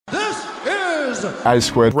I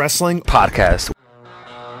Squared Wrestling Podcast.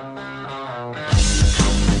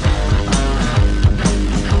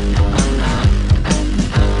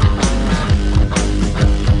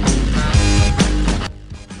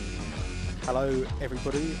 Hello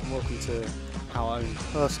everybody and welcome to our own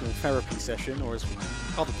personal therapy session, or as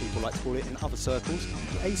other people like to call it in other circles,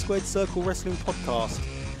 the A Squared Circle Wrestling Podcast.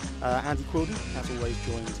 Andy Quilden, as always,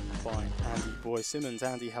 joined by Andy Boy Simmons.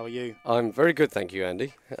 Andy, how are you? I'm very good, thank you,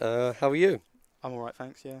 Andy. How are you? I'm alright,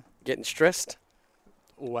 thanks, yeah. Getting stressed?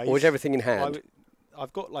 Always. Or is everything in hand?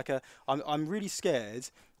 I've got like I'm really scared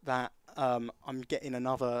that I'm getting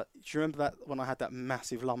another... Do you remember that when I had that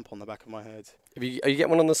massive lump on the back of my head? Are you getting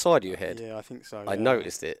one on the side of your head? Yeah, I think so. I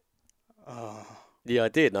noticed it. Oh. Yeah, I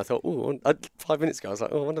did, and I thought, 5 minutes ago, I was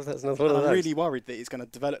like, I wonder if that's another one of I'm those. really worried that it's going to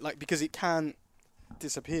develop, because it can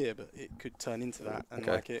disappear, but it could turn into that. And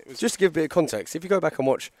Okay. it was Just to give a bit of context, if you go back and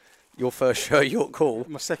watch your first show, York Hall,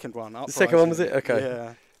 my second one. the second one, was it? Okay.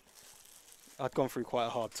 Yeah. I'd gone through quite a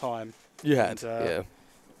hard time. You had, And,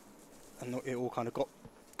 And it all kind of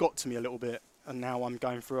got to me a little bit, and now I'm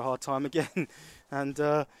going through a hard time again. And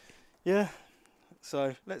yeah,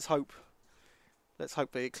 so let's hope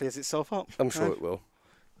that it clears itself up. I'm sure it will.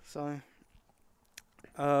 So,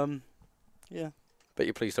 yeah. But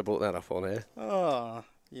you're pleased I brought that up on air.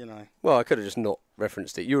 You know. Well, I could have just not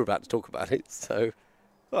referenced it. You were about to talk about it, so...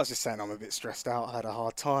 I was just saying I'm a bit stressed out. I had a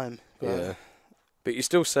hard time. But Yeah. But you're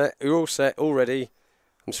still set. You're all set, all ready.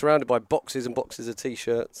 I'm surrounded by boxes and boxes of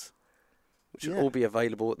T-shirts, which will all be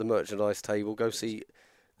available at the merchandise table. Go see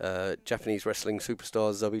Japanese wrestling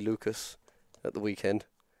superstar Zoe Lucas at the weekend,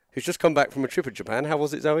 who's just come back from a trip to Japan. How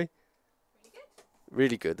was it, Zoe? Really good.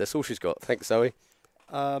 Really good. That's all she's got. Thanks, Zoe.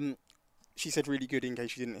 She said really good in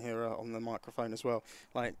case you didn't hear her on the microphone as well.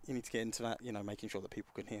 Like, you need to get into that, making sure that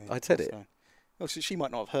people can hear. I said it. Oh, so she might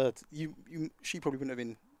not have heard. She probably wouldn't have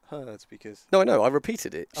been heard because... No, I know. I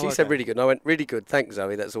repeated it. She said really good. And I went, really good. Thanks,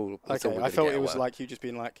 Zoe. That's all. That's all I felt it was like you just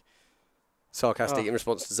being like... sarcastic in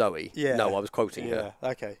response to Zoe. Yeah. No, I was quoting her. Yeah,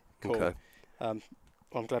 okay, cool. Okay. Well,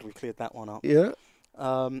 I'm glad we cleared that one up. Yeah.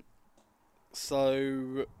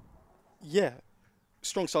 So, yeah.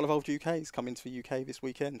 Strong Style Evolved UK is coming to the UK this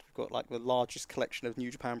weekend. We've got like the largest collection of New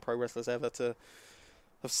Japan Pro wrestlers ever to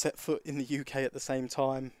have set foot in the UK at the same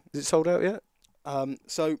time. Is it sold out yet?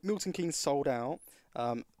 So Milton Keynes sold out,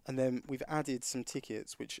 and then we've added some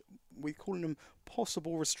tickets, which we're calling them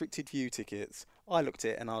possible restricted view tickets. I looked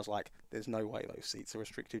at it and I was like, there's no way those seats are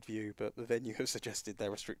restricted view, but the venue have suggested they're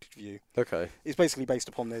restricted view. Okay. It's basically based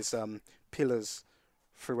upon there's pillars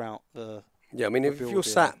throughout the... Yeah, I mean, if you're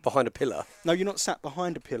sat behind a pillar... No, you're not sat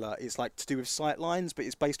behind a pillar. It's like to do with sight lines, but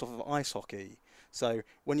it's based off of ice hockey. So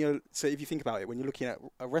if you think about it, when you're looking at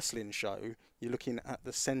a wrestling show, you're looking at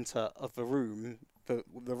the centre of the room, the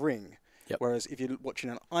ring. Yep. Whereas if you're watching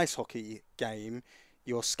an ice hockey game,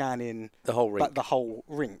 you're scanning the whole rink. The whole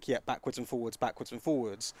rink, yeah, backwards and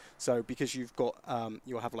forwards. So because you've got,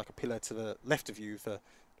 you'll have like a pillar to the left of you, for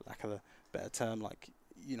lack of a better term. Like,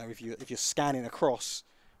 if you're scanning across,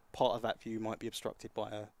 part of that view might be obstructed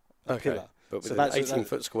by a pillar. But with an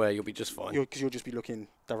 18-foot square, you'll be just fine. Because you'll just be looking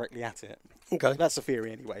directly at it. Okay. That's the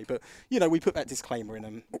theory anyway. But, we put that disclaimer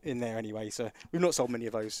in there anyway. So we've not sold many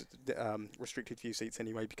of those restricted view seats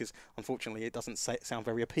anyway, because unfortunately it doesn't sound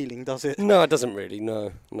very appealing, does it? No, it doesn't really.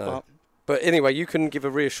 No. But anyway, you can give a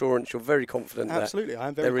reassurance. You're very confident. Absolutely, I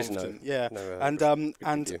am very confident. And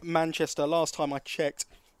Manchester, last time I checked,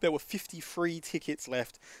 there were 53 tickets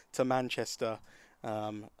left to Manchester.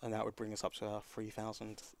 And that would bring us up to our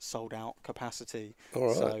 3,000 sold out capacity. All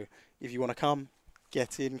right. So if you want to come,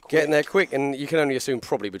 get in quick. Get in there quick, and you can only assume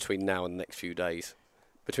probably between now and the next few days.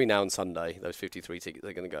 Between now and Sunday, those 53 tickets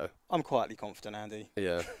are going to go. I'm quietly confident, Andy.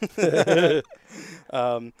 Yeah.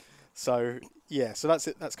 So that's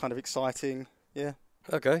it. That's kind of exciting. Yeah.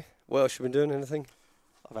 Okay. What else you been doing? Anything?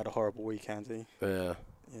 I've had a horrible week, Andy. Yeah.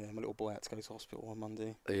 Yeah, my little boy had to go to hospital on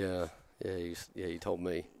Monday. Yeah. You told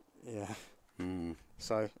me. Yeah.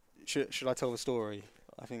 So, should I tell the story,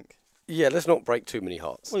 I think? Yeah, let's not break too many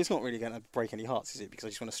hearts. Well, it's not really going to break any hearts, is it? Because I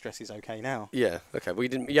just want to stress he's okay now. Yeah, okay. Well,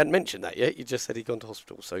 you hadn't mentioned that yet. You just said he'd gone to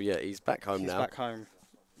hospital. So, yeah, he's back home now. He's back home,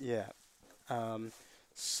 yeah. On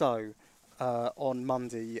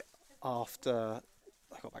Monday, after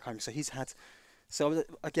I got back home, so he's had... So,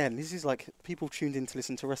 again, this is like people tuned in to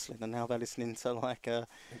listen to wrestling, and now they're listening to, like...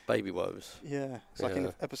 Baby woes. Yeah, it's like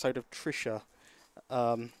an episode of Trisha.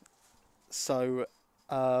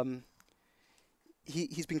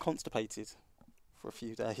 He's been constipated for a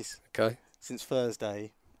few days. Okay. Since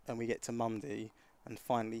Thursday, and we get to Monday, and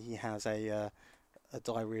finally he has a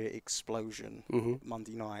diarrhea explosion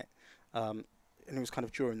Monday night. And it was kind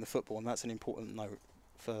of during the football, and that's an important note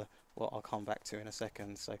for what I'll come back to in a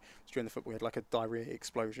second. So during the football, we had like a diarrhea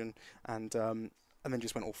explosion, and then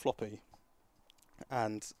just went all floppy,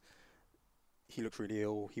 and he looked really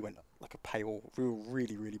ill. He went like a pale,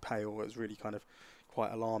 really, really pale. It was really kind of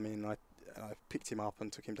quite alarming. I picked him up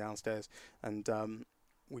and took him downstairs, and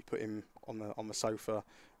we put him on the sofa,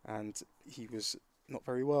 and he was not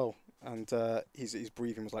very well, and his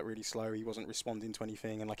breathing was like really slow. He wasn't responding to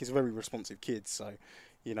anything, and like he's a very responsive kid, so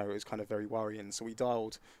it was kind of very worrying. So we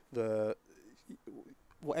dialed the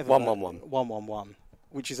 111,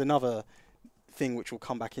 which is another thing which will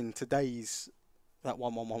come back in today's. That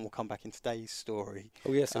 111 will come back in today's story.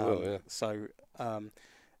 Oh yes, it will. Yeah. So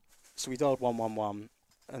we dialed 111,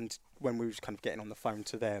 and when we were kind of getting on the phone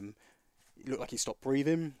to them, it looked like he stopped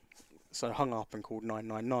breathing. So I hung up and called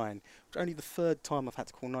 999, which is only the third time I've had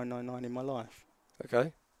to call 999 in my life.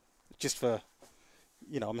 Okay. Just for,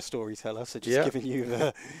 I'm a storyteller, so just giving you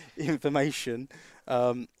the information.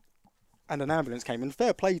 And an ambulance came, and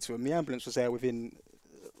fair play to him, the ambulance was there within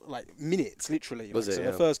like minutes, literally. Was it? So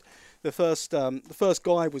Yeah. the first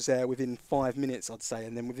guy was there within 5 minutes, I'd say,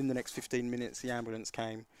 and then within the next 15 minutes, the ambulance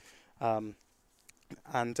came. And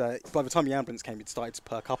by the time the ambulance came, it started to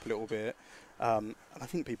perk up a little bit. And I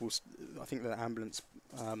think the ambulance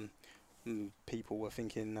people were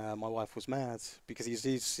thinking my wife was mad because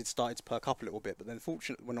he started to perk up a little bit. But then,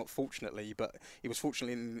 not fortunately, but it was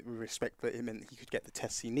fortunately in respect that it meant he could get the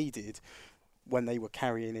tests he needed when they were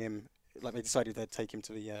carrying him. Like they decided they'd take him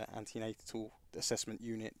to the antenatal assessment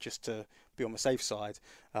unit just to be on the safe side.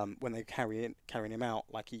 When they carrying him out,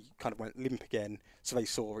 like he kind of went limp again, so they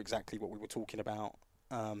saw exactly what we were talking about.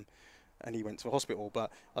 And he went to the hospital.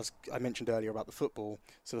 But as I mentioned earlier about the football,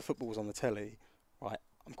 so the football was on the telly, right?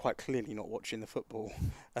 I'm quite clearly not watching the football,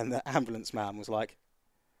 and the ambulance man was like,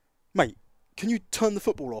 "Mate, can you turn the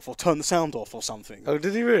football off or turn the sound off or something?" Oh,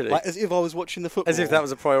 did he really? Like as if I was watching the football. As if that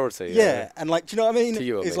was a priority. Yeah, and like, do you know what I mean? To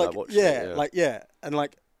you, I it's mean, like, watching it, yeah, and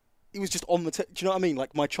like, it was just on the. Do you know what I mean?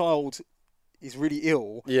 Like, my child is really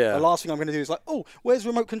ill. Yeah. The last thing I'm going to do is like, oh, where's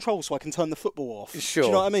remote control so I can turn the football off? Sure. Do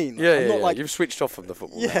you know what I mean? Yeah, I'm not like, you've switched off from the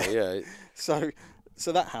football. Yeah. Now. Yeah.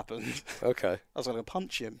 So that happened. Okay. I was going to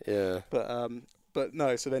punch him. Yeah. But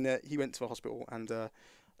no. So then he went to the hospital, and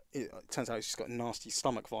it turns out he's just got a nasty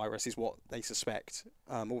stomach virus, is what they suspect.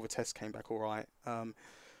 All the tests came back all right. But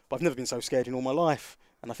I've never been so scared in all my life,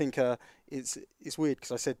 and I think it's weird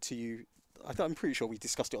because I said to you, I'm pretty sure we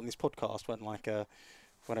discussed it on this podcast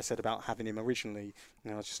when I said about having him originally.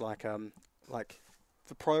 I was just like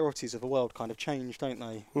the priorities of the world kind of change, don't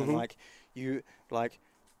they? Mm-hmm. And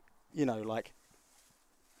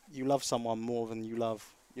you love someone more than you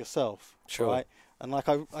love yourself, Sure. right? And like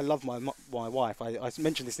I love my wife. I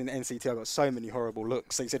mentioned this in NCT. I got so many horrible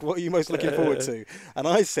looks. They said, "What are you most looking forward to?" And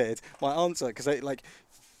I said my answer because I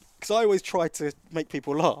always try to make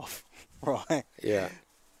people laugh, right? Yeah.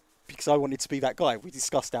 Because I wanted to be that guy. We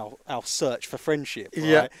discussed our search for friendship, right?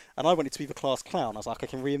 Yeah. And I wanted to be the class clown. I was like, I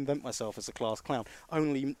can reinvent myself as a class clown.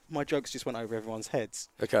 Only my jokes just went over everyone's heads.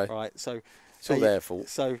 Okay. Right. So It's all their fault.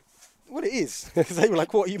 So, well, it is. Because they were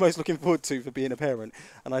like, "What are you most looking forward to for being a parent?"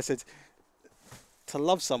 And I said, "To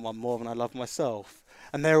love someone more than I love myself."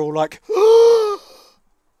 And they're all like, "Oh,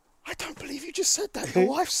 I don't believe you just said that. Your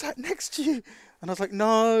wife sat next to you." And I was like,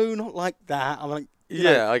 "No, not like that." I'm like,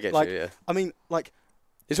 I get like, you. Yeah. I mean, like.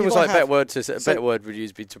 It's if almost I like a have- better word would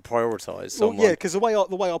use be to prioritise someone. Well, yeah, because the way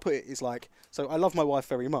I'll put it is like, so I love my wife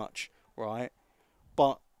very much, right?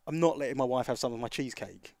 But I'm not letting my wife have some of my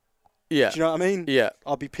cheesecake. Yeah. Do you know what I mean? Yeah.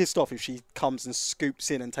 I'll be pissed off if she comes and scoops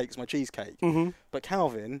in and takes my cheesecake. Mm-hmm. But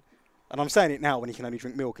Calvin, and I'm saying it now when he can only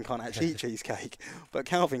drink milk and can't actually eat cheesecake, but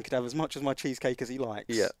Calvin could have as much of my cheesecake as he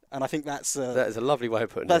likes. Yeah. And I think that's That is a lovely way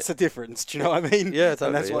of putting that's it. the difference. Do you know what I mean? Yeah, totally.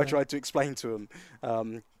 And that's what I yeah. tried to explain to him.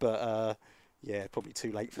 Yeah, probably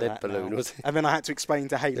too late for Lead that balloon, now. was it? And then I had to explain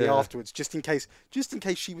to Hayley Yeah. afterwards, just in case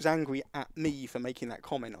she was angry at me for making that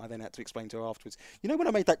comment. I then had to explain to her afterwards. You know, when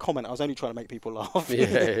I made that comment, I was only trying to make people laugh. Yeah.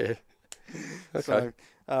 Okay. So,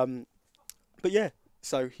 but yeah,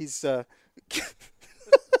 so he's What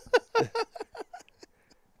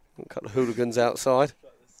kind of hooligans outside?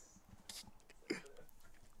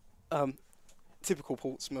 typical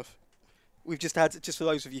Portsmouth. We've just had, just for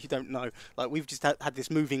those of you who don't know, like we've just had this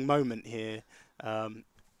moving moment here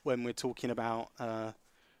when we're talking about,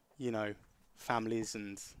 families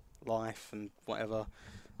and life and whatever.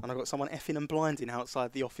 And I've got someone effing and blinding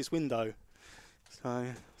outside the office window. So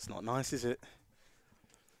it's not nice, is it?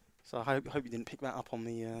 So I hope you didn't pick that up on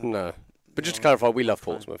the... No. But just to clarify, we love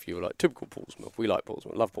Portsmouth. You were like, typical Portsmouth. We like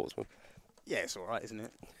Portsmouth. Love Portsmouth. Yeah, it's all right, isn't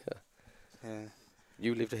it? Yeah. Yeah.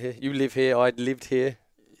 You lived here. You live here. I'd lived here.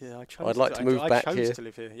 Yeah, I chose. I'd like to move back I chose here. to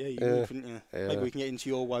live here. Yeah, you Yeah. would, wouldn't you? Yeah. Maybe we can get into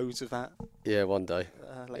your woes of that Yeah, one day.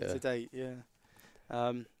 later Yeah. date. Yeah.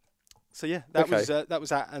 So yeah, that Okay. was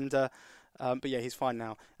that, and but yeah, he's fine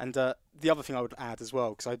now. And the other thing I would add as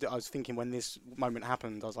well, because I was thinking when this moment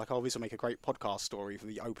happened, I was like, oh, this will make a great podcast story for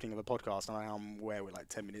the opening of a podcast. And I'm where we're like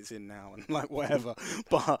 10 minutes in now, and like whatever.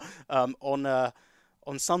 But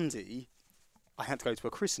on Sunday, I had to go to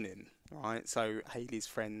a christening, right? So Hayley's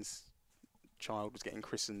friend's child was getting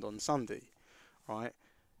christened on Sunday, right?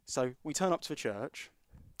 So we turn up to the church,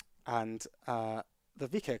 and the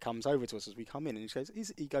vicar comes over to us as we come in, and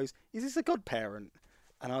he goes, is this a godparent?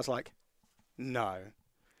 And I was like, no.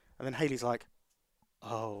 And then Hayley's like,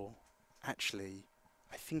 oh, actually,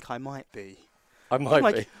 I think I might be. I I'm might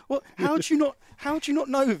like, be. well, how'd you not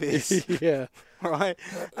know this? Yeah. Right?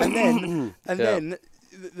 And then Yeah. then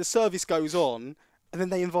the service goes on, and then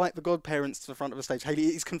they invite the godparents to the front of the stage. Hayley,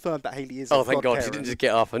 it's confirmed that Hayley is Oh, a thank God. She godparent. didn't just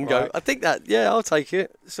get up and go, Right. I think that, yeah, I'll take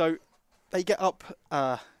it. So they get up,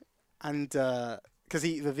 and because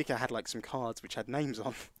the vicar had like some cards which had names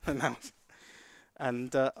on,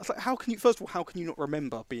 and I was like, first of all, how can you not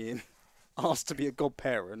remember being asked to be a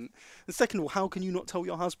godparent? And second of all, how can you not tell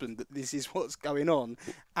your husband that this is what's going on,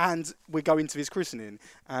 and we're going to his christening?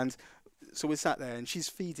 And so we're sat there, and she's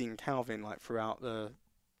feeding Calvin like throughout the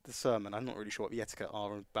sermon. I'm not really sure what the etiquette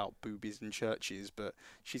are about boobies in churches, but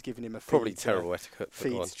she's giving him a feed. Probably terrible etiquette. But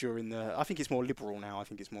go on. Feeds during the. I think it's more liberal now. I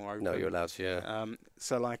think it's more open. No, you're allowed to, yeah.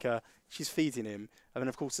 So like she's feeding him, and then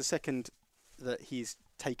of course the second that he's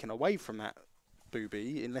taken away from that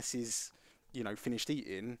booby, unless he's finished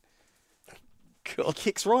eating, he God.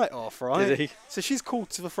 kicks right off, right? Did he? So she's called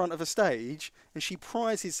to the front of a stage, and she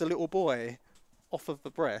prizes the little boy off of the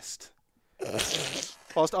breast.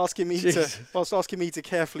 Whilst asking me to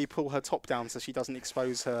carefully pull her top down so she doesn't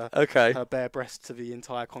expose her Okay. bare breast to the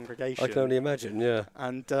entire congregation. I can only imagine, yeah.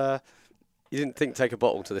 And You didn't think take a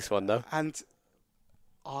bottle to this one, though? and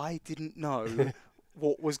I didn't know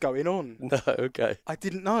what was going on. No, okay. I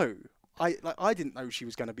didn't know. I didn't know she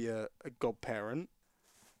was going to be a godparent.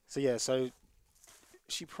 So yeah, so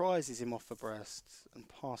she prizes him off the breast and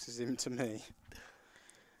passes him to me,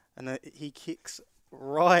 and he kicks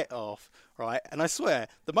right off, right? And I swear,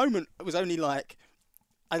 the moment was only like,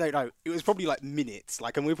 I don't know, it was probably like minutes,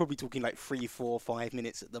 like, and we were probably talking like 3, 4, 5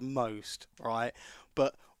 minutes at the most, right?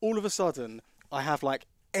 But all of a sudden, I have like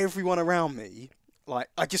everyone around me, like,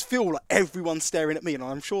 I just feel like everyone's staring at me, and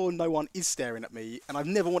I'm sure no one is staring at me, and I've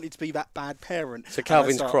never wanted to be that bad parent. So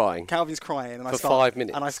Calvin's crying? Calvin's crying, and For 5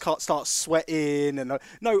 minutes? And I start sweating, and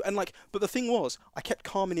but the thing was, I kept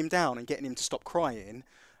calming him down and getting him to stop crying,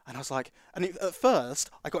 and I was like, at first,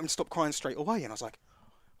 I got him to stop crying straight away, and I was like,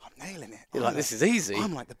 I'm nailing it. You're like, this is easy.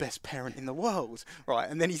 I'm like the best parent in the world, right?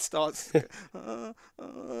 And then he starts, and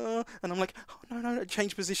I'm like, oh, no,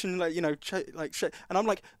 change position, like, and I'm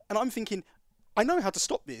like, and I'm thinking, I know how to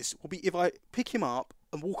stop this. Will be if I pick him up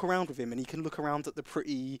and walk around with him, and he can look around at the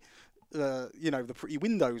pretty, the pretty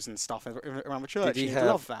windows and stuff around the church. Did he He'd have-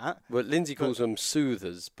 love that. Well, Lindsay calls them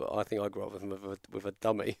soothers, but I think I grew up with them with a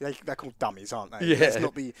dummy. They're called dummies, aren't they? Yeah. Let's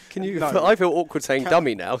not be. Can you? No. I feel awkward saying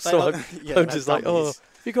dummy now, They so are- I'm, yeah, I'm they're just like, oh, dummies.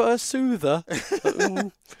 you got a soother?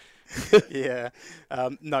 Yeah.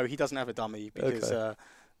 No, he doesn't have a dummy because Okay.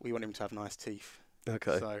 we want him to have nice teeth.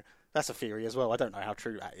 Okay. So that's a theory as well. I don't know how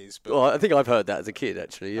true that is, but Well, I think I've heard that as a kid,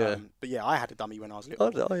 actually. Yeah. but yeah, I had a dummy when I was little.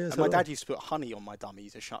 Oh, yeah, And so my did I. dad used to put honey on my dummy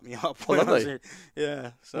to shut me up. Oh, when I was lovely.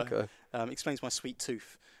 yeah. So Okay. explains my sweet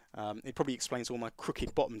tooth. It probably explains all my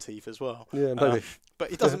crooked bottom teeth as well. Yeah, maybe.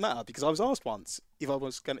 But it doesn't matter because I was asked once if I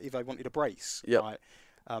wanted a brace. Yep. Right.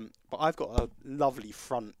 But I've got a lovely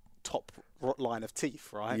front top line of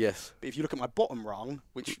teeth, right? Yes. But if you look at my bottom rung,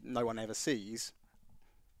 which no one ever sees,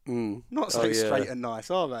 Mm. not so Oh, yeah. straight and nice,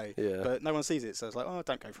 are they? Yeah. But no one sees it, so it's like, oh,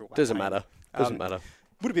 don't go for all that. Doesn't pain. matter. Doesn't Um, matter.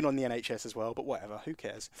 Would have been on the NHS as well, but whatever. Who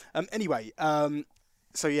cares? Anyway,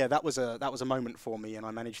 so yeah, that was a moment for me, and I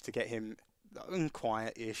managed to get him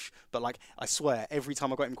quiet-ish. But like, I swear, every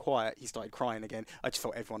time I got him quiet, he started crying again. I just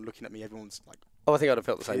felt everyone looking at me. Everyone's like Oh, I think I'd have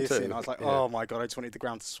felt the same pissing. too. I was like, Yeah. oh my god, I just wanted the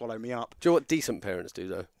ground to swallow me up. Do you know what decent parents do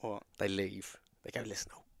though? What? They leave. They go,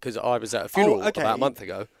 listen, because I was at a funeral okay. about a month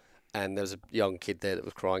ago, and there was a young kid there that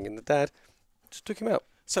was crying, and the dad just took him out.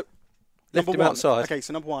 So Left number him one, outside. Okay,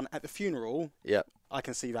 so number one, at the funeral, Yeah. I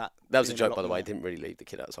can see that. That was a being joke, lot by the way. more. He didn't really leave the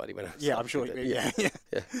kid outside. He went outside. Yeah, I'm sure. But Yeah. Yeah.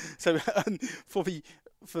 So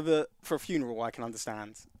for a funeral, I can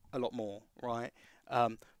understand a lot more, right?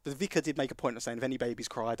 The vicar did make a point of saying, if any babies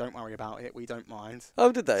cry, don't worry about it. We don't mind.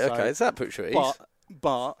 Oh, did they? So- Okay, so that puts you at ease.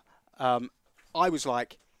 But I was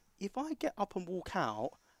like, if I get up and walk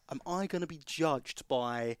out, am I going to be judged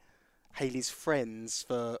by Hayley's friends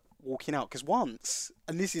for walking out. Because once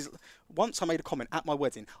I made a comment at my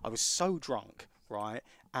wedding, I was so drunk, right?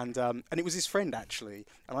 And it was his friend actually.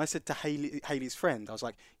 And I said to Hayley's friend, I was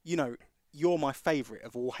like, you know, you're my favourite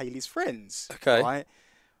of all Hayley's friends. Okay. Right?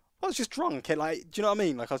 I was just drunk, and like, do you know what I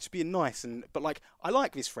mean? Like, I was just being nice, but like, I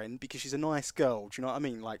like this friend because she's a nice girl. Do you know what I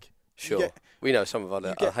mean? Like, Sure. We know some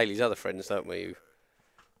of Hayley's other friends, don't we?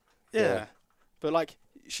 Yeah. But like,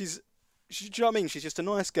 do you know what I mean? She's just a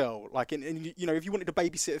nice girl. Like, and you know, if you wanted a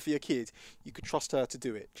babysitter for your kid, you could trust her to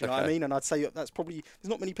do it. Do you know what I mean? And I'd say that's probably, there's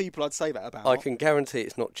not many people I'd say that about. I can guarantee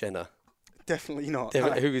it's not Jenna. Definitely not.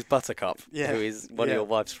 Who is Buttercup? Yeah. Who is one of your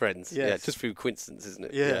wife's friends? Yes. Yeah, just through coincidence,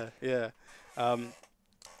 isn't it? Yeah.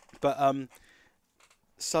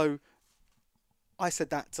 So I said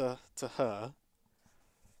that to her.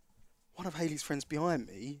 One of Hayley's friends behind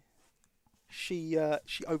me, she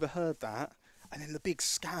overheard that, and then the big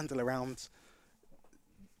scandal around.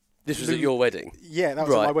 This was at your wedding? Yeah, that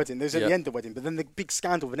was at my wedding. It was at the end of the wedding, but then the big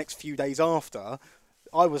scandal the next few days after.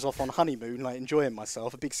 I was off on honeymoon, like enjoying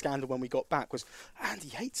myself. A big scandal when we got back was Andy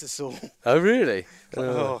hates us all. Oh, really?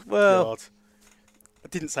 Oh, well, God. I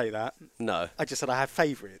didn't say that. No. I just said I have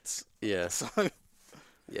favourites. Yeah. So.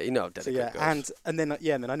 Yeah, you know I've dedicated girls. and then I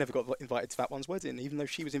never got invited to that one's wedding, even though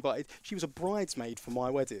she was invited. She was a bridesmaid for my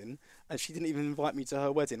wedding, and she didn't even invite me to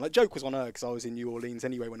her wedding. Like, joke was on her because I was in New Orleans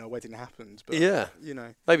anyway when her wedding happened. But, yeah. You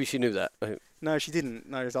know. Maybe she knew that. No, she didn't.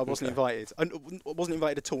 No, I wasn't invited. I wasn't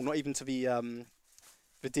invited at all, not even to the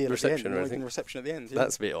deal reception at the end, not even the reception at the end. Yeah.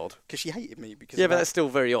 That's a bit odd. Because she hated me. Because but that's still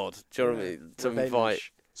very odd. Do you know what I mean? To revenge, invite,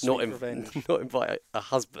 not invite a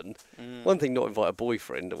husband. One thing, not invite a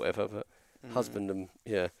boyfriend or whatever, but husband and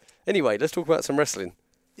yeah. Anyway, let's talk about some wrestling.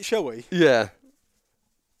 Shall we? Yeah.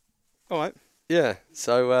 All right. Yeah.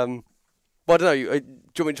 So, well, I don't know. Do you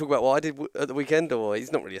want me to talk about what I did at the weekend, or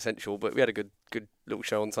it's not really essential, but we had a good little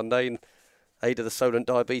show on Sunday in aid of the Solent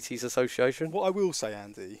Diabetes Association. What I will say,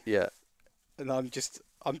 Andy. Yeah. And I'm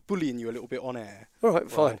bullying you a little bit on air. All right,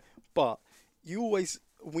 fine. But we always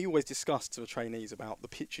discuss to the trainees about the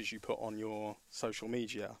pictures you put on your social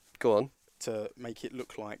media. Go on. To make it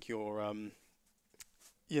look like you're,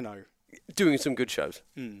 you know, doing some good shows.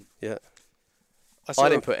 Yeah. I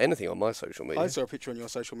didn't put anything on my social media. I saw a picture on your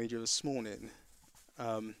social media this morning,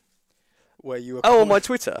 where you were. Oh, on my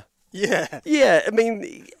Twitter. Yeah. Yeah. I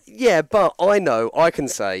mean, yeah, but I know I can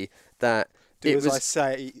say that. No.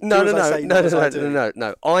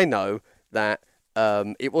 I know that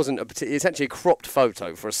it wasn't a particular. It's actually a cropped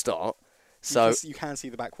photo for a start. So you can see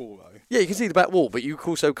the back wall though. Yeah, you can see the back wall, but you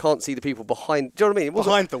also can't see the people behind. Do you know what I mean? It wasn't,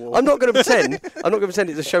 behind the wall. I'm not going to pretend. I'm not going to pretend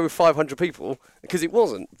it's a show with 500 people because it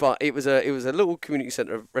wasn't. But it was a little community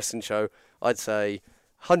centre wrestling show. I'd say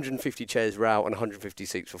 150 chairs were out and 150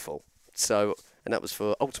 seats were full. So, and that was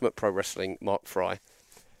for Ultimate Pro Wrestling Mark Fry,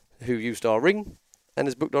 who used our ring and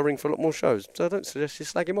has booked our ring for a lot more shows. So I don't suggest you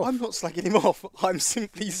slag him off. I'm not slagging him off. I'm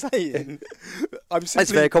simply saying. That's a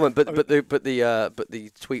fair comment, but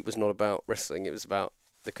the tweet was not about wrestling. It was about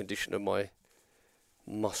the condition of my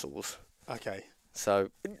muscles. Okay.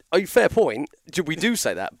 So, fair point. We do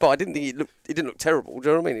say that, but I didn't think it didn't look terrible. Do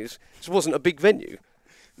you know what I mean? It just wasn't a big venue.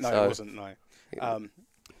 No, it wasn't. No.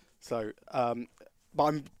 But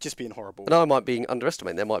I'm just being horrible. And I might be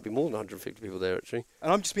underestimating. There might be more than 150 people there, actually.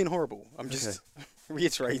 And I'm just being horrible. I'm just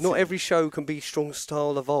reiterating. Not every show can be Strong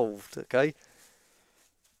Style Evolved, okay?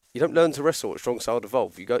 You don't learn to wrestle at Strong Style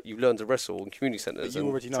Evolved. You learn to wrestle in community centres. But you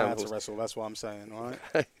already know how to wrestle. That's what I'm saying, all right?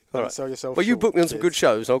 All right. Sell yourself well, you short, book me on some kids. good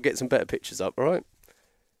shows. I'll get some better pictures up, all right?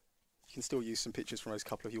 You can still use some pictures from those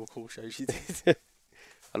couple of your cool shows you did.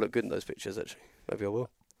 I look good in those pictures, actually. Maybe I will.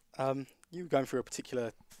 You were going through a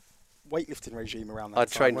particular weightlifting regime around that I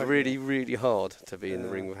time, trained really, really hard to be in the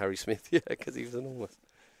ring with Harry Smith, because he was enormous.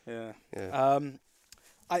 Yeah. Yeah.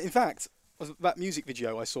 In fact, that music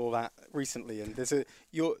video, I saw that recently, and there's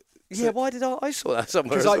why did I saw that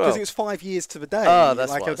somewhere as well? Because it was 5 years to the day,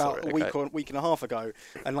 that's like why I about saw it. a week or week and a half ago,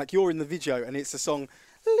 and like you're in the video, and it's a song,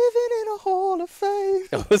 "Living in a Hall of Fame."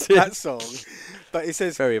 That song, but it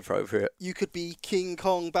says very appropriate. You could be King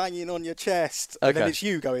Kong banging on your chest, and then it's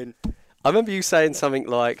you going. I remember you saying something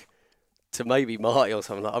like to maybe Marty or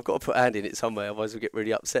something like, "I've got to put Andy in it somewhere, otherwise we'll get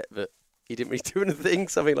really upset." But he didn't really do anything,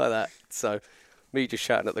 something like that. So. Me just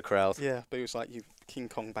shouting at the crowd. Yeah, but it was like you King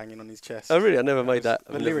Kong banging on his chest. Oh, really? I never made that.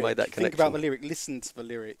 I never made that connection. Think about the lyric. Listen to the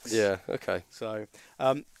lyrics. Yeah. Okay. So,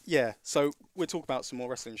 So we'll talk about some more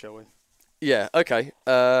wrestling, shall we? Yeah. Okay.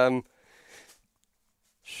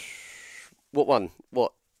 What one?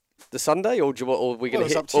 What? the Sunday, or do you, or are we going Well,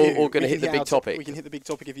 to it's hit, up to you. or going to We hit the can big topic? We can hit the big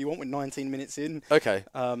topic if you want. We're 19 minutes in. Okay.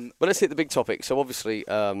 Um, Well, let's hit the big topic. So obviously,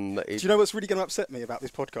 do you know what's really going to upset me about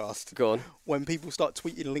this podcast? Go on. When people start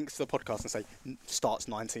tweeting links to the podcast and say starts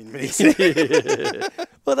 19 minutes.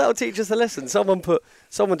 Well, that'll teach us a lesson.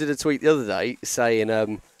 Someone did a tweet the other day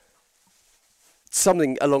saying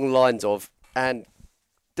something along the lines of, and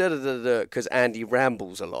because Andy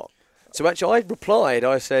rambles a lot. So actually, I replied.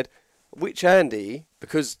 I said, "Which Andy?"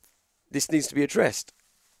 Because this needs to be addressed.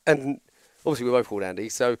 And obviously, we're both called Andy.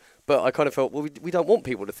 So, but I kind of felt, well, we don't want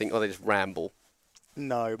people to think, oh, they just ramble.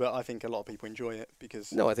 No, but I think a lot of people enjoy it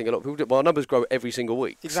because. No, I think a lot of people do. Well, our numbers grow every single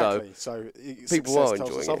week. Exactly. So people are tells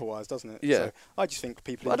enjoying us it. otherwise, doesn't it? Yeah. So I just think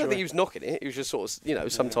people. Well, I don't think he was knocking it. He was just sort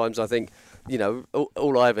of, sometimes I think,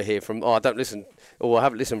 all I ever hear from, I don't listen, or I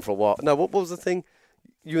haven't listened for a while. No, what was the thing?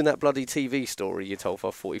 You and that bloody TV story you told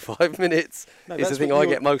for 45 minutes is the thing I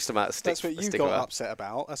get most about. That's what you got upset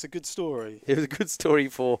about. That's a good story. It was a good story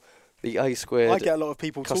for the A Squared. I get a lot of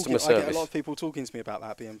people customer talking. service. I get a lot of people talking to me about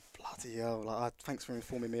that, being bloody hell. Like, thanks for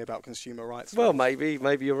informing me about consumer rights. Well, maybe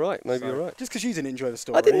you're right. Maybe you're right. Just because you didn't enjoy the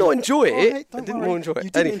story, I did not enjoy it. Right, I didn't enjoy it. You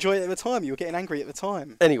didn't enjoy it at the time. You were getting angry at the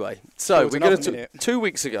time. Anyway, so we're going to 2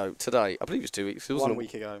 weeks ago today. I believe it was 2 weeks. It wasn't 1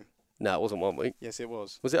 week ago. No, it wasn't 1 week. Yes, it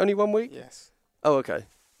was. Was it only 1 week? Yes. Oh, okay.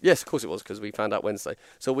 Yes, of course it was, because we found out Wednesday.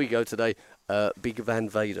 So a week ago today, Big Van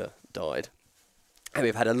Vader died. And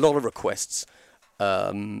we've had a lot of requests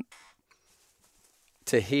to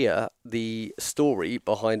hear the story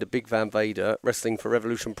behind a Big Van Vader wrestling for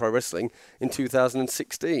Revolution Pro Wrestling in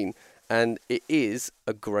 2016. And it is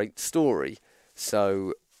a great story.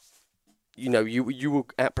 So, you were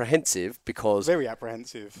apprehensive because... Very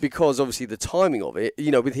apprehensive. Because obviously the timing of it,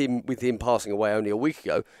 with him passing away only a week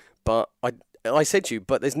ago. But I said to you,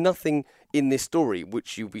 but there's nothing in this story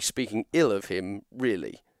which you'll be speaking ill of him,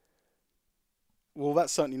 really. Well,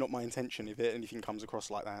 that's certainly not my intention if anything comes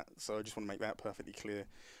across like that. So I just want to make that perfectly clear.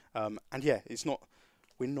 And yeah, it's not.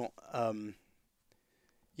 We're not.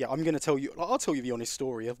 Yeah, I'm going to tell you. I'll tell you the honest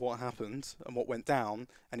story of what happened and what went down,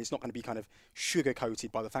 and it's not going to be kind of sugar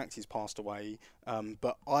coated by the fact he's passed away.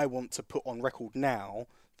 But I want to put on record now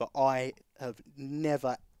that I have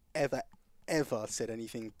never, ever, ever said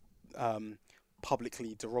anything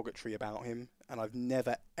publicly derogatory about him, and I've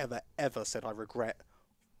never, ever, ever said I regret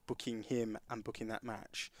booking him and booking that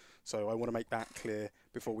match. So I want to make that clear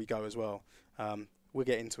before we go as well. We'll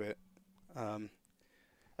get into it.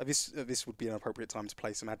 This would be an appropriate time to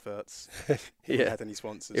play some adverts. If we had any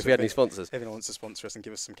sponsors. If we had any sponsors. If anyone wants to sponsor us and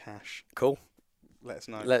give us some cash. Cool. Let us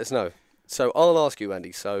know. Let us know. So I'll ask you,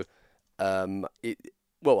 Andy. So,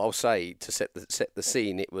 I'll say to set the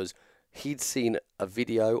scene, it was he'd seen a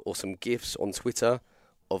video or some GIFs on Twitter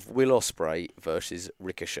of Will Ospreay versus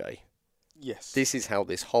Ricochet. Yes. This is how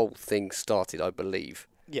this whole thing started, I believe.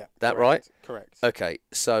 Yeah. That correct, right? Correct. Okay,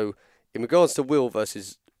 so in regards to Will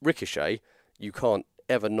versus Ricochet, you can't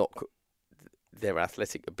ever knock their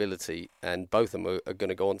athletic ability, and both of them are going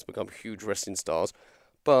to go on to become huge wrestling stars.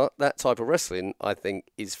 But that type of wrestling, I think,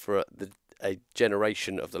 is for a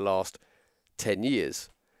generation of the last 10 years.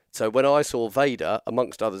 So when I saw Vader,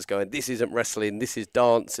 amongst others, going, this isn't wrestling, this is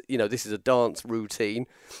dance, this is a dance routine.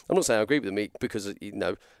 I'm not saying I agree with them because,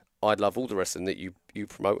 I love all the wrestling that you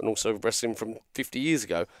promote and also wrestling from 50 years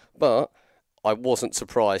ago. But I wasn't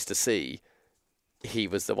surprised to see he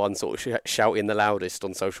was the one sort of shouting the loudest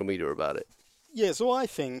on social media about it. Yeah, so I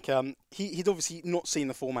think he'd obviously not seen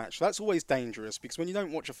the full match. That's always dangerous because when you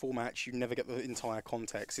don't watch a full match, you never get the entire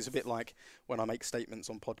context. It's a bit like when I make statements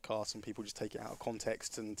on podcasts and people just take it out of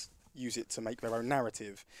context and use it to make their own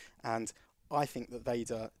narrative. And I think that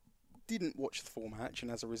Vader didn't watch the full match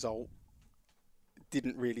and as a result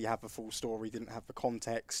didn't really have the full story, didn't have the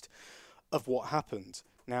context of what happened.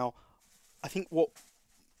 Now, I think what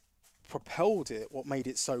propelled it, what made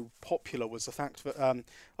it so popular was the fact that,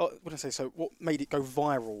 what made it go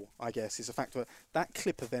viral, I guess, is the fact that that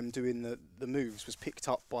clip of them doing the moves was picked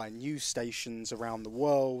up by news stations around the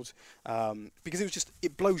world, because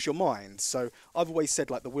it blows your mind. So I've always said,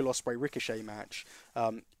 like, the Will Ospreay Ricochet match,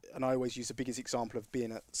 and I always use the biggest example of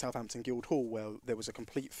being at Southampton Guildhall, where there was a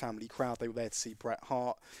complete family crowd. They were there to see Bret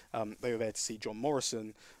Hart, they were there to see John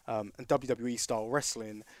Morrison, and WWE style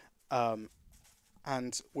wrestling.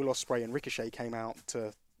 And Will Ospreay and Ricochet came out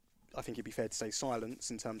to, I think it'd be fair to say,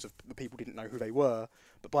 silence in terms of the people didn't know who they were.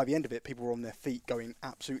 But by the end of it, people were on their feet going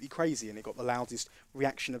absolutely crazy, and it got the loudest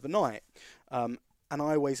reaction of the night. And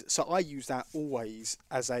I use that always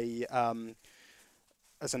as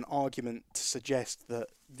as an argument to suggest that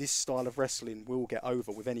this style of wrestling will get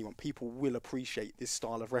over with anyone. People will appreciate this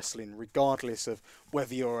style of wrestling regardless of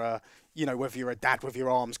whether you're a, whether you're a dad with your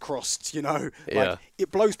arms crossed, Yeah. Like,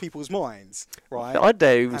 it blows people's minds, right? I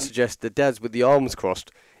dare even suggest the dads with the arms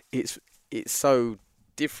crossed, it's so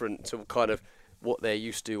different to kind of what they're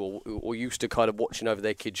used to or used to kind of watching over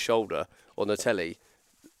their kid's shoulder on the telly.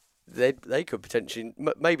 They could potentially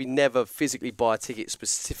maybe never physically buy a ticket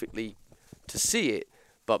specifically to see it,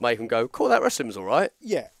 but make them go, cool, that wrestling's all right.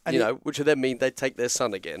 Yeah. And which would then mean they'd take their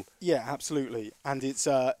son again. Yeah, absolutely. And it's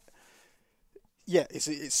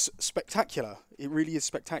it's spectacular. It really is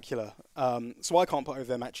spectacular. So I can't put over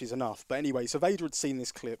their matches enough. But anyway, so Vader had seen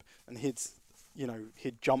this clip and he'd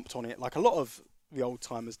jumped on it like a lot of the old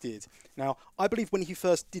timers did. Now, I believe when he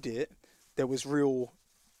first did it, there was real,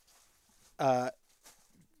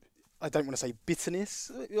 I don't want to say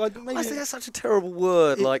bitterness. I think that's such a terrible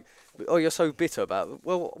word. You're so bitter about it.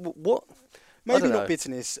 Well, what? Maybe not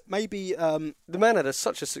bitterness. Maybe the man had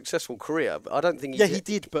such a successful career, but I don't think he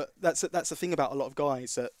did. But that's the thing about a lot of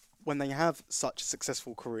guys, that when they have such a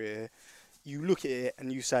successful career, you look at it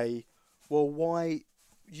and you say, well, why?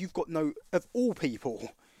 You've got of all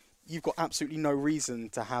people, you've got absolutely no reason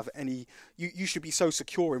to have any. You should be so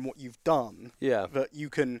secure in what you've done, that you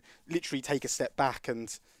can literally take a step back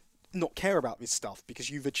and not care about this stuff because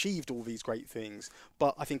you've achieved all these great things.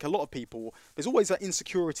 But I think a lot of people, there's always that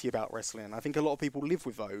insecurity about wrestling. I think a lot of people live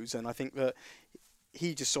with those, and I think that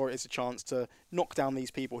he just saw it as a chance to knock down these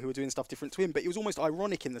people who were doing stuff different to him. But it was almost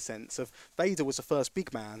ironic in the sense of Vader was the first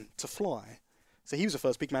big man to fly. So he was the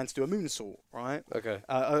first big man to do a moonsault, right? Okay.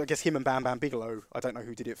 I guess him and Bam Bam Bigelow, I don't know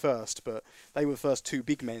who did it first, but they were the first two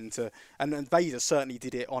big men to... And Vader certainly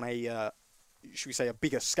did it on a, should we say, a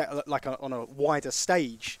bigger scale, on a wider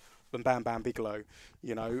stage than Bam Bam Bigelow,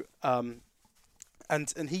 and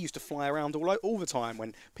he used to fly around all the time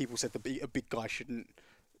when people said a big guy shouldn't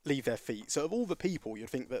leave their feet. So of all the people, you'd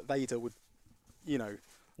think that Vader would,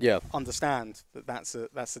 understand that that's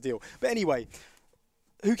the deal. But anyway,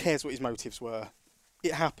 who cares what his motives were?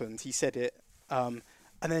 It happened. He said it, and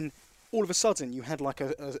then all of a sudden you had like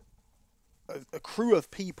a crew of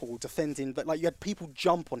people defending, but you had people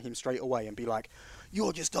jump on him straight away and be like,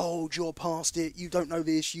 you're just old, you're past it, you don't know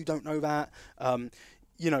this, you don't know that, who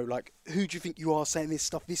do you think you are saying this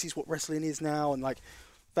stuff, this is what wrestling is now, and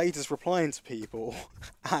Vader's replying to people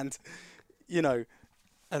and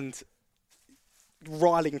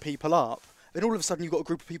riling people up. Then all of a sudden you've got a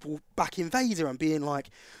group of people backing Vader and being like,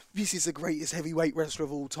 this is the greatest heavyweight wrestler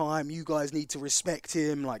of all time, you guys need to respect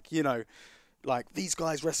him, these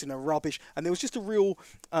guys wrestling are rubbish. And there was just a real,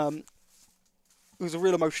 it was a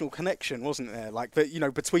real emotional connection, wasn't there?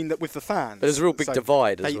 Between with the fans. There's a real big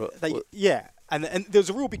divide as well. Yeah, and there was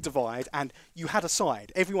a real big divide, and you had a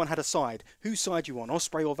side. Everyone had a side. Whose side you on,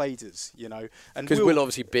 Ospreay or Vader's? And because Will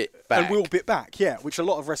obviously bit back. And Will bit back, yeah, which a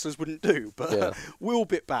lot of wrestlers wouldn't do. But Will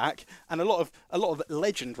bit back, and a lot of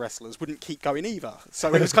legend wrestlers wouldn't keep going either.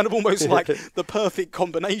 So it was kind of almost like the perfect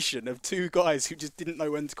combination of two guys who just didn't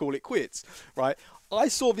know when to call it quits, right? I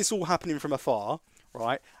saw this all happening from afar,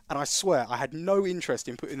 right? And I swear I had no interest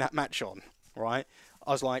in putting that match on, right?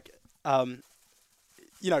 I was like, I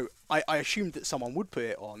assumed that someone would put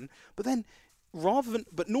it on, but then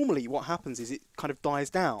but normally what happens is it kind of dies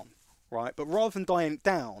down, right? But rather than dying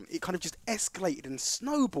down, it kind of just escalated and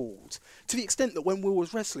snowballed to the extent that when Will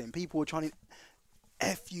was wrestling, people were trying to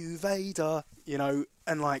F you, Vader, and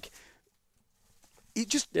it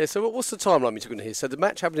just... Yeah, so what's the timeline we took in here? So the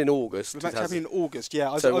match happened in August. The match happened in August, yeah.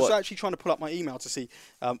 I was actually trying to pull up my email to see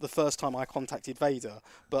the first time I contacted Vader.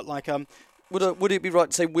 But, would it be right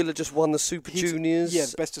to say Will had just won the Super Juniors? Yeah,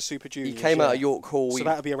 the best of Super Juniors. He came out of York Hall. So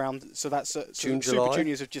that would be around... So that's... June, Super July?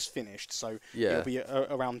 Juniors have just finished, so it'll be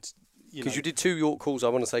around... Because you did 2 York Halls, I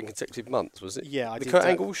want to say, in consecutive months, was it? Yeah, I did. The Kurt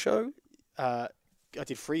Angle show? I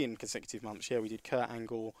did 3 in consecutive months, yeah. We did Kurt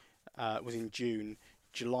Angle, was in June.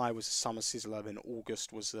 July was the Summer Sizzler, then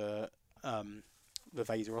August was the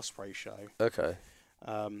Vader Ospreay show. Okay.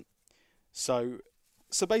 So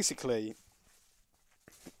basically,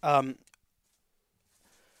 so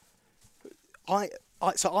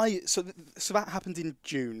that happened in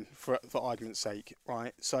June for argument's sake,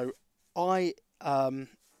 right? So I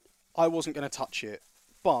wasn't going to touch it,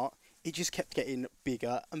 but it just kept getting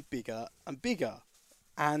bigger and bigger and bigger,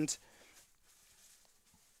 and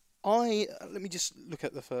let me just look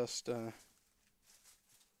at the first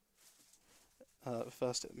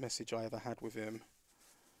message I ever had with him.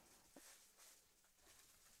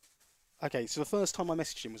 Okay, so the first time I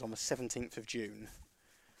messaged him was on the 17th of June.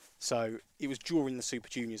 So it was during the Super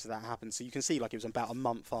Juniors that happened. So you can see it was about a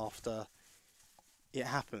month after it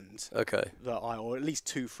happened. Okay. Or at least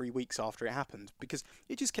 2-3 weeks after it happened, because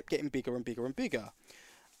it just kept getting bigger and bigger and bigger.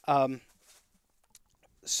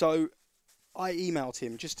 So I emailed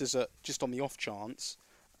him just on the off chance,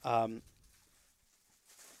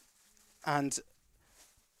 and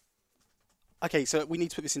okay, so we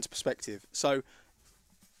need to put this into perspective. So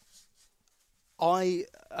I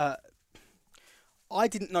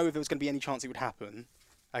didn't know if there was going to be any chance it would happen.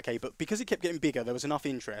 Okay, but because it kept getting bigger, there was enough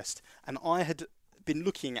interest, and I had been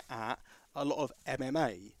looking at a lot of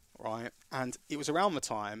MMA, right? And it was around the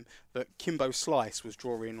time that Kimbo Slice was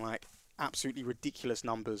drawing like absolutely ridiculous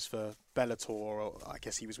numbers for Bellator, or I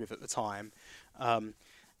guess he was with at the time, and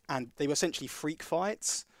they were essentially freak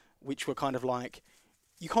fights, which were kind of like,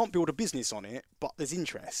 you can't build a business on it, but there's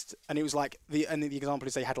interest. And it was like the example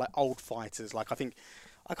is they had like old fighters, like I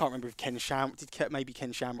can't remember if Ken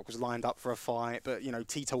Shamrock was lined up for a fight, but you know,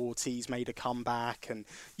 Tito Ortiz made a comeback, and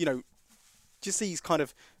you know, just these kind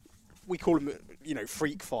of, we call them, you know,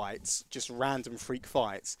 freak fights, just random freak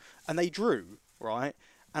fights, and they drew, right?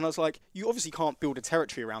 And I was like, you obviously can't build a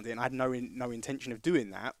territory around it, and I had no intention of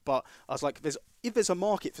doing that. But I was like, if there's a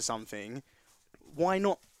market for something, why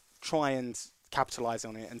not try and capitalise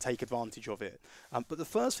on it and take advantage of it? But the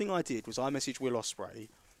first thing I did was I messaged Will Ospreay,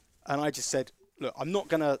 and I just said, look, I'm not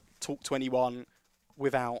going to talk to anyone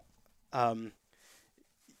without, you know,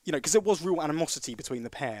 because there was real animosity between the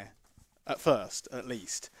pair at first, at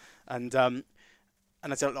least. And I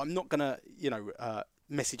said, I'm not going to, you know,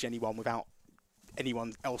 message anyone without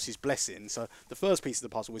anyone else's blessing. So the first piece of the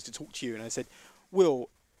puzzle was to talk to you, and I said, Will,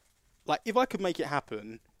 like, if I could make it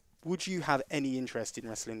happen, would you have any interest in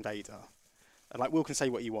wrestling Vader? And like, Will can say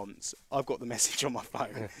what he wants. I've got the message on my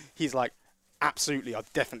phone. He's like, absolutely,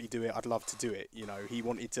 I'd definitely do it. I'd love to do it. You know, he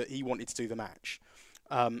wanted to do the match.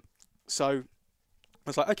 So I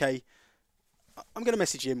was like, okay, I'm going to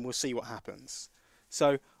message him. We'll see what happens.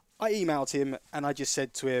 So I emailed him, and I just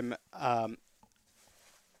said to him, and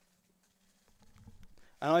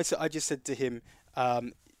I just said to him,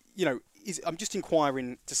 you know, I'm just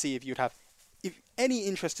inquiring to see if you'd have any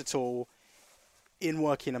interest at all in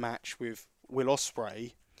working a match with Will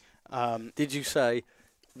Ospreay. Did you say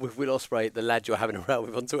with Will Ospreay, the lad you're having a row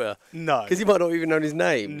with on Twitter? No, because he might not even known his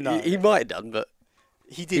name. No, he might have done, but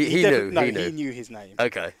he did. He knew. He knew his name.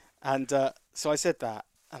 Okay. And so I said that,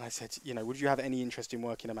 and I said, you know, would you have any interest in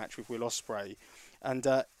working a match with Will Ospreay? And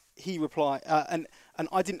he replied, and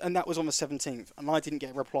I didn't, and that was on the 17th, and I didn't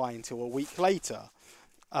get a reply until a week later.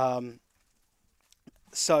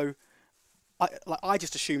 So I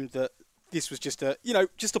just assumed that this was just a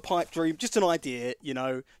pipe dream, just an idea, you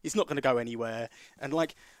know, it's not going to go anywhere. And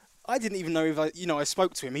like, I didn't even know if I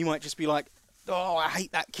spoke to him, he might just be like, oh, I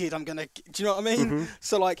hate that kid, do you know what I mean? Mm-hmm.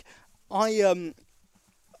 So like, I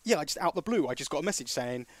just out the blue, I just got a message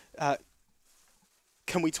saying,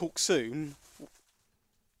 can we talk soon?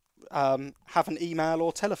 Have an email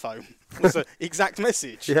or telephone. Was the exact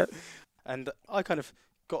message. Yeah. And I kind of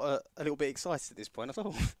got a little bit excited at this point. I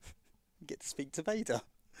thought, oh, get to speak to Vader.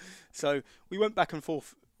 So we went back and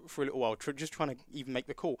forth for a little while, just trying to even make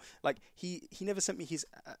the call. Like he never sent me his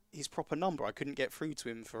proper number. I couldn't get through to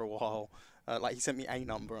him for a while. Like he sent me a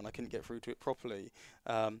number and I couldn't get through to it properly.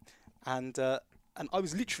 And I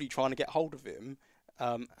was literally trying to get hold of him.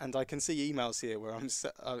 And I can see emails here where I'm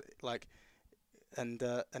and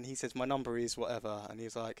he says my number is whatever, and he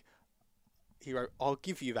wrote, I'll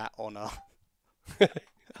give you that honour.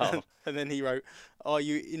 Oh. And then he wrote, are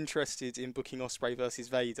you interested in booking Ospreay versus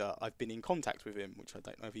Vader? I've been in contact with him, which I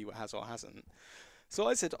don't know if he has or hasn't. So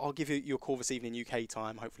I said, I'll give you a call this evening UK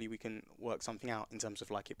time. Hopefully we can work something out in terms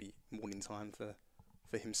of like it'd be morning time for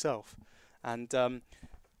himself. And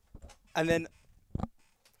then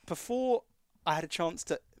before I had a chance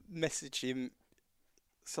to message him,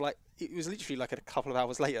 so like it was literally like a couple of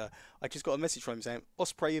hours later, I just got a message from him saying,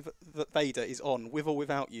 Ospreay Vader is on, with or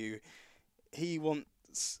without you. He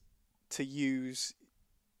wants to use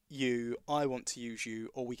you, I want to use you,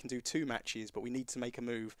 or we can do 2 matches, but we need to make a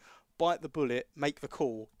move. Bite the bullet, make the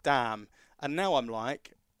call, damn. And now I'm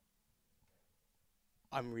like,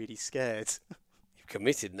 I'm really scared. You've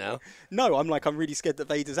committed now? No, I'm really scared that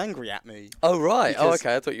Vader's angry at me. Oh, right. Oh,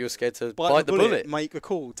 okay. I thought you were scared to bite the bullet. Make the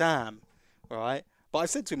call, damn. Right? But I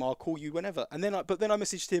said to him, I'll call you whenever. And then I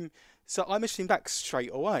messaged him, so I messaged him back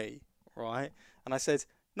straight away, right? And I said,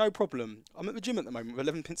 no problem. I'm at the gym at the moment with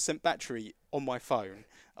 11% battery on my phone.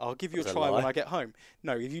 I'll give you a try when I get home.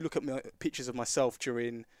 No, if you look at my pictures of myself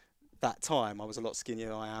during that time, I was a lot skinnier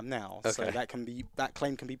than I am now. Okay. So that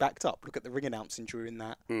claim can be backed up. Look at the ring announcing during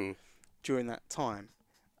that time.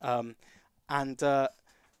 So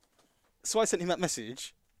I sent him that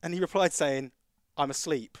message, and he replied saying, I'm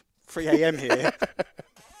asleep. 3 a.m. here.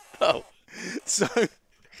 Oh. So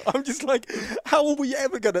I'm just like, how are we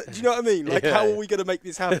ever gonna? Do you know what I mean? Like, Yeah. how are we gonna make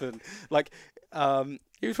this happen? Like,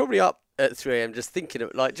 He was probably up at 3 a.m. just thinking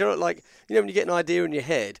of, like, do you know, like, when you get an idea in your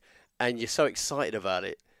head and you're so excited about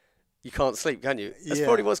it, you can't sleep, can you? That's Yeah.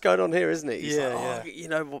 probably what's going on here, isn't it? He's Yeah,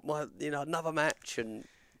 like, another match and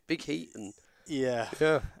big heat and yeah.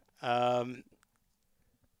 yeah.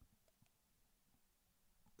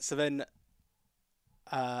 So then,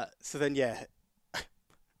 yeah.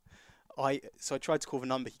 I tried to call the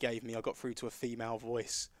number he gave me. I got through to a female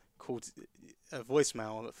voice called a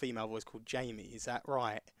female voice called Jamie. Is that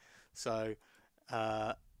right? So,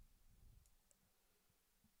 so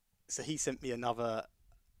he sent me another.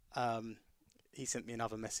 He sent me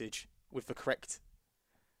another message with the correct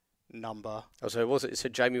number. Oh, so was it? So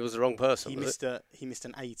Jamie was the wrong person. He was missed it? he missed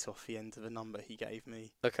an 8 off the end of the number he gave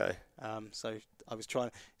me. Okay. So I was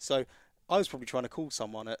probably trying to call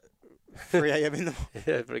someone at 3 a.m. in the morning.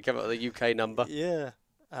 Yeah, but it came up with a UK number. Yeah.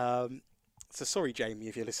 So sorry, Jamie,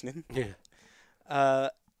 if you're listening. Yeah.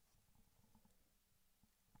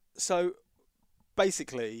 So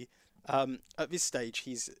basically, at this stage,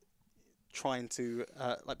 he's trying to,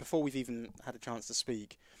 like, before we've even had a chance to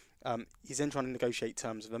speak, he's then trying to negotiate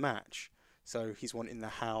terms of the match. So he's wanting the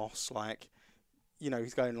house, like,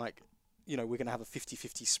 he's going like, we're going to have a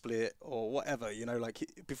 50-50 split or whatever, like,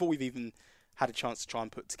 before we've even had a chance to try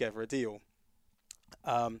and put together a deal.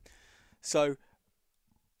 So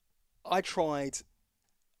I tried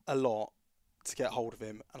a lot to get hold of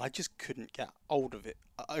him, and I just couldn't get hold of it.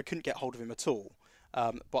 I couldn't get hold of him at all.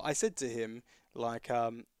 But I said to him, like,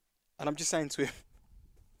 and I'm just saying to him,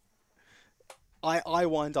 I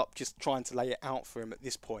wind up just trying to lay it out for him at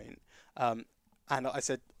this point. And I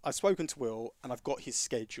said, I've spoken to Will, and I've got his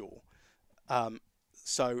schedule.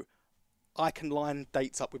 So I can line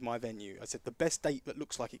dates up with my venue. I said, the best date that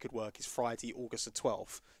looks like it could work is Friday, August the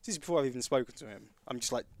 12th. This is before I've even spoken to him. I'm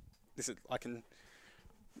just like, I can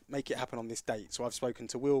make it happen on this date. So I've spoken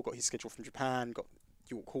to Will, got his schedule from Japan, got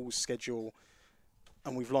York Hall's schedule,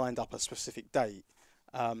 and we've lined up a specific date.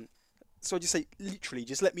 So I just say, literally,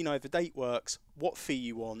 just let me know if the date works, what fee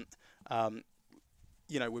you want.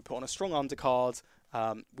 We put on a strong undercard.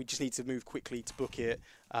 We just need to move quickly to book it.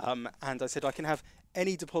 And I said, I can have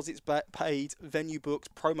any deposits paid, venue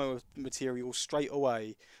booked, promo material straight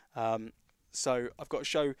away. So I've got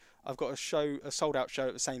a sold out show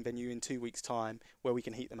at the same venue in 2 weeks' time where we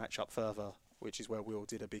can heat the match up further, which is where Will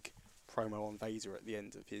did a big promo on Vader at the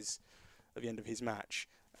end of his match.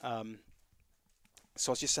 So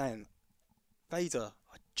I was just saying, Vader,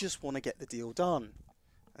 I just want to get the deal done.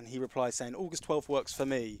 And he replies saying, August 12th works for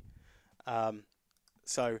me.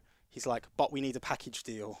 So he's like, but we need a package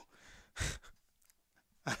deal.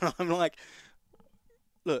 And I'm like,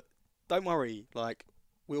 look, don't worry, like,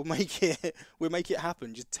 we'll make it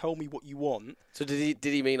happen. Just tell me what you want. So did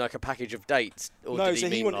he mean like a package of dates, or no? did So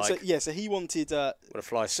he he mean wanted. like? So he wanted. Want to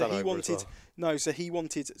fly So sun he over wanted. as well? No, so he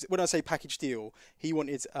wanted. When I say package deal, he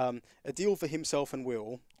wanted a deal for himself and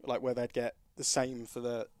Will, like where they'd get the same for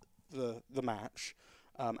the match,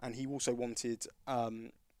 and he also wanted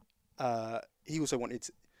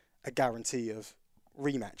a guarantee of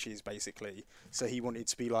rematches, basically. So he wanted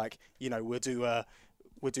to be like, we'll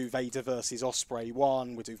do Vader versus Ospreay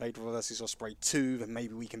 1, we'll do Vader versus Ospreay 2, then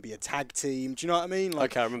maybe we can be a tag team. Do you know what I mean?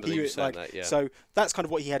 Like, Okay, I remember you saying that, yeah. So that's kind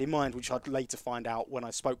of what he had in mind, which I'd later find out when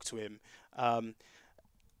I spoke to him. And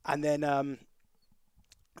then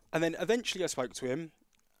eventually I spoke to him.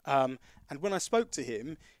 And when I spoke to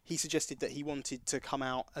him, he suggested that he wanted to come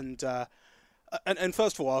out and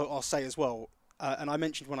first of all, I'll say as well, and I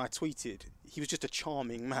mentioned when I tweeted, he was just a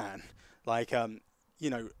charming man. Like, and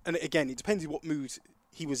again, it depends on what mood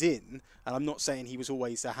he was in, and I'm not saying he was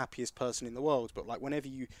always the happiest person in the world, but like whenever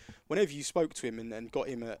you spoke to him and got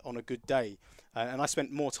him on a good day, and I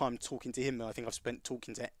spent more time talking to him than I think I've spent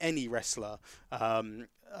talking to any wrestler, and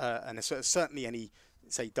certainly any,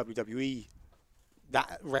 say, WWE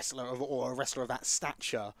that wrestler or a wrestler of that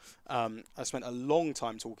stature. I spent a long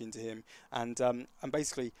time talking to him, and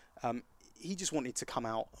basically he just wanted to come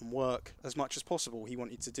out and work as much as possible. He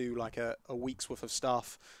wanted to do like a week's worth of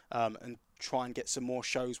stuff and try and get some more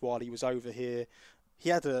shows while he was over here. He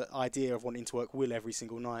had an idea of wanting to work Will every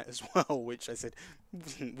single night as well, which I said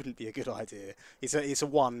wouldn't be a good idea. It's a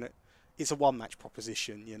one match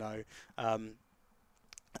proposition,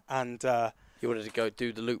 and He wanted to go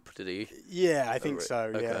do the loop, did he? yeah, I think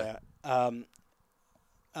so. Okay. Yeah.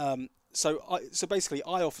 So basically,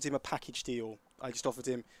 I offered him a package deal. I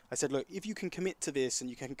said, look, if you can commit to this and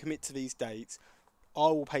you can commit to these dates, I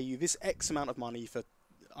will pay you this X amount of money for,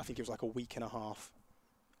 I think it was like a week and a half.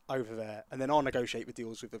 over there, and then I'll negotiate the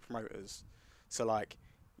deals with the promoters. So like,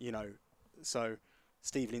 you know, so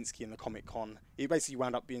Steve Linsky and the Comic Con. It basically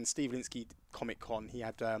wound up being Steve Linsky Comic Con. He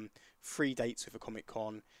had 3 dates with the Comic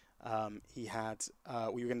Con. He had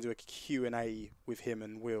we were going to do a Q&A with him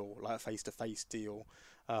and Will, like a face-to-face deal.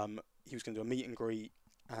 He was going to do a meet and greet,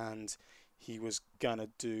 and he was going to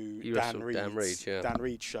do Dan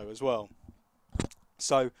Reed's show as well.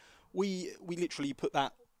 So we literally put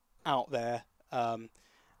that out there, and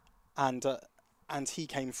he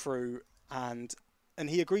came through and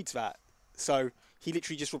he agreed to that. So he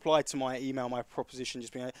literally just replied to my email, my proposition,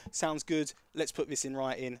 just being like, "Sounds good. Let's put this in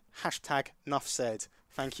writing. Hashtag #nuff said.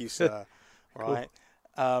 Thank you, sir." Right.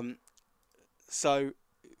 So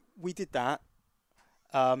we did that,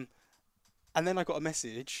 and then I got a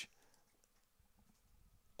message.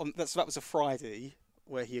 That was a Friday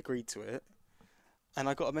where he agreed to it, and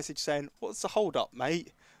I got a message saying, "What's the hold up,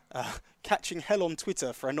 mate? Catching hell on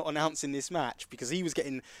Twitter for not announcing this match," because he was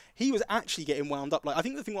actually getting wound up. Like, I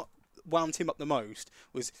think the thing what wound him up the most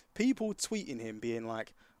was people tweeting him being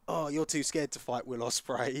like, "Oh, you're too scared to fight Will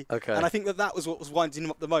Ospreay." Okay. And I think that was what was winding him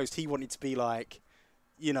up the most. He wanted to be like,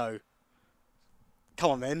 you know,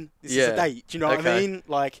 "Come on, man, this is a date." Do you know what I mean?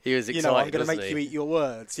 Like, he was excited, I'm going to make you eat your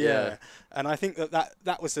words. Yeah. And I think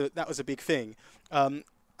that was a big thing. I'm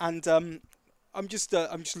just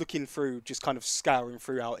looking through, just kind of scouring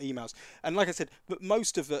through our emails, and like I said, but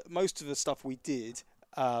most of the stuff we did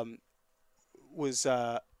was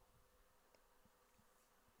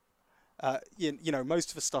most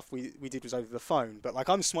of the stuff we did was over the phone. But like,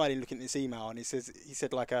 I'm smiling looking at this email, and he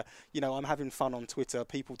said like, I'm having fun on Twitter.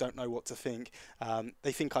 People don't know what to think.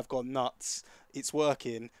 They think I've gone nuts. It's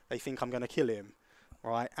working. They think I'm going to kill him.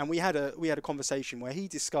 Right, and we had a conversation where he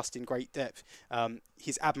discussed in great depth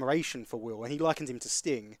his admiration for Will, and he likened him to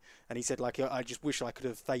Sting, and he said like, "I just wish I could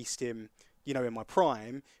have faced him, in my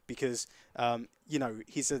prime, because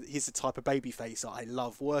he's the type of babyface that I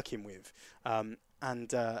love working with."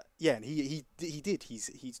 And he did.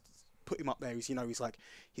 He's put him up there. He's like,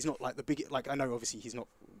 he's not like the big, like, I know obviously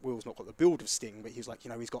Will's not got the build of Sting, but he's like,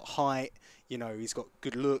 he's got height, he's got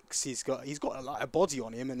good looks, he's got a body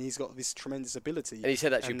on him, and he's got this tremendous ability. And he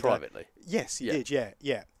said that to you privately? Yes, he did,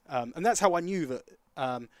 yeah. And that's how I knew that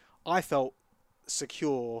I felt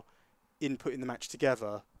secure in putting the match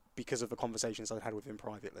together, because of the conversations I'd had with him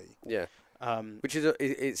privately. Yeah. Which is,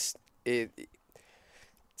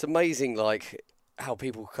 it's amazing, like, how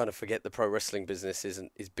people kind of forget the pro wrestling business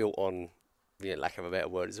is built on, lack of a better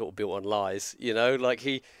word, it's all built on lies. Like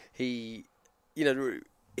he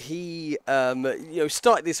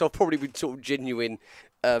started this off probably with sort of genuine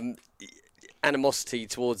animosity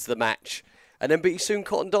towards the match, but he soon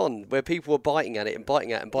cottoned on, where people were biting at it and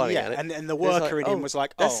biting at it and biting at it. And the worker in him was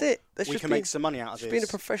like, "That's it. We can make some money out of this." Being a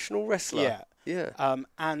professional wrestler. Yeah.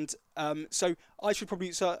 So I should probably,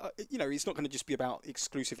 it's not going to just be about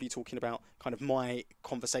exclusively talking about kind of my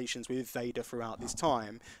conversations with Vader throughout this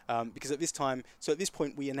time, because at this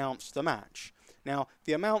point we announced the match. Now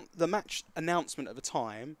the match announcement at the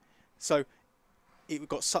time, so it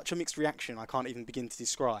got such a mixed reaction I can't even begin to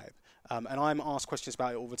describe. And I'm asked questions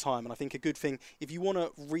about it all the time, and I think a good thing, if you want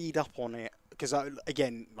to read up on it, because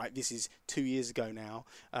again, like, this is 2 years ago now,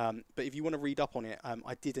 but if you want to read up on it,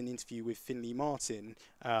 I did an interview with Finley Martin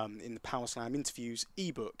in the Power Slam Interviews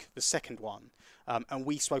ebook, the second one, and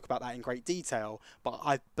we spoke about that in great detail. But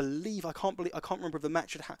I can't remember if the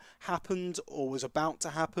match had happened or was about to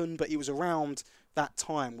happen, but it was around that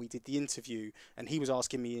time we did the interview, and he was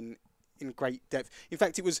asking me in great depth. In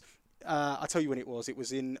fact, it was, I'll tell you when it was. It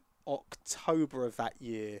was in October of that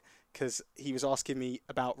year, because he was asking me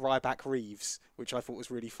about Ryback Reeves, which I thought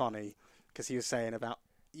was really funny, because he was saying about,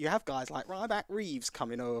 you have guys like Ryback Reeves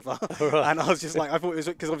coming over. Right. And I was just like, I thought it was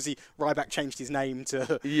because obviously Ryback changed his name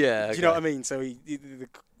to, do you know what I mean? So he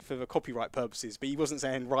for the copyright purposes, but he wasn't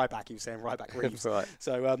saying Ryback, he was saying Ryback Reeves. Right.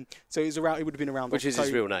 So it was around, it would have been around Which October. is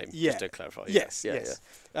his real name, yeah. just to clarify. Yes.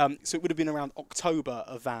 So it would have been around October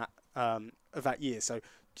of that year. So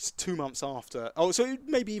just 2 months after. Oh, so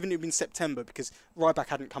maybe even it would have been September, because Ryback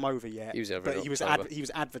hadn't come over yet. He was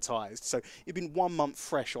advertised. So it'd been 1 month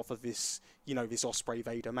fresh off of this, this Ospreay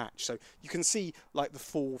Vader match. So you can see like the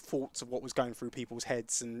full thoughts of what was going through people's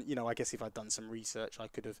heads. And I guess if I'd done some research, I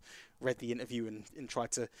could have read the interview and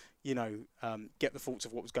tried to get the thoughts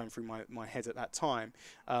of what was going through my head at that time.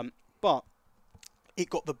 But it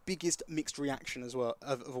got the biggest mixed reaction as well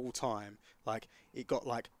of all time. Like, it got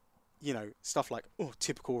like, stuff like, "Oh,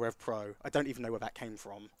 typical Rev Pro." I don't even know where that came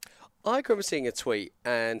from. I remember seeing a tweet,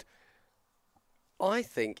 and I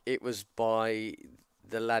think it was by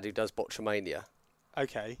the lad who does Botchamania.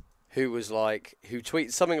 Okay. Who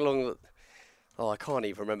tweeted something along the, Oh, I can't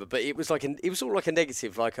even remember, but it was it was all like a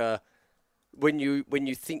negative, like when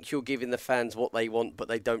you think you're giving the fans what they want, but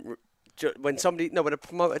they don't. When when a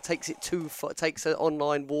promoter takes it too far, takes an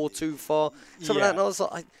online war too far, something like that. And I was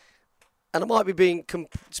like, and I might be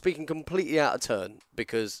speaking completely out of turn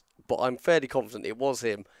but I'm fairly confident it was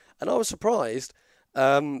him, and I was surprised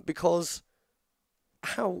because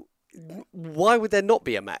why would there not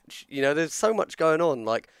be a match? You know, there's so much going on.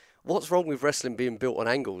 Like, what's wrong with wrestling being built on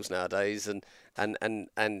angles nowadays and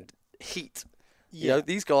heat? You know,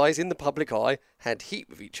 these guys in the public eye had heat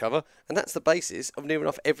with each other, and that's the basis of near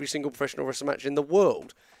enough every single professional wrestling match in the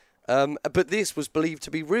world. But this was believed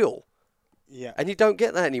to be real. Yeah. And you don't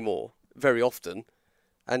get that anymore very often.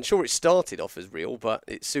 And sure, it started off as real, but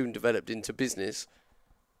it soon developed into business.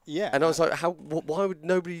 Yeah. And I was like, why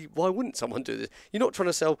wouldn't someone do this? You're not trying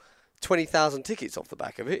to sell 20,000 tickets off the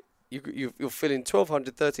back of it. You're filling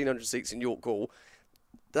 1,200, 1,300 seats in York Hall.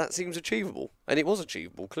 That seems achievable. And it was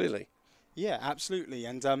achievable, clearly. Yeah, absolutely.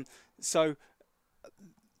 And so,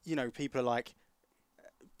 you know, people are like,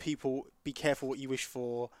 people, be careful what you wish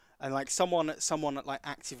for. And like someone like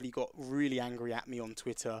actively got really angry at me on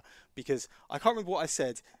Twitter because I can't remember what I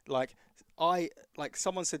said. Like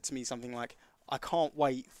someone said to me something like, I can't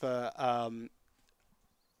wait for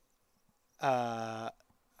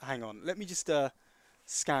hang on, let me just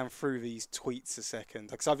scan through these tweets a second,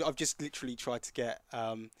 because I've just literally tried to get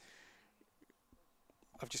I've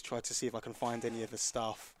just tried to see if I can find any of the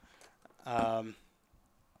stuff.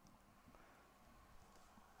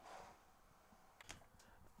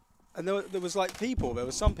 And there was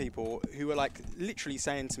some people who were like literally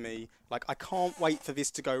saying to me, like, I can't wait for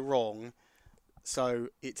this to go wrong so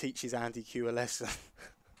it teaches Andy Q a lesson.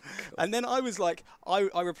 And then I was like,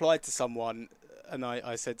 I replied to someone and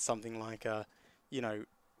I said something like, you know,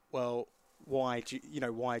 well, why do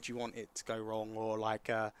you want it to go wrong? Or like,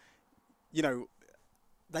 you know,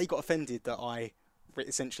 they got offended that I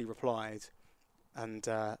essentially replied, and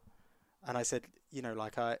I said, you know,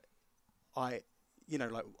 like you know,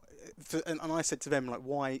 like, and I said to them, like,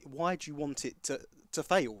 why do you want it to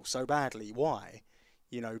fail so badly? Why?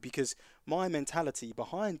 You know, because my mentality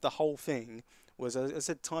behind the whole thing was, as I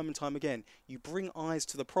said time and time again, you bring eyes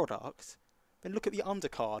to the product, then look at the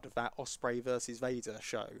undercard of that Ospreay versus Vader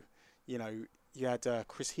show. You know, you had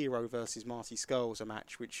Chris Hero versus Marty Scurll, a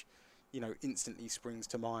match which, you know, instantly springs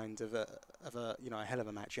to mind of a you know, a hell of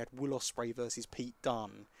a match. You had Will Ospreay versus Pete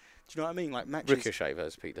Dunne. Do you know what I mean? Like matches. Ricochet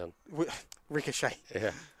versus Pete Dunne. Ricochet.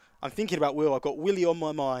 Yeah. I'm thinking about Will. I've got Willie on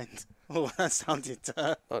my mind. Oh, that sounded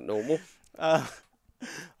not normal.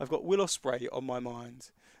 I've got Will Ospreay on my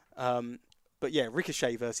mind. But yeah,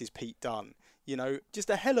 Ricochet versus Pete Dunne. You know, just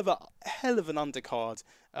a hell of an undercard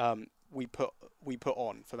we put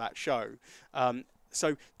on for that show.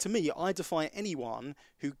 So to me, I defy anyone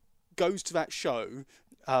who goes to that show,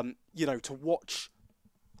 you know, to watch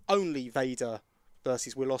only Vader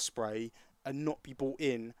versus Will Ospreay and not be brought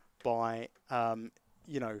in by,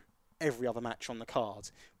 you know, every other match on the card,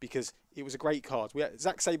 because it was a great card. We had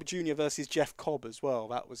Zack Sabre Jr. versus Jeff Cobb as well.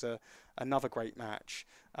 That was another great match.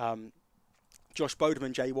 Josh Bodum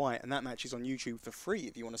and Jay White, and that match is on YouTube for free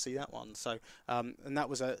if you want to see that one. So, and that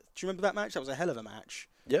was do you remember that match? That was a hell of a match.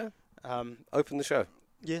 Yeah. Open the show.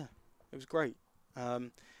 Yeah, it was great.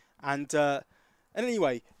 And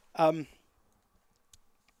anyway,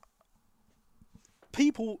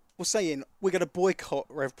 people were saying we're going to boycott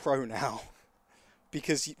Rev Pro now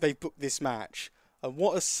because they booked this match. And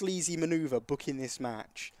what a sleazy manoeuvre booking this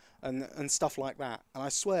match. And stuff like that, and I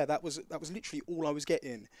swear that was literally all I was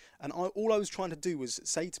getting, and all I was trying to do was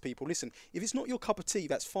say to people, listen, if it's not your cup of tea,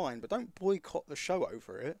 that's fine, but don't boycott the show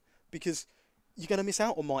over it, because you're going to miss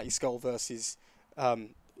out on Mighty Skull versus,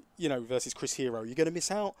 you know, versus Chris Hero. You're going to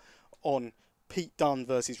miss out on Pete Dunne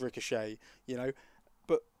versus Ricochet, you know,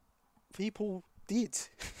 but people did,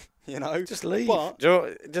 you know. Just leave. But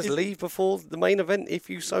leave before the main event if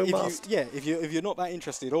you so must. If you're not that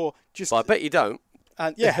interested, or just. But I bet you don't.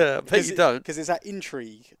 And yeah, I bet you don't, because there's that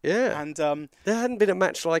intrigue. Yeah, and there hadn't been a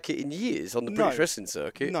match like it in years on the British wrestling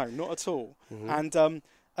circuit. No, not at all. Mm-hmm.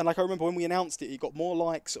 And like I remember when we announced it got more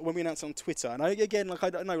likes when we announced it on Twitter. And I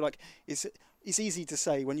don't know, like it's easy to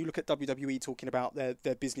say when you look at WWE talking about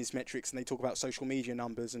their business metrics and they talk about social media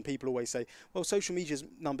numbers, and people always say, well, social media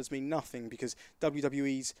numbers mean nothing because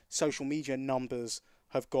WWE's social media numbers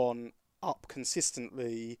have gone up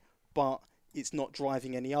consistently, but it's not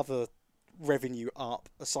driving any other revenue up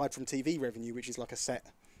aside from TV revenue, which is like a set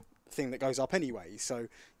thing that goes up anyway. So,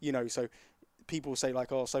 you know, so people say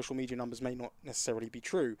like, oh, social media numbers may not necessarily be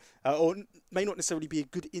true, or may not necessarily be a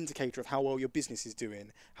good indicator of how well your business is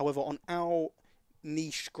doing. However, on our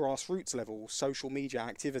niche grassroots level, social media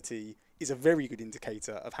activity is a very good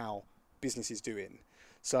indicator of how business is doing.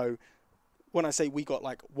 So when I say we got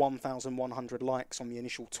like 1,100 likes on the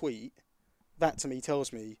initial tweet, that to me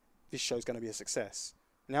tells me this show's going to be a success.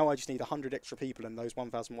 Now I just need 100 extra people and those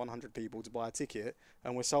 1,100 people to buy a ticket,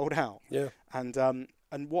 and we're sold out. Yeah.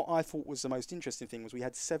 And what I thought was the most interesting thing was we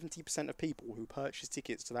had 70% of people who purchased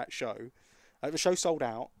tickets to that show. The show sold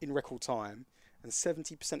out in record time, and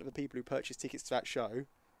 70% of the people who purchased tickets to that show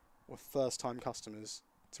were first-time customers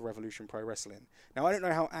to Revolution Pro Wrestling. Now I don't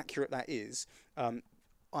know how accurate that is.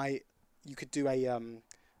 You could do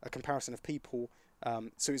a comparison of people.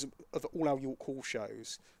 So it's of all our York Hall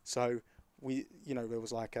shows. So there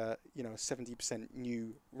was like a 70%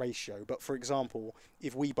 new ratio. But for example,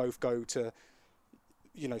 if we both go to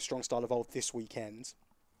Strong Style Evolved this weekend,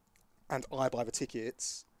 and I buy the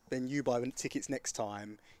tickets, then you buy the tickets next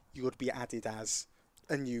time, you would be added as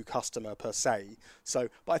a new customer per se. So,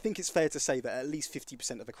 but I think it's fair to say that at least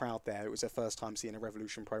 50% of the crowd there, it was their first time seeing a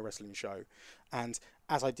Revolution Pro Wrestling show. And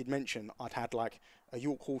as I did mention, I'd had like a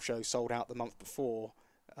York Hall show sold out the month before,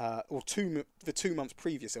 or the 2 months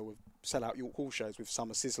previous. There were sell out York Hall shows with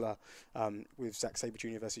Summer Sizzler, with Zack Sabre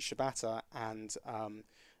Jr. versus Shibata,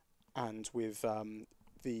 and with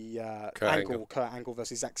Kurt Angle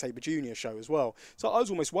versus Zack Sabre Jr. show as well. So I was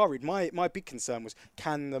almost worried. My big concern was,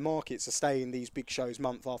 can the market sustain these big shows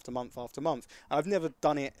month after month after month? And I've never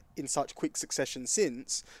done it in such quick succession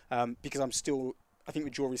since, because I think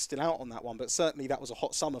the jury's still out on that one, but certainly that was a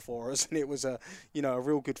hot summer for us, and it was a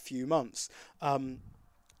real good few months.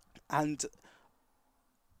 And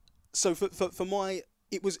so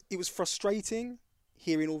it was frustrating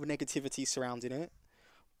hearing all the negativity surrounding it,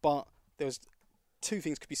 but there was two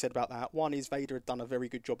things could be said about that. One is Vader had done a very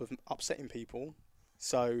good job of upsetting people.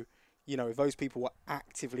 So, if those people were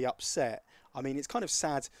actively upset, I mean, it's kind of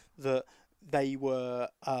sad that they were,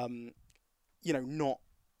 not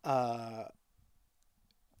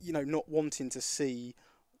wanting to see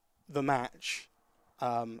the match.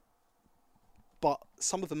 But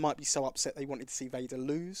some of them might be so upset they wanted to see Vader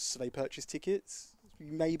lose, so they purchased tickets.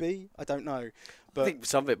 Maybe, I don't know. But I think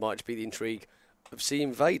some of it might be the intrigue of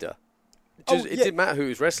seeing Vader. It didn't matter who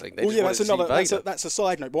was wrestling. They just wanted to see Vader. That's a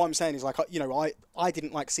side note. But what I'm saying is, like, I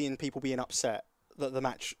didn't like seeing people being upset that the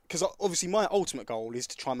match, because obviously my ultimate goal is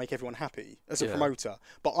to try and make everyone happy as a promoter.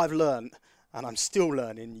 But I've learned, and I'm still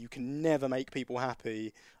learning, you can never make people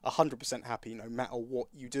happy, 100% happy, no matter what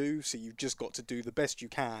you do. So you've just got to do the best you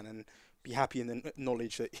can and be happy in the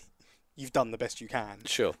knowledge that you've done the best you can.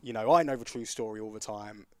 Sure. I know the true story all the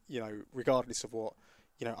time, regardless of what,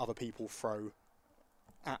 other people throw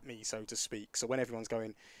at me, so to speak. So when everyone's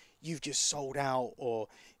going, you've just sold out, or,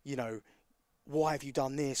 why have you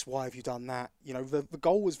done this? Why have you done that? The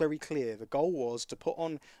goal was very clear. The goal was to put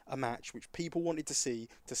on a match which people wanted to see,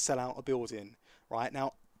 to sell out a building, right?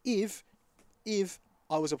 Now, if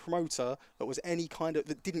I was a promoter that was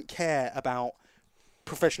that didn't care about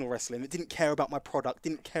professional wrestling, that didn't care about my product,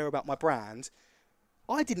 didn't care about my brand,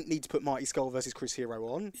 I didn't need to put Marty Scurll versus Chris Hero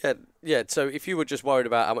on. Yeah. So if you were just worried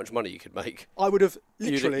about how much money you could make, I would have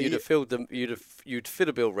literally you'd have filled them. You'd fill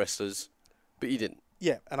a bill of wrestlers, but you didn't.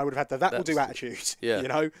 Yeah, and I would have had that will do attitude.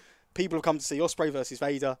 Yeah. People have come to see Ospreay versus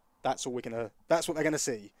Vader. That's what they're gonna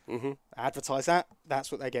see. Mm-hmm. Advertise that.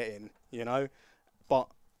 That's what they're getting. But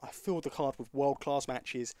I filled the card with world-class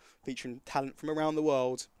matches featuring talent from around the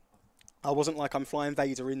world. I wasn't like I'm flying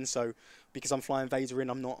Vader in, so because I'm flying Vader in,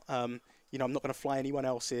 I'm not. I'm not going to fly anyone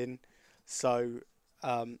else in. So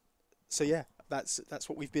yeah, that's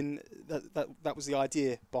what we've been. That was the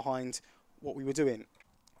idea behind what we were doing.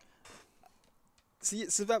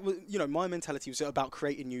 So that was, my mentality was about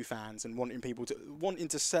creating new fans and wanting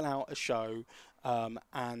to sell out a show,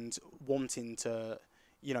 and wanting to,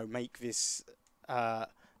 make this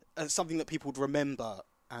something that people would remember.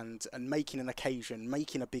 And making an occasion,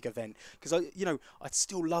 making a big event, because I'd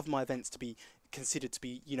still love my events to be considered to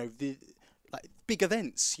be, the big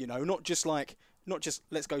events, not just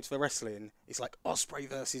let's go to the wrestling. It's like Ospreay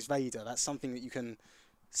versus Vader. That's something that you can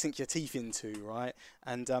sink your teeth into, right?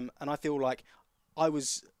 And I feel like I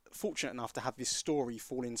was fortunate enough to have this story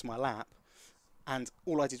fall into my lap, and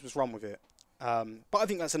all I did was run with it. But I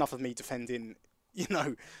think that's enough of me defending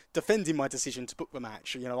my decision to book the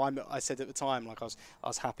match. I said at the time, like, I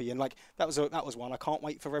was happy, and like that was one. I can't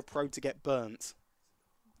wait for Rev Pro to get burnt.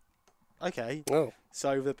 Okay. Oh.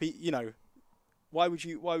 So why would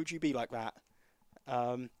you be like that?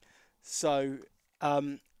 So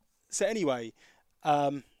anyway,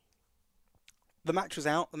 the match was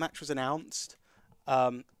out. The match was announced.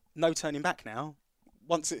 No turning back now.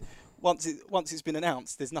 Once it's been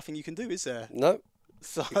announced, there's nothing you can do, is there? No.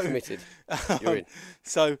 So you're committed. You're in.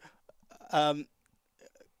 So,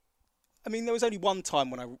 I mean, there was only one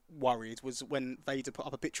time when I worried, was when Vader put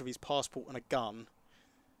up a picture of his passport and a gun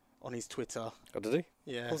on his Twitter. Oh, did he?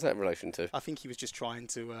 Yeah. What's that in relation to? I think he was just trying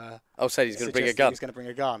to. Oh, said he's going to bring a suggest that He gun. was going to bring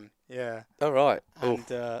a gun. Yeah. Oh, right. Oh.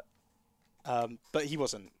 And but he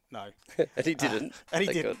wasn't. No. And he didn't. And he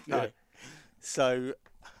Thank didn't. God, No. yeah.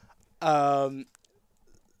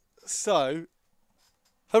 So.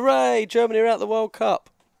 Hooray! Germany are out of the World Cup.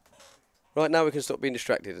 Right, now we can stop being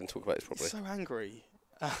distracted and talk about this properly. He's so angry.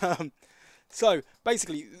 So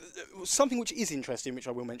basically, something which is interesting, which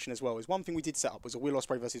I will mention as well, is one thing we did set up was a Will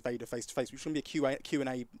Ospreay versus Vader face to face, which was going to be a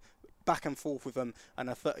Q&A back and forth with them, and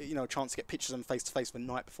a chance to get pictures of them face to face the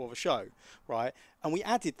night before the show, right? And we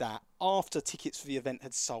added that after tickets for the event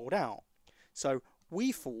had sold out. So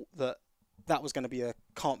we thought that that was going to be a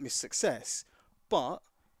can't miss success, but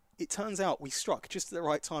it turns out we struck just at the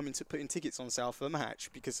right time into putting tickets on sale for the match,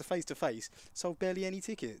 because the face to face sold barely any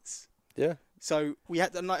tickets. Yeah. So we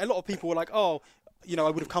had a lot of people were like, "Oh, I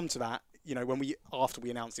would have come to that." After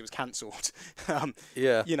we announced it was cancelled.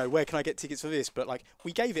 Yeah. Where can I get tickets for this? But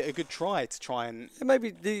we gave it a good try to try and.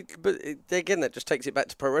 Yeah, but again, that just takes it back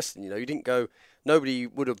to pro wrestling. You didn't go. Nobody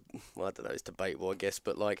would have. Well, I don't know. It's debatable, I guess.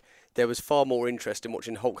 But there was far more interest in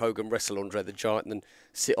watching Hulk Hogan wrestle Andre the Giant than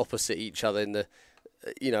sit opposite each other in the,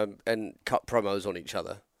 and cut promos on each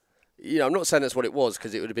other. I'm not saying that's what it was,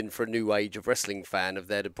 because it would have been for a new age of wrestling fan of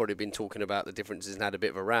they'd have probably been talking about the differences and had a bit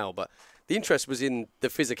of a row. But the interest was in the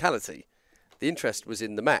physicality. The interest was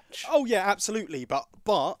in the match. Oh yeah, absolutely. But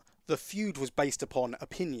the feud was based upon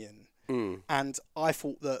opinion, and I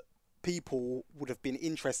thought that people would have been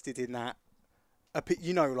interested in that.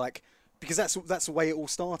 Because that's the way it all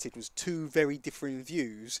started, was two very different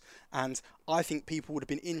views, and I think people would have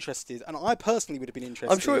been interested, and I personally would have been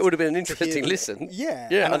interested. I'm sure it would have been an to interesting hear- listen. Yeah,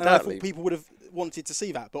 Yeah, and I undoubtedly. thought people would have wanted to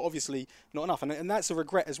see that, but obviously not enough, and that's a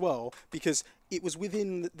regret as well, because it was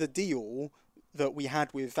within the deal that we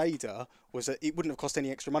had with Vader, was that it wouldn't have cost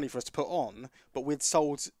any extra money for us to put on, but we'd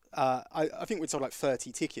sold, I think we'd sold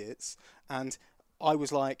 30 tickets, and I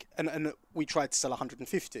was like, and we tried to sell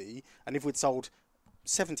 150, and if we'd sold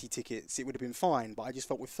 70 tickets, it would have been fine, but I just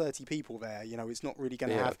felt with 30 people there, it's not really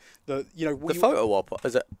going to have the, The photo op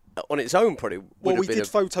on its own probably would well, have we been did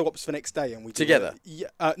photo ops for next day, and we did Together?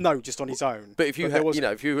 no, just on his own. But if you there was-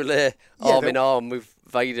 if you were there Yeah, arm in arm with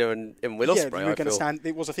Vader and Will yeah, Ospreay, you were I going to feel stand.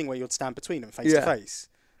 It was a thing where you'd stand between them face to Yeah. face.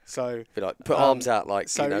 So be like put arms out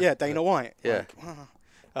yeah, Dana White. Yeah.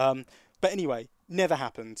 But anyway, never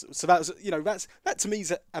happened. So that was that to me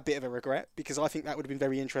is a bit of a regret, because I think that would have been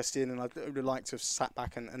very interesting, and I would have liked to have sat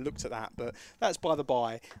back and looked at that. But that's by the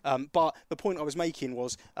by. But the point I was making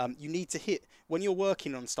was you need to hit, when you're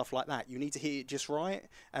working on stuff like that, you need to hit it just right.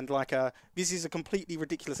 And this is a completely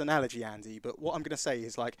ridiculous analogy, Andy, but what I'm going to say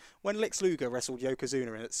is when Lex Luger wrestled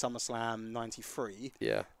Yokozuna at SummerSlam 93.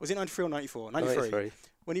 Yeah. Was it 93 or 94? 93.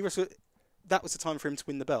 When he wrestled, that was the time for him to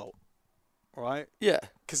win the belt, right? Yeah.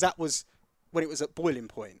 Because that was when it was at boiling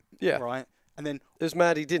point. Yeah. Right. And then It was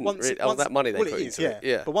mad he didn't. That money they well, put it is, into yeah. it.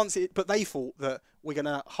 Yeah. But they thought that we're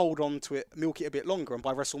gonna hold on to it, milk it a bit longer, and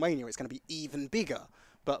by WrestleMania it's gonna be even bigger.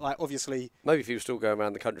 But obviously, Maybe if he was still going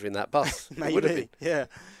around the country in that bus, it would have maybe, been. yeah.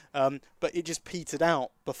 But it just petered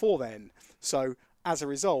out before then. So as a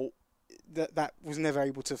result, that was never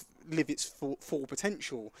able to live its full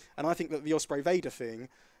potential. And I think that the Ospreay Vader thing,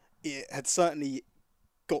 it had certainly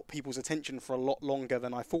got people's attention for a lot longer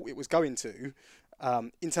than I thought it was going to.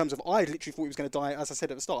 In terms of, I literally thought it was going to die, as I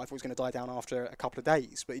said at the start, I thought it was going to die down after a couple of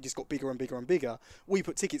days, but it just got bigger and bigger and bigger. We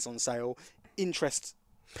put tickets on sale, interest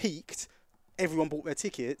peaked, everyone bought their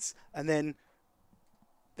tickets, and then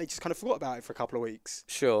they just kind of forgot about it for a couple of weeks.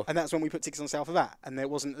 Sure. And that's when we put tickets on sale for that. And there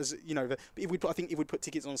wasn't as, I think if we'd put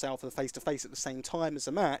tickets on sale for the face-to-face at the same time as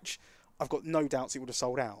the match, I've got no doubts it would have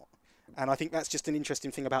sold out. And I think that's just an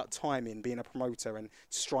interesting thing about timing, being a promoter and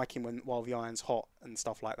striking while the iron's hot and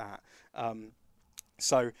stuff like that.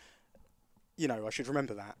 So, I should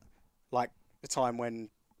remember that. Like the time when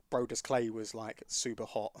Brodus Clay was super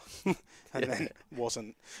hot and then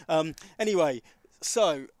wasn't. Anyway,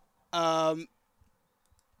 so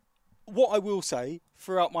what I will say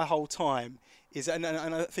throughout my whole time is, and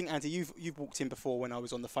I think, Andy, you've walked in before when I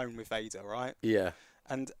was on the phone with Vader, right? Yeah.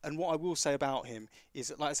 And what I will say about him is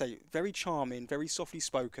that, like I say, very charming, very softly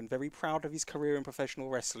spoken, very proud of his career in professional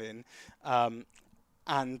wrestling, and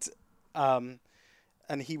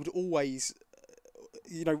he would always,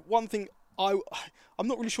 one thing I'm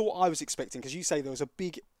not really sure what I was expecting, because you say there was a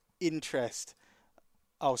big interest.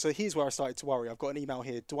 Oh, so here's where I started to worry. I've got an email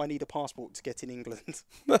here. Do I need a passport to get in England?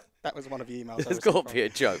 That was one of the emails. There's got to be a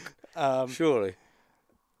joke. Surely.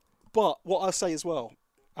 But what I'll say as well,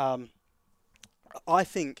 I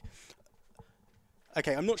think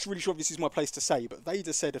okay, I'm not really sure if this is my place to say, but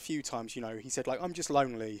Vader said a few times, he said like, I'm just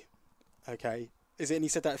lonely. Okay, is it? And he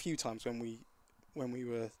said that a few times when we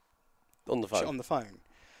were On the phone. on the phone,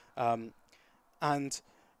 and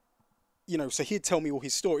so he'd tell me all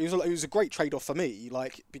his stories. It was a great trade-off for me,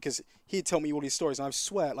 like, because he'd tell me all his stories, and I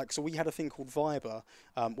swear, like, so we had a thing called Viber,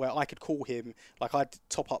 where I could call him, like, I'd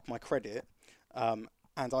top up my credit, and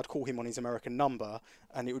I'd call him on his American number,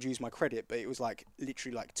 and it would use my credit, but it was like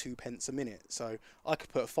literally like 2 pence a minute, so I could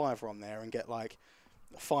put a fiver on there and get like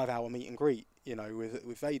a 5-hour meet and greet,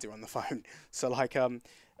 with Vader on the phone. So like,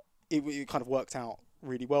 it kind of worked out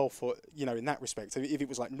really well for, in that respect. So if it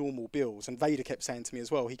was like normal bills, and Vader kept saying to me as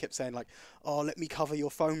well, he kept saying like, oh, let me cover your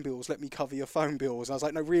phone bills, let me cover your phone bills. And I was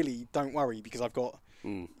like, no, really, don't worry, because I've got,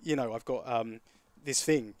 I've got this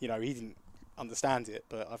thing, he didn't understand it,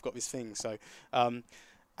 but I've got this thing. So,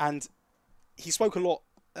 and he spoke a lot,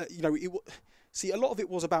 see, a lot of it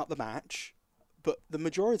was about the match, but the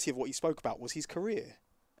majority of what he spoke about was his career.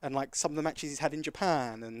 And like some of the matches he's had in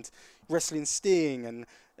Japan, and wrestling Sting, and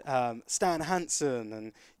Stan Hansen,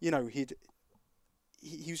 and he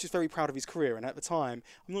was just very proud of his career. And at the time,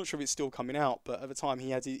 I'm not sure if it's still coming out, but at the time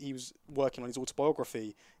he was working on his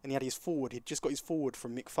autobiography, and he had his forward. He'd just got his forward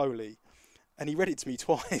from Mick Foley, and he read it to me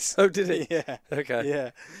twice. Oh, did he? Yeah. Okay. Yeah.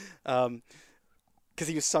 Because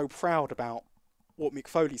he was so proud about what Mick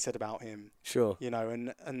Foley said about him. Sure.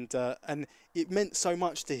 And it meant so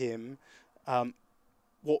much to him.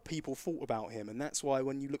 What people thought about him, and that's why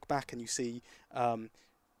when you look back and you see the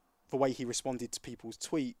way he responded to people's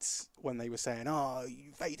tweets when they were saying, "Oh,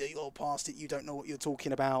 Vader, you're past it. You don't know what you're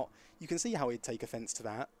talking about." You can see how he'd take offence to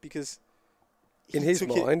that, because in his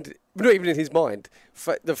mind, not even in his mind,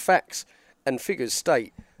 the facts and figures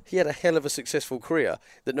state he had a hell of a successful career.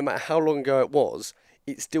 That no matter how long ago it was,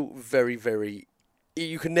 it's still very, very.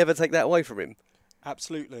 You can never take that away from him.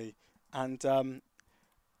 Absolutely, and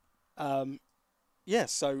yeah,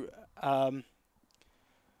 so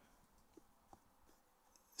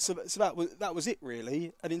that was it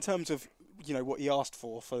really. And in terms of what he asked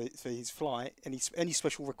for his flight, any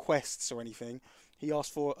special requests or anything, he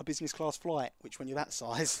asked for a business class flight, which when you're that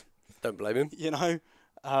size, don't blame him. Yeah.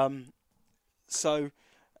 So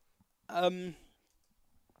I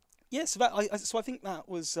think that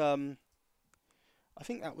was that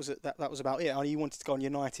was about it. And he wanted to go on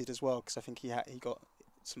United as well, because I think he got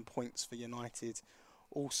some points for United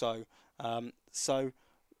also. So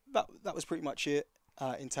that was pretty much it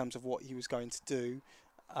in terms of what he was going to do.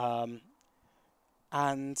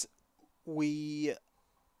 And we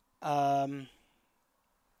and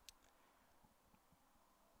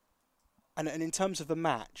in terms of the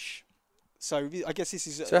match, so I guess this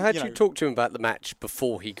is... So how did you talk to him about the match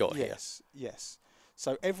before he got here? Yes.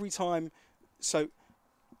 So every time... So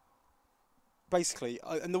basically,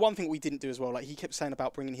 and the one thing we didn't do as well, like he kept saying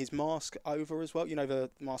about bringing his mask over as well, the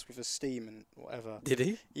mask with the steam and whatever. Did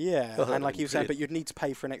he? Yeah, and like he was saying, but you'd need to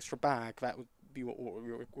pay for an extra bag. That would be what we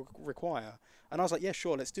require. And I was like, yeah,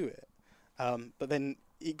 sure, let's do it. But then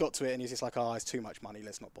he got to it and he was just like, oh, it's too much money,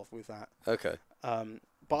 let's not bother with that. Okay.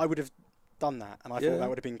 But I would have done that, and I thought that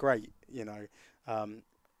would have been great,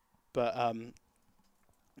 But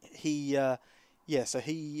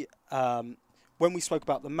when we spoke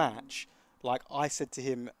about the match, like I said to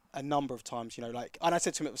him a number of times, and I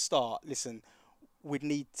said to him at the start, listen, we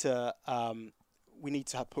need to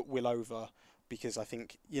put Will over, because I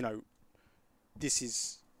think this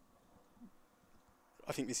is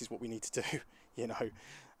what we need to do,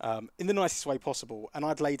 in the nicest way possible. And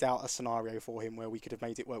I'd laid out a scenario for him where we could have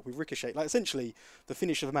made it work with Ricochet. Like essentially, the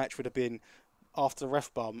finish of the match would have been after the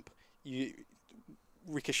ref bump,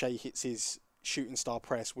 Ricochet hits his shooting star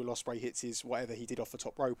press, Will Ospreay hits his whatever he did off the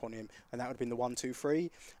top rope on him, and that would have been the 1-2-3.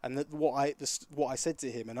 And what I said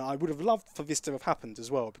to him, and I would have loved for this to have happened as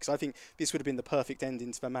well, because I think this would have been the perfect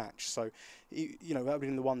ending to the match. So, that would have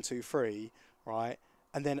been the 1-2-3, right?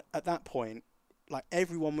 And then at that point, like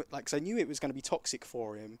everyone, cause I knew it was going to be toxic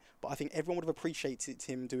for him, but I think everyone would have appreciated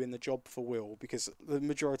him doing the job for Will, because the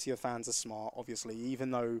majority of fans are smart, obviously,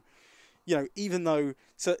 even though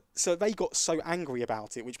so they got so angry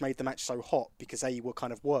about it, which made the match so hot, because they were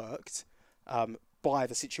kind of worked by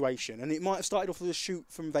the situation. And it might have started off with a shoot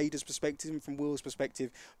from Vader's perspective and from Will's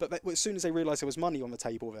perspective, but as soon as they realised there was money on the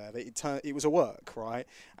table there, it was a work, right?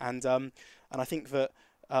 And I think that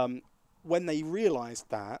when they realised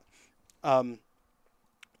that, I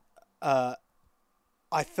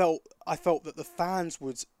felt that the fans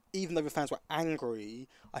would, even though the fans were angry,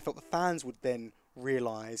 I felt the fans would then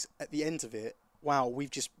realise at the end of it, wow,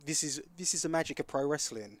 this is the magic of pro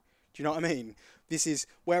wrestling. Do you know what I mean? This is,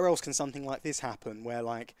 where else can something like this happen, where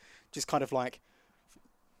like just kind of like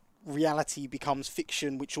reality becomes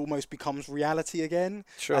fiction, which almost becomes reality again.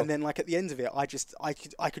 Sure. And then like at the end of it,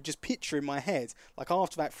 I could just picture in my head, like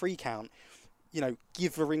after that 3 count, you know,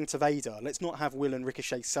 give the ring to Vader. Let's not have Will and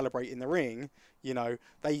Ricochet celebrate in the ring. You know,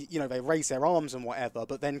 they raise their arms and whatever,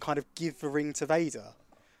 but then kind of give the ring to Vader.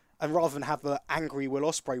 And rather than have the angry Will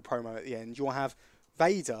Ospreay promo at the end, you'll have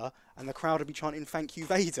Vader, and the crowd will be chanting "Thank you,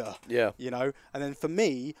 Vader." Yeah. You know, and then for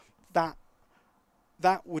me, that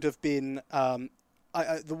would have been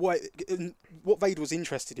the way what Vader was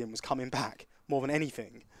interested in was coming back more than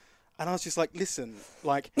anything. And I was just like, listen,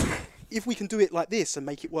 like, if we can do it like this and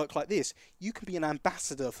make it work like this, you can be an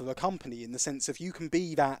ambassador for the company in the sense of you can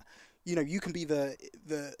be that, you know, you can be the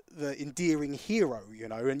endearing hero, you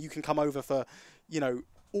know, and you can come over for, you know,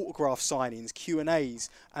 autograph signings, Q&As,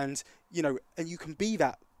 and, you know, and you can be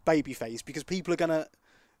that babyface because people are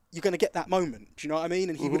you're gonna get that moment. Do you know what I mean?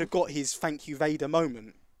 And he would have got his "Thank you, Vader"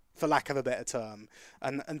 moment, for lack of a better term,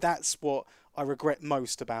 and that's what I regret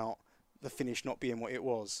most about the finish not being what it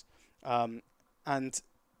was. And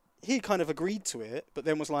he kind of agreed to it, but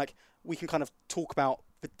then was like, we can kind of talk about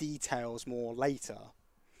the details more later.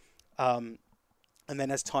 And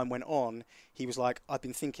then as time went on, he was like, I've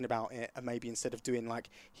been thinking about it, and maybe instead of doing like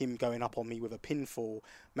him going up on me with a pinfall,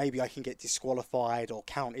 maybe I can get disqualified or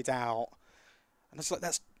counted out. And it's like,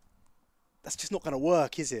 that's just not going to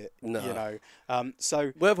work, is it? No. You know.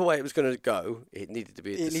 So whatever way it was going to go, it needed to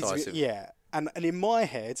be decisive. Yeah. And in my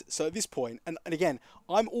head, so at this point, and again,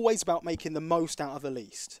 I'm always about making the most out of the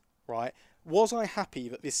least, right? Was I happy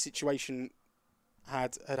that this situation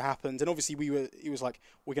had happened? And obviously it was like,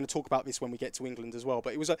 we're going to talk about this when we get to England as well,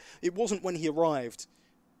 but it wasn't when he arrived.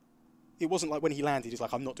 It wasn't like when he landed, he's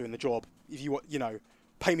like, I'm not doing the job. If you know,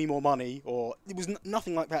 pay me more money, or it was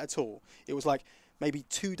nothing like that at all. It was like maybe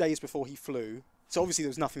 2 days before he flew. So obviously there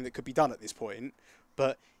was nothing that could be done at this point,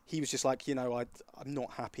 but he was just like, you know, I'm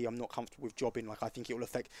not happy. I'm not comfortable with jobbing. Like, I think it will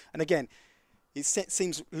affect. And again, it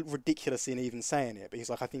seems ridiculous in even saying it, but he's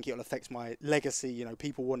like, I think it will affect my legacy. You know,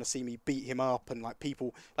 people want to see me beat him up, and like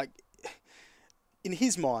people like in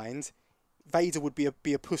his mind, Vader would be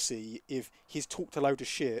a pussy if he's talked a load of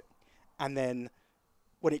shit, and then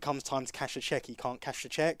when it comes time to cash a check, he can't cash the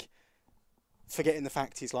check, forgetting the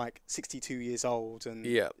fact he's like 62 years old, and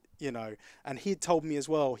yeah. You know, and he had told me as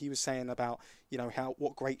well, he was saying about, you know,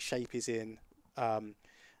 what great shape he's in, and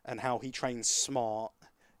how he trains smart.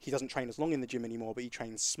 He doesn't train as long in the gym anymore, but he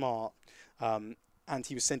trains smart. And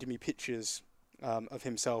he was sending me pictures of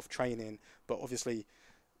himself training, but obviously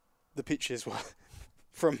the pictures were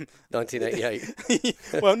from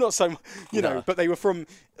 1988. Well, not so, you know, No. but they were from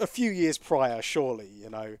a few years prior, surely,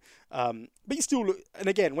 you know. But he still looked, and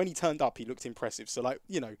again, when he turned up, he looked impressive. So, like,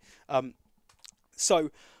 you know,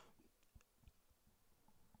 so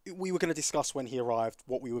we were going to discuss when he arrived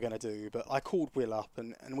what we were going to do, but I called Will up,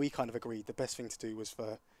 and we kind of agreed the best thing to do was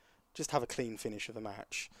for just have a clean finish of the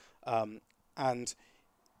match. And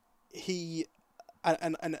he,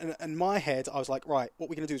 and my head, I was like, right, what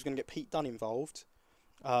we're going to do is we're going to get Pete Dunne involved,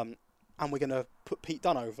 and we're going to put Pete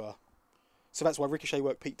Dunne over. So that's why Ricochet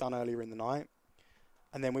worked Pete Dunne earlier in the night,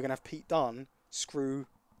 and then we're going to have Pete Dunne screw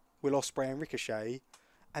Will Ospreay and Ricochet,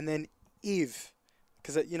 and then if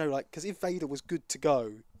Vader was good to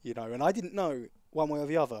go, you know, and I didn't know one way or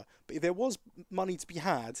the other, but if there was money to be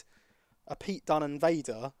had, a Pete Dunne and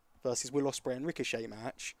Vader versus Will Ospreay and Ricochet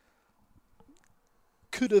match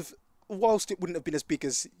could have, whilst it wouldn't have been as big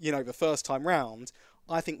as, you know, the first time round,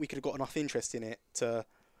 I think we could have got enough interest in it to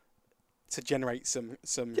generate some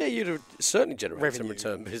Yeah, you'd have certainly generated some revenue.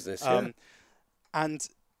 return business.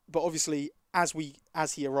 But obviously, as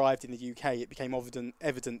he arrived in the UK, it became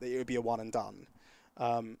evident that it would be a one and done.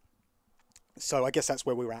 So I guess that's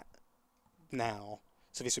where we're at now.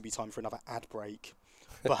 So this would be time for another ad break.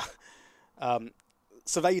 But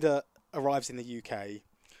so Vader arrives in the UK,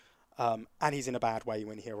 and he's in a bad way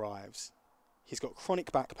when he arrives. He's got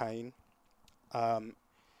chronic back pain.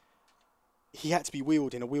 He had to be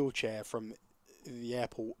wheeled in a wheelchair from the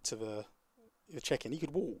airport to the check-in. He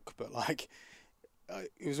could walk, but like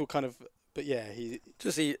it was all kind of. But yeah, he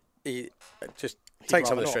just take rather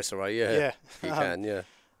some of the not. stress away. Yeah, you can. Yeah,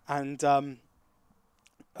 and it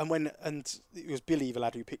was Billy the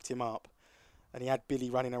lad who picked him up, and he had Billy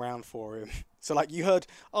running around for him. So like you heard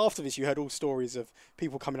after this, you heard all stories of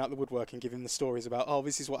people coming out of the woodwork and giving the stories about, oh,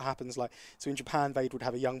 this is what happens. Like, so in Japan, Vader would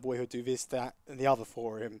have a young boy who'd do this, that, and the other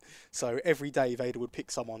for him. So every day, Vader would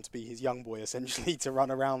pick someone to be his young boy, essentially, to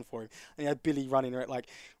run around for him. And he had Billy running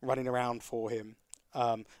around for him.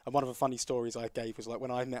 And one of the funny stories I gave was like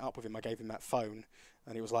when I met up with him, I gave him that phone,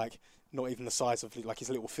 and it was like not even the size of like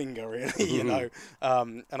his little finger, really, you know.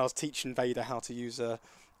 And I was teaching Vader how to use a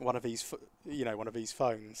one of these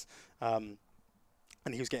phones, and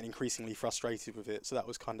he was getting increasingly frustrated with it. So that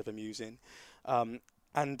was kind of amusing. And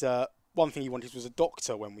one thing he wanted was a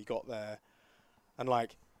doctor when we got there, and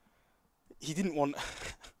like he didn't want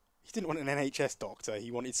he didn't want an NHS doctor.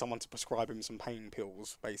 He wanted someone to prescribe him some pain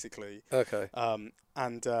pills, basically. Okay.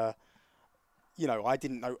 And you know, I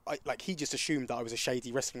didn't know. He just assumed that I was a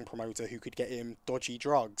shady wrestling promoter who could get him dodgy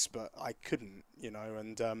drugs, but I couldn't. You know,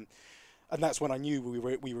 and that's when I knew we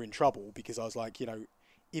were in trouble, because I was like, you know,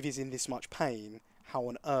 if he's in this much pain, how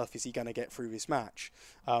on earth is he going to get through this match?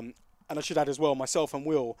 And I should add as well, myself and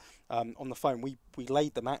Will on the phone, we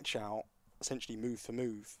laid the match out essentially move for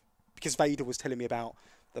move, because Vader was telling me about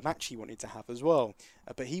the match he wanted to have as well,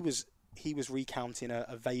 but he was recounting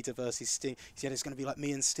a Vader versus Sting. He said it's going to be like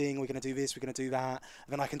me and Sting. We're going to do this. We're going to do that.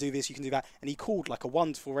 And then I can do this. You can do that. And he called like a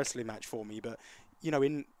wonderful wrestling match for me. But you know,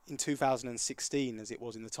 in 2016, as it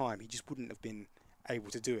was in the time, he just wouldn't have been able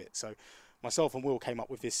to do it. So myself and Will came up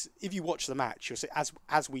with this. If you watch the match, you'll see,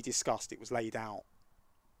 as we discussed, it was laid out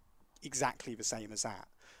exactly the same as that.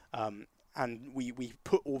 And we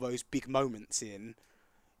put all those big moments in.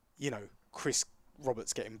 You know, Chris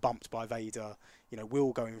Roberts getting bumped by Vader, you know,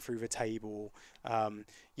 Will going through the table,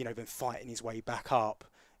 you know, then fighting his way back up,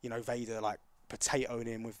 you know, Vader like potatoing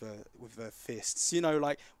him with the fists, you know,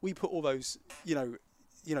 like we put all those, you know,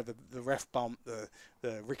 the ref bump, the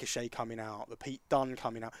Ricochet coming out, the Pete Dunne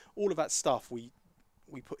coming out, all of that stuff we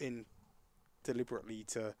put in deliberately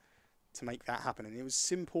to make that happen, and it was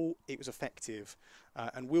simple, it was effective,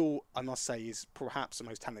 and Will, I must say, is perhaps the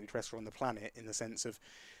most talented wrestler on the planet, in the sense of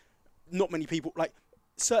not many people, like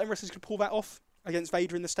certain wrestlers could pull that off against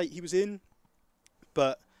Vader in the state he was in,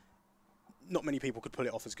 but not many people could pull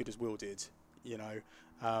it off as good as Will did, you know.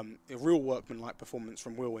 A real workman-like performance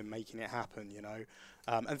from Will in making it happen, you know.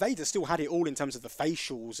 And Vader still had it all in terms of the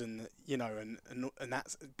facials and, you know, and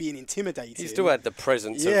that's being intimidating. He still had the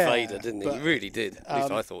presence of Vader, didn't he? He really did. At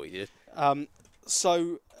least I thought he did.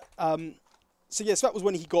 So yes, that was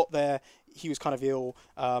when he got there. He was kind of ill.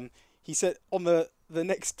 He said on the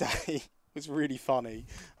next day was really funny,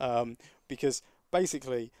 because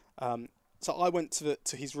basically, so I went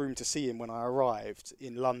to his room to see him when I arrived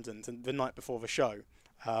in London the night before the show,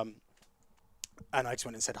 and I just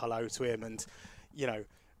went and said hello to him, and you know,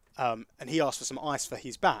 and he asked for some ice for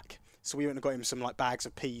his back, so we went and got him some like bags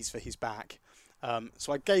of peas for his back.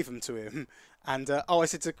 So I gave them to him, and I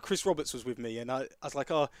said to Chris Roberts was with me, and I was like,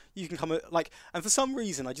 oh, you can come, and for some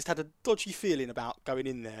reason I just had a dodgy feeling about going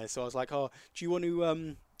in there, so I was like, oh, do you want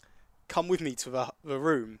to come with me to the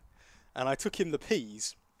room? And I took him the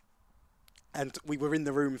peas, and we were in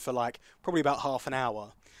the room for like probably about half an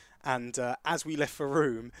hour, and as we left the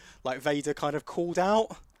room, like Vader kind of called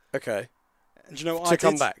out. Okay. And do you know what I did? To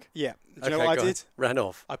come back? Yeah. Do you know what I did? Ran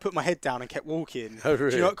off. I put my head down and kept walking. Oh,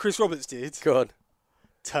 really? Do you know what Chris Roberts did? Go on.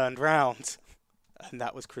 Turned round. And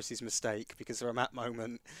that was Chris's mistake, because from that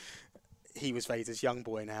moment, he was Vader's young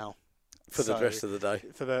boy now. For the rest of the day.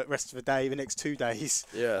 For the rest of the day, the next 2 days.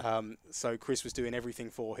 Yeah. So Chris was doing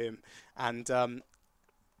everything for him. And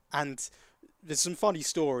there's some funny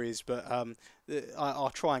stories, but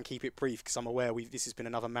I'll try and keep it brief, because I'm aware this has been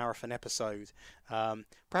another marathon episode.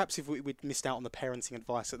 Perhaps if we'd missed out on the parenting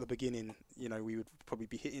advice at the beginning, you know, we would probably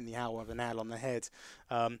be hitting the hour of the nail on the head.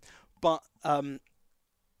 But the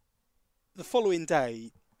following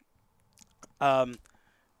day,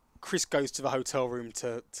 Chris goes to the hotel room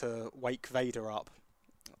to wake Vader up,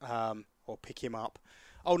 or pick him up.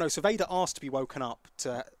 Oh no, so Vader asked to be woken up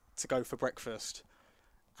to go for breakfast,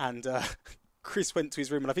 and Chris went to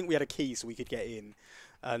his room, and I think we had a key so we could get in.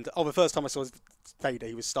 And the first time I saw Vader,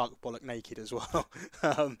 he was stark bollock naked as well,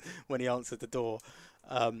 when he answered the door.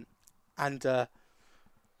 And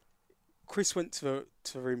Chris went to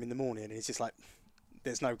the room in the morning, and he's just like,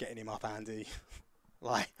 "There's no getting him up, Andy."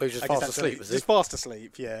 Like, he was just fast asleep, was he? Just fast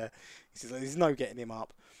asleep, yeah. He says, "There's no getting him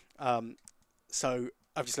up." So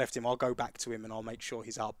I've just left him. I'll go back to him, and I'll make sure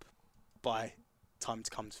he's up by time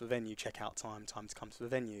to come to the venue, check-out time to come to the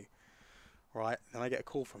venue. Right? And I get a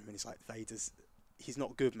call from him, and he's like, he's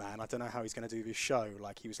not good, man. I don't know how he's going to do this show.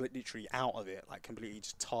 Like, he was literally out of it, like completely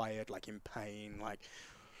just tired, like in pain, like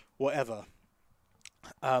whatever.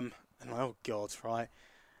 And I'm like, oh God, right?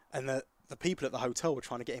 And the people at the hotel were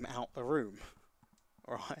trying to get him out the room,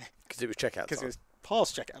 right? Because it was checkout time. Because it was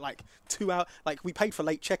past checkout, like 2 hours. Like, we paid for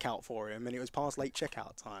late checkout for him, and it was past late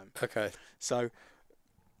checkout time. Okay. So,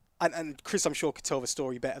 and Chris, I'm sure, could tell the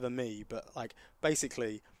story better than me, but like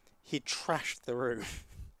basically, he'd trashed the room.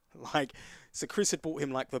 Like, so Chris had bought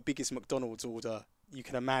him like the biggest McDonald's order you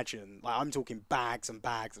can imagine. Like, I'm talking bags and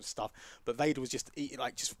bags of stuff. But Vader was just eating,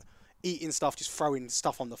 like, just eating stuff, just throwing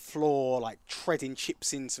stuff on the floor, like treading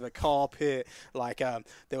chips into the carpet. Like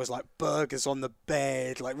there was like burgers on the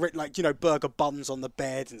bed, like burger buns on the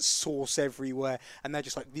bed and sauce everywhere. And they're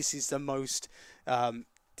just like, this is the most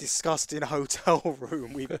disgusting hotel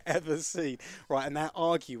room we've ever seen, right? And they're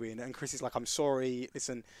arguing, and Chris is like, I'm sorry,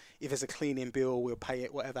 listen, if there's a cleaning bill, we'll pay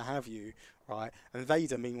it, whatever have you, right? And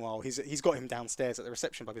Vader, meanwhile, he's got him downstairs at the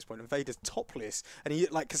reception by this point, and Vader's topless, and he,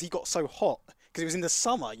 like, because he got so hot, because it was in the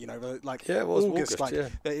summer, you know, like it was August, like yeah.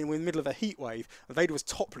 in the middle of a heat wave, and Vader was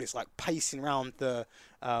topless, like pacing around the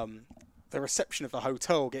reception of the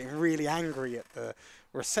hotel, getting really angry at the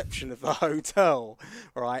reception of the hotel,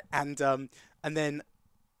 right? And then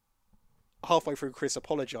halfway through Chris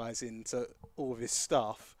apologising to all of his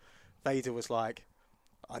stuff, Vader was like,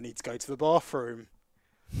 I need to go to the bathroom.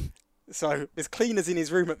 So there's cleaners in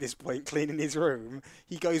his room at this point, cleaning his room.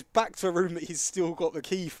 He goes back to a room that he's still got the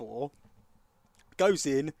key for, goes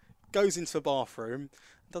into the bathroom,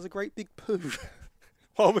 and does a great big poo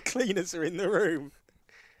while the cleaners are in the room.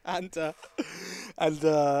 And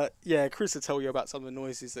Chris will tell you about some of the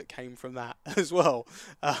noises that came from that as well.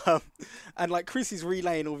 And like Chris is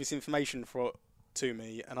relaying all this information to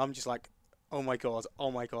me, and I'm just like, oh my god,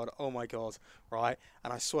 right?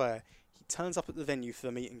 And I swear, he turns up at the venue for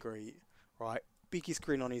the meet and greet, right? Biggest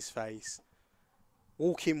grin on his face,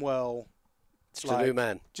 walking well. Just like, a new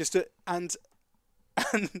man. And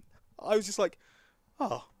I was just like,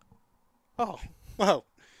 oh, well,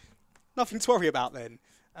 nothing to worry about then.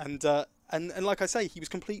 And like I say, he was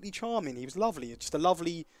completely charming. He was lovely, just a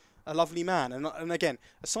lovely man. And again,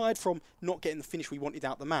 aside from not getting the finish we wanted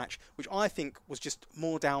out the match, which I think was just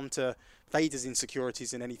more down to Vader's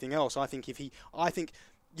insecurities than anything else. I think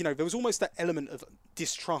there was almost that element of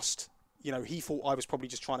distrust. You know, he thought I was probably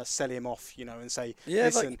just trying to sell him off, you know, and say,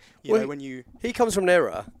 listen, like, he comes from an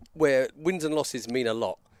era where wins and losses mean a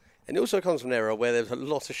lot. And it also comes from an era where there's a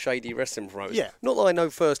lot of shady wrestling promoters. Yeah. Not that I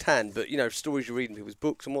know firsthand, but, you know, stories you read in people's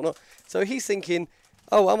books and whatnot. So he's thinking,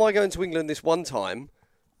 oh, am I going to England this one time,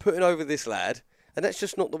 putting over this lad? And that's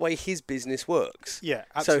just not the way his business works. Yeah,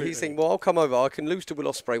 absolutely. So he's thinking, well, I'll come over, I can lose to Will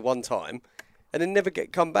Ospreay one time, and then never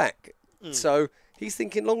come back. So he's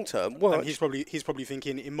thinking long term. Well, and he's probably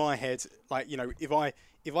thinking in my head, like, you know, if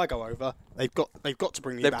I go over, they've got to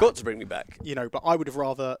bring me back. They've got to bring me back. You know, but I would have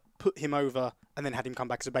rather put him over and then had him come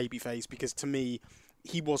back as a babyface, because to me,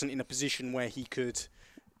 he wasn't in a position where he could,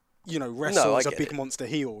 you know, wrestle as a big monster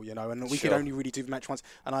heel, you know, and we could only really do the match once.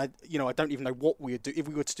 And I don't even know what we would do if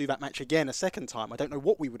we were to do that match again a second time. I don't know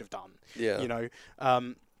what we would have done. Yeah. You know,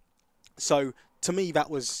 so to me, that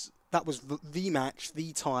was the match,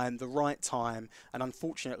 the time, the right time, and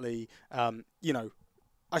unfortunately, you know,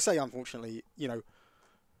 I say unfortunately, you know,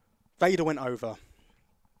 Vader went over,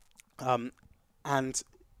 and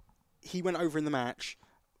he went over in the match,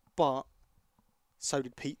 but so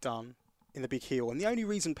did Pete Dunne in the big heel. And the only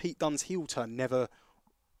reason Pete Dunne's heel turn never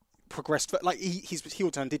progressed, like his heel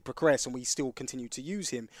turn did progress, and we still continued to use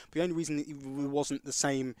him. But the only reason it wasn't the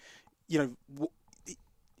same, you know,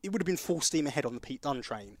 it would have been full steam ahead on the Pete Dunne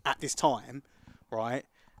train at this time, right?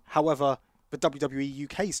 However, the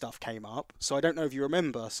WWE UK stuff came up, so I don't know if you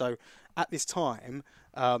remember. So at this time,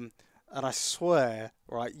 and I swear,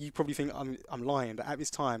 right, you probably think I'm lying, but at this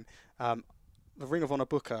time, the Ring of Honor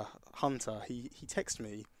booker Hunter, he texted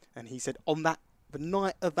me and he said on the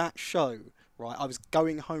night of that show, right, I was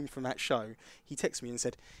going home from that show. He texted me and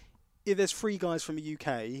said, if there's 3 guys from the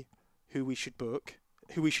UK who we should book,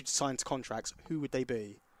 who we should sign to contracts, who would they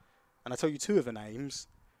be? And I tell you 2 of the names.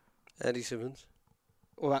 Andy Simmons.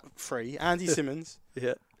 Or that 3. Andy Simmons.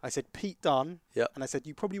 Yeah. I said Pete Dunne. Yeah. And I said,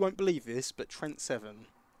 you probably won't believe this, but Trent Seven.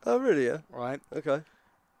 Oh, really? Yeah. Right. Okay.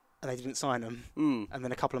 And they didn't sign him. And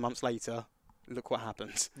then a couple of months later, look what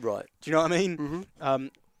happened. Right. Do you know what I mean? Mm-hmm.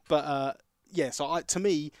 So to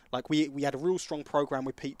me, like we had a real strong program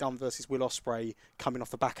with Pete Dunne versus Will Ospreay coming off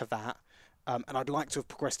the back of that. And I'd like to have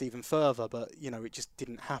progressed even further, but, you know, it just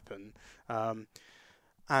didn't happen. And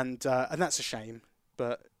that's a shame,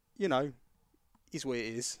 but, you know, is what it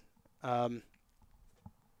is.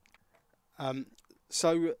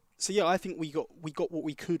 So yeah, I think we got what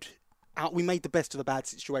we could out. We made the best of the bad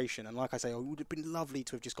situation, and like I say, it would have been lovely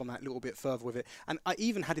to have just gone that little bit further with it. And I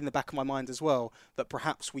even had in the back of my mind as well that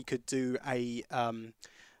perhaps we could do a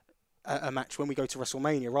match when we go to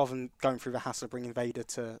WrestleMania, rather than going through the hassle of bringing Vader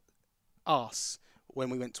to us when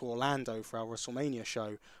we went to Orlando for our WrestleMania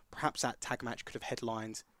show. Perhaps that tag match could have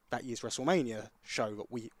headlined that year's WrestleMania show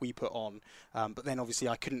that we put on. But then obviously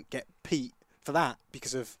I couldn't get Pete for that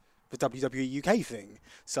because of the WWE UK thing.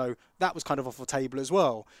 So that was kind of off the table as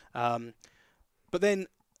well. But then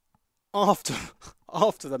after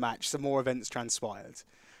the match, some more events transpired.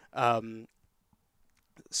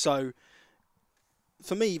 So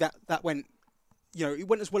for me, that went, it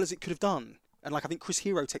went as well as it could have done. And like I think Chris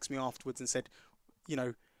Hero texted me afterwards and said, you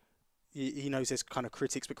know, he knows there's kind of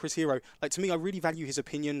critics, but Chris Hero, like to me, I really value his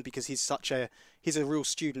opinion because he's a real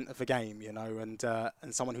student of the game,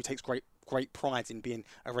 and someone who takes great pride in being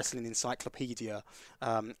a wrestling encyclopedia.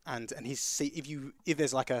 And if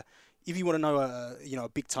there's like if you want to know a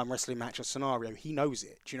big time wrestling match or scenario, he knows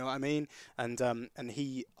it. Do you know what I mean? And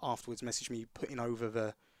he afterwards messaged me putting over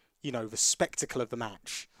the spectacle of the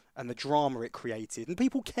match and the drama it created, and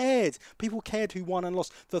people cared. People cared who won and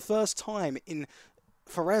lost. For the first time in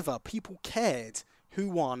forever, people cared who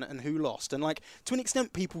won and who lost. And like to an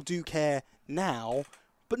extent, people do care now,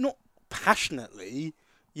 but not passionately.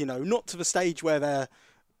 Not to the stage where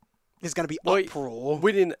there's going to be uproar.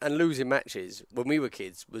 Winning and losing matches when we were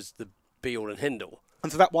kids was the be all and end all.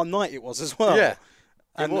 And for that one night, it was as well. Yeah,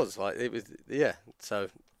 it was. Yeah. So.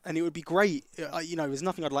 And it would be great. There's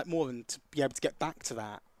nothing I'd like more than to be able to get back to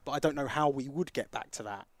that. But I don't know how we would get back to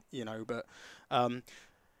that.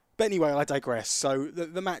 But anyway, I digress. So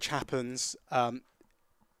the match happens, and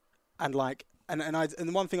the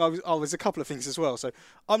one thing there's a couple of things as well. So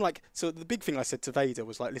the big thing I said to Vader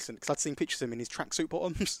was like, listen, because I'd seen pictures of him in his tracksuit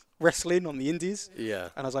bottoms wrestling on the Indies. Yeah.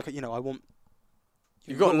 And I was like, I want.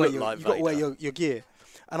 You've got to look like You've got to wear your gear.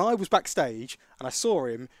 And I was backstage and I saw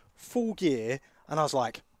him full gear, and I was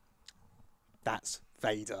like, that's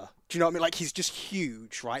Vader. Do you know what I mean? Like, he's just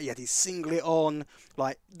huge, right? He had his singlet on,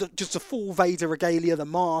 like, just a full Vader regalia, the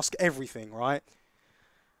mask, everything, right?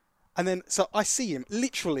 And then, so I see him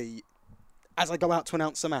literally as I go out to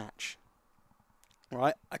announce the match,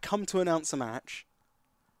 right? I come to announce a match.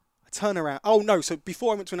 I turn around. Oh, no. So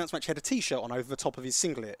before I went to announce the match, he had a T-shirt on over the top of his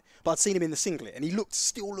singlet. But I'd seen him in the singlet, and he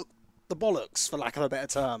still looked the bollocks, for lack of a better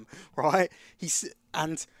term, right?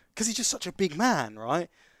 And because he's just such a big man, right?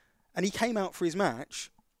 And he came out for his match,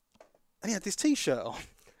 and he had this T-shirt on,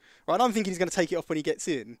 right? And I'm thinking he's going to take it off when he gets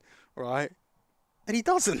in, right? And he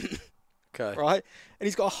doesn't, okay, right? And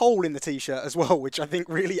he's got a hole in the T-shirt as well, which I think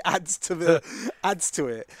really adds to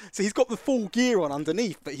it. So he's got the full gear on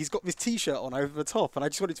underneath, but he's got this T-shirt on over the top. And I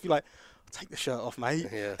just wanted to be like, take the shirt off, mate.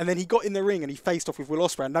 Yeah. And then he got in the ring and he faced off with Will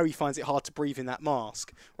Ospreay. I know he finds it hard to breathe in that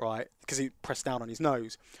mask, right? Because he pressed down on his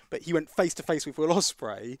nose. But he went face to face with Will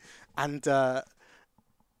Ospreay, and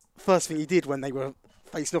first thing he did when they were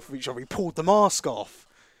facing off with each other, he pulled the mask off.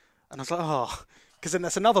 And I was like, oh, because then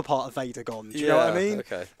that's another part of Vader gone. Do you know what I mean?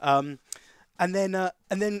 Okay. And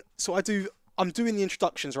then so I'm doing the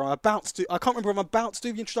introductions, or I can't remember if I'm about to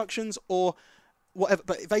do the introductions or whatever,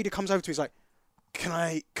 but Vader comes over to me, he's like, can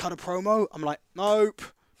I cut a promo? I'm like, nope,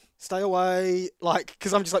 stay away. Like,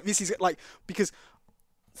 because I'm just like, this is like, because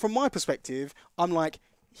from my perspective, I'm like,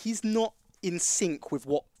 he's not in sync with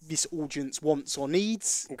what this audience wants or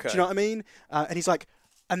needs. Okay. Do you know what I mean? And he's like,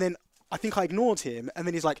 and then I think I ignored him, and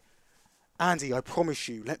then he's like, Andy, I promise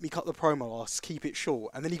you, let me cut the promo. I'll keep it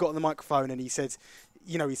short. And then he got on the microphone and he said,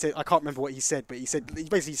 I can't remember what he said, but he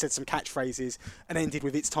basically said some catchphrases and ended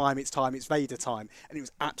with it's time, it's Vader time. And it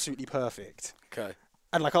was absolutely perfect. Okay.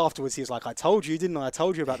 And like afterwards, he was like, I told you, didn't I? I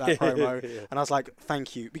told you about that promo. Yeah. And I was like,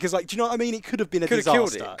 thank you. Because like, do you know what I mean? It could have been a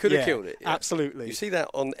disaster. Could have killed it. Yeah. Absolutely. You see that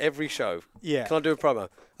on every show. Yeah. Can I do a promo?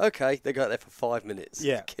 Okay. They got there for 5 minutes.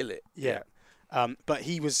 Yeah. Kill it. Yeah. But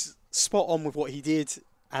he was spot on with what he did.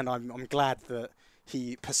 And I'm glad that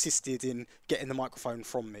he persisted in getting the microphone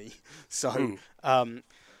from me. So, so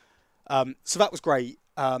that was great.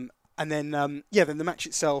 And then, then the match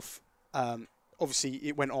itself, obviously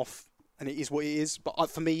it went off and it is what it is.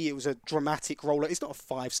 But for me, it was a dramatic roller. It's not a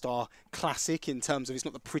 5-star classic in terms of it's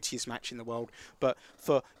not the prettiest match in the world. But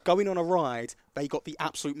for going on a ride, they got the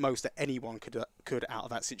absolute most that anyone could out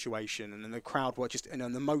of that situation. And then the crowd were just in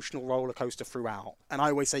an emotional roller coaster throughout. And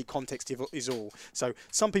I always say context is all. So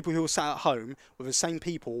some people who were sat at home were the same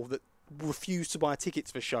people that refused to buy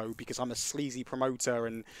tickets for the show because I'm a sleazy promoter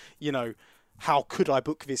and, how could I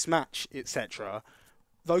book this match, etc.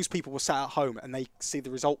 Those people were sat at home and they see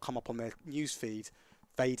the result come up on their newsfeed.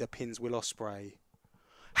 Vader pins Will Ospreay.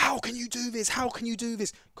 How can you do this? How can you do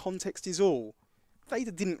this? Context is all.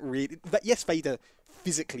 Vader didn't really... Yes, Vader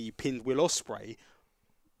physically pinned Will Ospreay,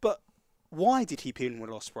 but why did he pin Will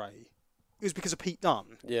Ospreay? It was because of Pete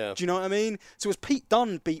Dunne. Yeah. Do you know what I mean? So it was Pete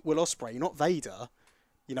Dunne beat Will Ospreay, not Vader.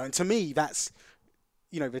 And to me, that's,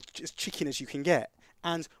 as chicken as you can get.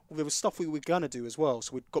 And there was stuff we were going to do as well.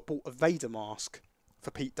 So we'd bought a Vader mask for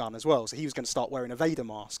Pete Dunne as well. So he was going to start wearing a Vader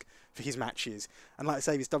mask for his matches. And like I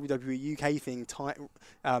say, this WWE UK thing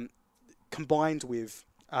combined with...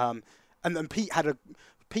 and then Pete had a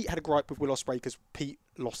gripe with Will Ospreay because Pete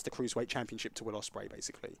lost the Cruiserweight Championship to Will Ospreay,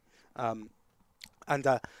 basically. And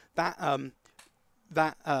the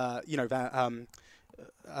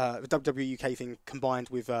WWE UK thing combined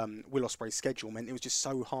with Will Ospreay's schedule meant it was just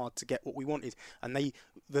so hard to get what we wanted. And the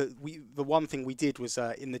one thing we did was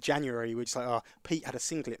in the January, we were just like, oh, Pete had a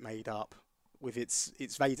singlet made up with its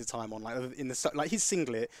Vader time on, like his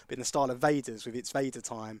singlet, but in the style of Vader's with its Vader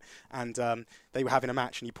time. And they were having a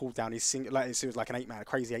match, and he pulled down his singlet. Like, it was like a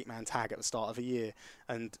crazy 8-man tag at the start of the year,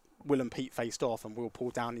 and Will and Pete faced off, and Pete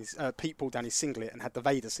pulled down his singlet and had the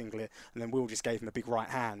Vader singlet, and then Will just gave him a big right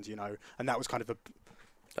hand, and that was kind of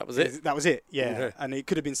That was it. That was it, yeah. And it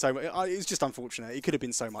could have been so. It was just unfortunate. It could have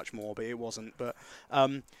been so much more, but it wasn't. But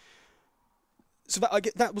so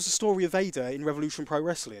that was the story of Vader in Revolution Pro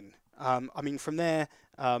Wrestling. I mean, from there,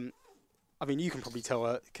 I mean, you can probably tell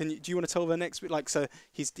her. Do you want to tell her next bit? Like, so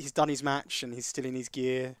he's done his match and he's still in his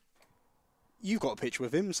gear. You've got a picture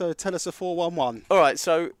with him, so tell us a 411. All right.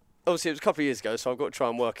 So obviously it was a couple of years ago, so I've got to try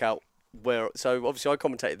and work out where. So obviously I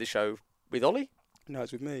commentated the show with Ollie. No,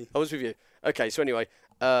 it's with me. I was with you. Okay. So anyway.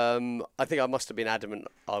 I think I must have been adamant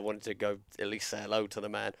I wanted to go at least say hello to the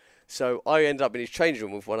man. So I ended up in his changing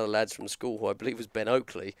room with one of the lads from school, who I believe was Ben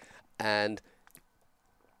Oakley, and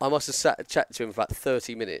I must have sat and chatted to him for about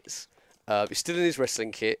 30 minutes. He's still in his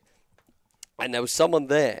wrestling kit, and there was someone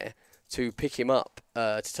there to pick him up,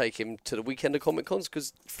 to take him to the weekend of Comic Cons,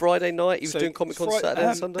 because Friday night he was doing Comic Con Saturday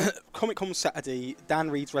and Sunday. Comic Con Saturday,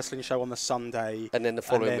 Dan Reed's wrestling show on the Sunday, and then the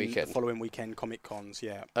following weekend Comic Cons,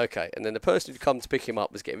 yeah. Okay, and then the person who'd come to pick him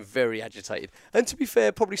up was getting very agitated, and to be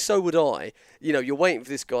fair, probably so would I. You're waiting for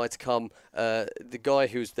this guy to come. The guy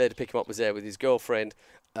who was there to pick him up was there with his girlfriend,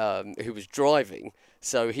 who was driving.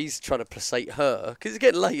 So he's trying to placate her, because it's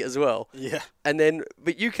getting late as well. Yeah.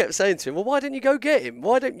 But you kept saying to him, well, why don't you go get him?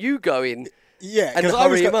 Why don't you go in and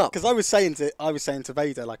hurry him up? Because I was saying to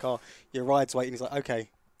Vader, like, oh, your ride's waiting. He's like, okay.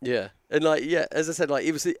 Yeah. And, as I said,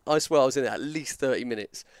 I swear I was in it at least 30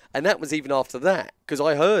 minutes. And that was even after that, because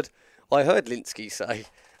I heard Linsky say,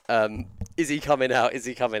 is he coming out? Is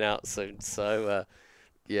he coming out soon? So,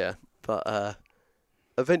 yeah. But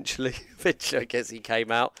eventually, I guess he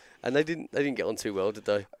came out. And they didn't get on too well, did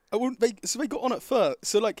they? So they got on at first.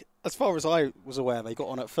 So, like, as far as I was aware, they got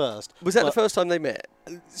on at first. Was that the first time they met?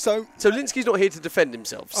 So Linsky's not here to defend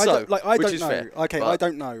himself. I don't know. Fair, okay, I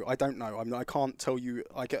don't know. I can't tell you.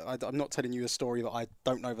 I'm not telling you a story that I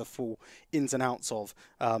don't know the full ins and outs of.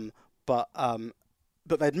 But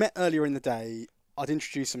they'd met earlier in the day. I'd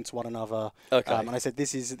introduced them to one another. Okay. And I said,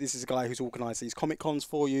 this is a guy who's organised these Comic Cons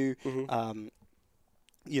for you. Mm-hmm.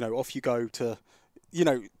 Off you go to.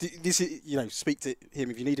 This is, speak to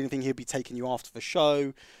him if you need anything. He'll be taking you after the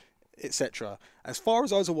show, etc. As far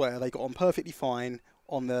as I was aware, they got on perfectly fine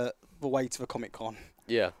on the way to the Comic Con.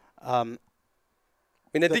 Yeah. They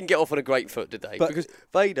didn't get off on a great foot, did they? Because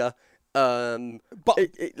Vader, maybe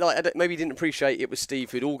didn't appreciate it was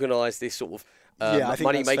Steve who'd organised this sort of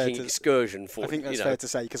money-making excursion for him. I think that's fair to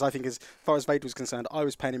say, because I think as far as Vader was concerned, I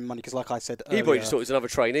was paying him money because, like I said earlier... He probably just thought it was another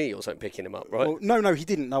trainee or something picking him up, right? Well, no, he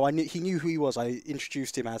didn't. No, he knew who he was. I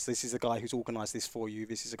introduced him as, this is the guy who's organised this for you.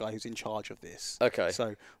 This is the guy who's in charge of this. Okay.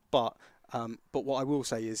 So, but what I will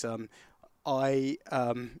say is, so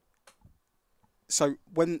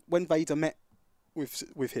when Vader met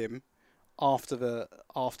with him after the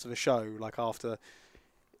show,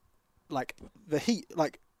 the heat,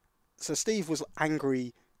 so Steve was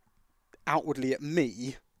angry outwardly at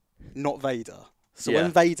me, not Vader. So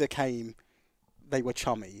when Vader came, they were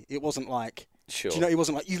chummy. It wasn't like, sure. It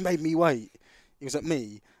wasn't like, you've made me wait. It was at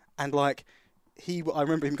me. And I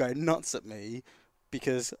remember him going nuts at me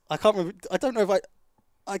because I can't remember, I don't know if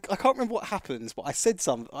I can't remember what happened, but I said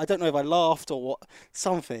something. I don't know if I laughed or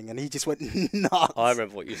something, and he just went nuts. I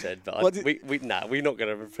remember what you said, but we're not going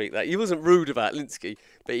to repeat that. You wasn't rude about Linsky,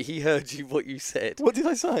 but he heard what you said. What did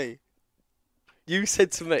I say? You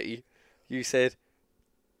said to me, he's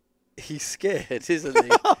scared, isn't he?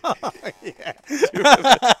 Yeah.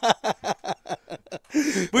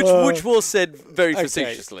 Which was said very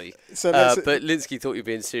facetiously. So but Linsky thought you were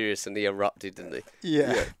being serious, and he erupted, didn't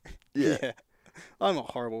he? Yeah. I'm a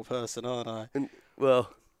horrible person, aren't I?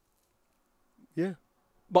 Yeah.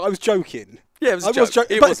 But I was joking. Yeah, it was a joke.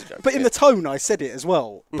 But in the tone, I said it as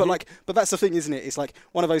well. Mm-hmm. But that's the thing, isn't it? It's like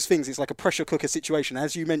one of those things. It's like a pressure cooker situation,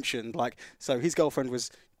 as you mentioned. So his girlfriend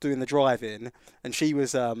was doing the drive-in, and she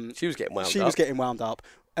was getting wound up. She was getting wound up,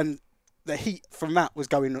 and the heat from that was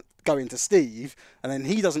going to Steve, and then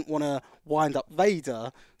he doesn't want to wind up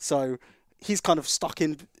Vader, so he's kind of stuck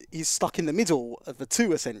in the middle of the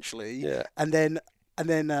two essentially. Yeah. And then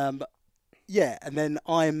I'm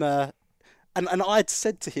and I'd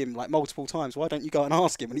said to him like multiple times, why don't you go and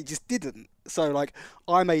ask him? And he just didn't. So like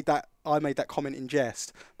I made that comment in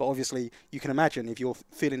jest, but obviously you can imagine if you're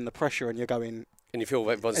feeling the pressure and you're going. And you feel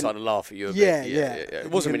everyone's starting to laugh at you a Yeah, bit. yeah.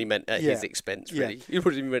 It wasn't really meant at Yeah. his expense, Yeah. really. You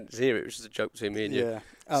wouldn't even meant to hear it. It was just a joke between me and you.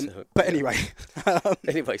 Yeah. So, But anyway.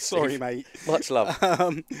 Anyway, sorry, Steve, mate. much love.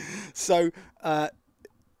 So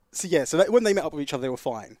when they met up with each other, they were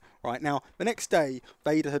fine. Right now, the next day,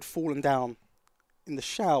 Vader had fallen down in the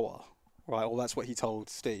shower. Right, well, that's what he told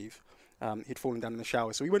Steve. He'd fallen down in the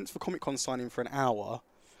shower. So we went to the Comic Con signing for an hour,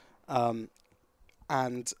 and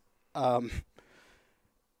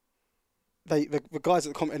the guys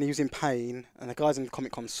at the and he was in pain, and the guys in the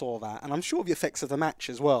Comic Con saw that, and I'm sure the effects of the match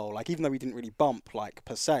as well. Like even though we didn't really bump like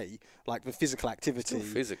per se, like the physical activity,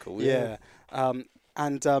 Still physical, yeah.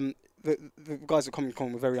 The guys at Comic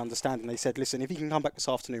Con were very understanding. They said, "Listen, if he can come back this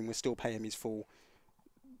afternoon, we'll still pay him his full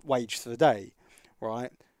wage for the day,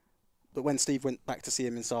 right?" But when Steve went back to see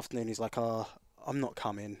him this afternoon, he's like, I'm not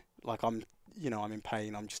coming. Like I'm in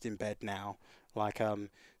pain. I'm just in bed now." Like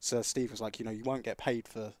so Steve was like, "You won't get paid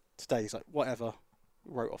for today." He's like, "Whatever."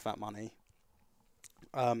 Wrote off that money.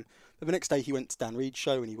 But the next day he went to Dan Reed's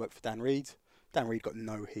show and he worked for Dan Reed. Dan Reed got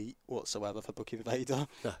no heat whatsoever for booking Vader.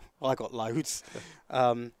 No. I got loads.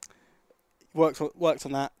 Worked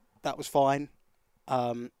on that. That was fine.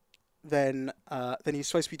 Then he's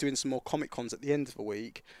supposed to be doing some more Comic Cons at the end of the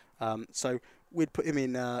week. So we'd put him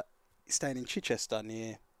in staying in Chichester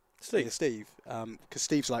near Steve. Because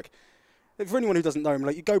Steve's like, for anyone who doesn't know him,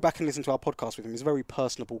 like you go back and listen to our podcast with him. He's a very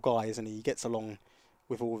personable guy, isn't he? He gets along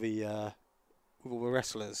with all the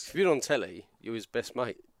wrestlers. If you're on telly, you're his best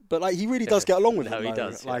mate. But like he really does get along with them. He though.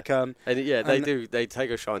 does. Yeah. Like they do. They take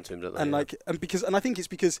a shine to him, don't they? And I think it's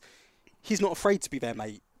because he's not afraid to be their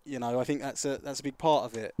mate. I think that's a big part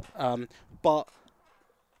of it. But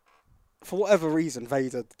for whatever reason,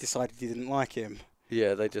 Vader decided he didn't like him.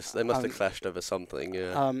 Yeah, they must have clashed over something.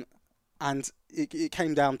 Yeah. And it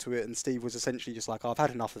came down to it, and Steve was essentially just like, "I've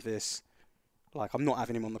had enough of this. Like, I'm not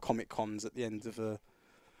having him on the Comic Cons at the end of a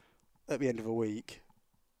week,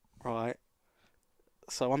 right?"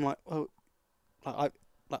 So I'm like, "Well,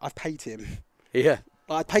 I've paid him. Yeah.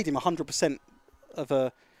 I paid him 100% of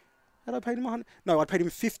a. Had I paid him 100? No, I paid him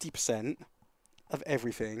 50% of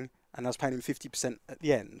everything, and I was paying him 50% at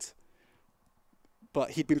the end.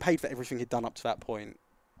 But he'd been paid for everything he'd done up to that point.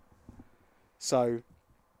 So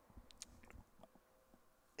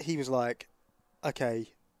he was like, "Okay,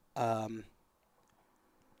 yeah,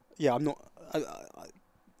 I'm not, I'm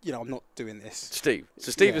not doing this." Steve.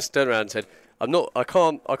 So Steve has turned around and said, I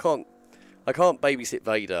can't babysit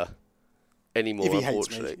Vader anymore, if he hates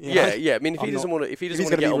unfortunately. me, Yeah. I mean, if he doesn't want to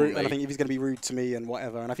get on rude, me, and I think if he's going to be rude to me and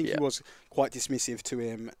whatever, and I think he was quite dismissive to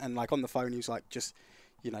him, and like on the phone he was like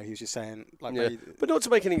he was just saying like, but not to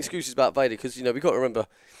make any excuses about Vader, because we've got to remember,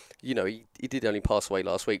 he did only pass away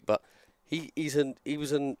last week, but he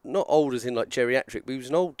was not old as in like geriatric, but he was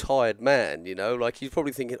an old tired man. Like he's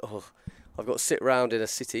probably thinking, "Oh, I've got to sit around in a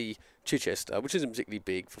city, Chichester, which isn't particularly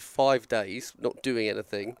big, for 5 days, not doing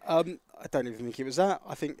anything." I don't even think it was that.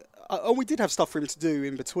 I think we did have stuff for him to do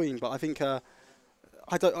in between, but I think I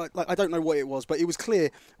don't know what it was, but it was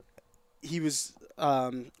clear he was.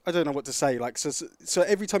 I don't know what to say. Like so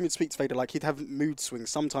every time you'd speak to Vader, like he'd have mood swings.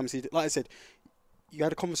 Sometimes like I said, you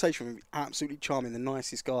had a conversation with him, absolutely charming, the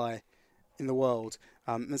nicest guy in the world.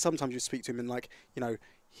 And sometimes you'd speak to him and like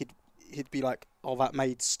he'd be like, "Oh, that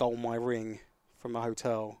maid stole my ring from a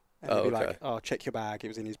hotel," and he'd be like, "Oh, check your bag. It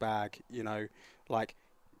was in his bag." Like.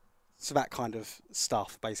 So that kind of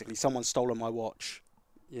stuff, basically. Someone's stolen my watch,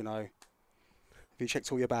 Have you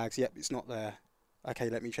checked all your bags? Yep, it's not there. Okay,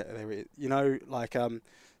 let me check. There it is.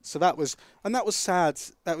 So that was sad.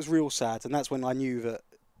 That was real sad. And that's when I knew that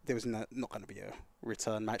there was not going to be a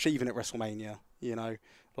return match, even at WrestleMania,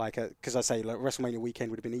 because I say, like, WrestleMania weekend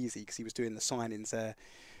would have been easy because he was doing the signings there.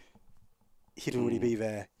 He'd already be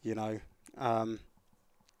there,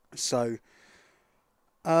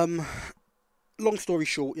 long story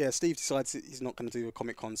short, Steve decides that he's not going to do a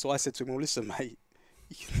Comic Con. So I said to him, "Well, listen, mate,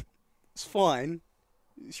 it's fine.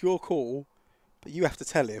 It's your call, but you have to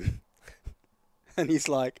tell him." And he's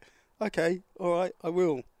like, "Okay, all right, I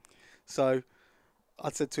will." So I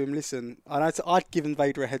said to him, "Listen," and I'd given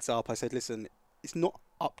Vader a heads up. I said, "Listen, it's not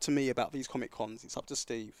up to me about these Comic Cons. It's up to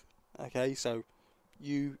Steve. Okay, so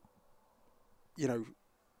and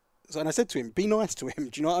I said to him, be nice to him.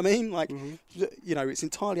 Do you know what I mean? Like, it's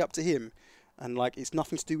entirely up to him. And like it's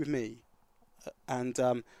nothing to do with me." And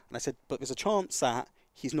I said, "But there's a chance that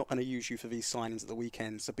he's not going to use you for these signings at the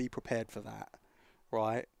weekend, so be prepared for that,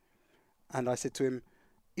 right?" And I said to him,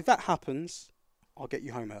 "If that happens, I'll get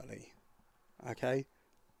you home early, okay?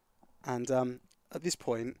 And at this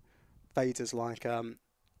point, Vader's like,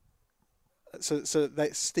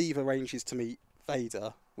 Steve arranges to meet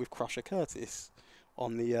Vader with Crusher Curtis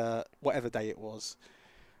on the whatever day it was,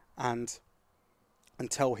 and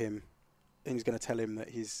tell him, and he's going to tell him that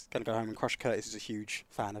he's going to go home. And Crusher Curtis is a huge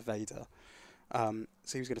fan of Vader, so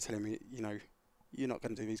he was going to tell him, you know, you're not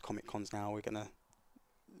going to do these Comic Cons now. We're going to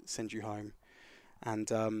send you home,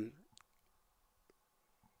 and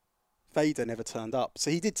Vader never turned up. So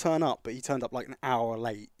he did turn up, but he turned up like an hour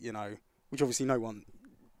late, you know, which obviously no one,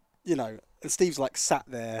 you know. And Steve's like sat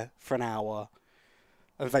there for an hour,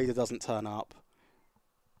 and Vader doesn't turn up.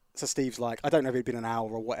 So Steve's like, I don't know if it'd been an hour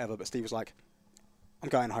or whatever, but Steve was like, I'm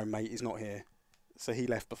going home, mate. He's not here. So he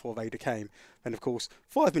left before Vader came. Then, of course,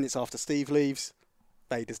 5 minutes after Steve leaves,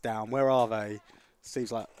 Vader's down. Where are they?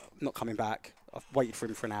 Steve's like, not coming back. I've waited for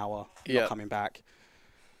him for an hour. Not coming back.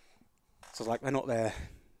 So I was like, they're not there,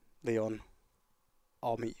 Leon.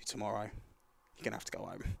 I'll meet you tomorrow. You're going to have to go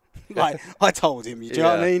home. Like, I told him, do you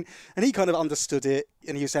know what I mean? And he kind of understood it.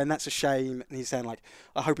 And he was saying, that's a shame. And he's saying, like,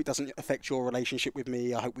 I hope it doesn't affect your relationship with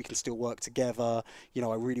me. I hope we can still work together. You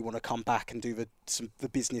know, I really want to come back and do the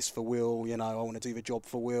business for Will. You know, I want to do the job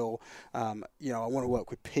for Will. You know, I want to work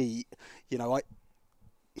with Pete. You know,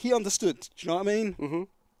 he understood. Do you know what I mean? Mm-hmm.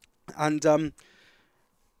 And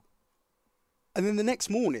then the next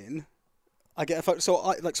morning, I get a phone. So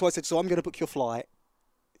I said, so I'm going to book your flight.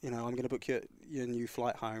 You know, I'm going to book your new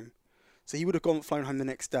flight home. So he would have flown home the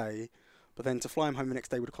next day, but then to fly him home the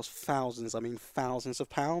next day would have cost thousands of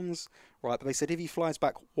pounds, right? But they said if he flies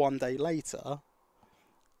back one day later,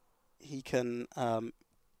 he can,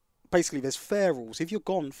 basically there's fare rules. If you're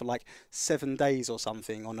gone for like 7 days or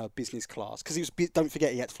something on a business class, because don't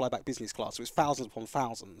forget he had to fly back business class, so it was thousands upon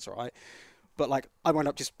thousands, right? But like, I wound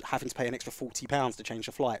up just having to pay an extra £40 to change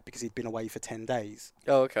the flight because he'd been away for 10 days.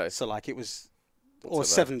 Oh, okay. So like it was... Or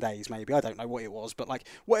 7 days, maybe. I don't know what it was. But, like,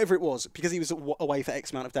 whatever it was, because he was away for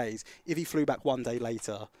X amount of days, if he flew back one day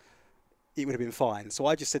later, it would have been fine. So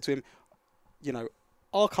I just said to him, you know,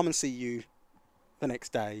 I'll come and see you the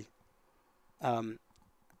next day.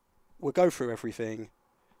 We'll go through everything.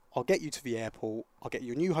 I'll get you to the airport. I'll get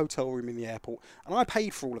you a new hotel room in the airport. And I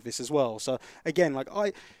paid for all of this as well. So, again, like,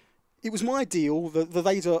 it was my deal. The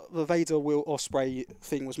Vader Will Ospreay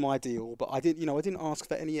thing was my deal. But I didn't ask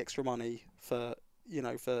for any extra money for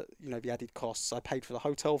the added costs. I paid for the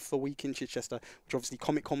hotel for the week in Chichester, which obviously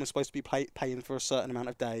Comic Con was supposed to be paying for a certain amount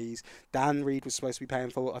of days. Dan Reed was supposed to be paying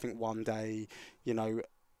for, I think, 1 day, you know.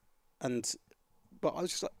 But I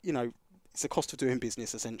was just like, you know, it's the cost of doing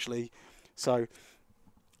business, essentially. So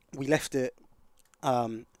we left it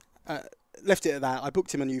at that. I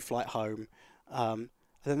booked him a new flight home. And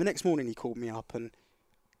then the next morning he called me up and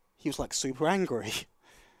he was like super angry.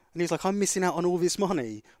 And he was like, I'm missing out on all this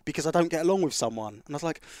money because I don't get along with someone. And I was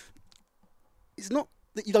like, it's not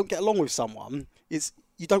that you don't get along with someone. It's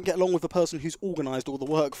you don't get along with the person who's organised all the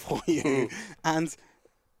work for you. And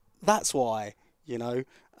that's why, you know.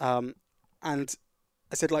 And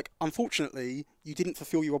I said, like, unfortunately, you didn't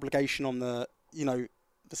fulfil your obligation on the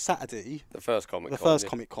Saturday. The first Comic Con. The first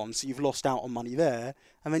Comic Con. So you've lost out on money there.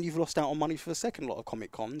 And then you've lost out on money for the second lot of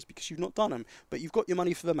Comic Cons because you've not done them. But you've got your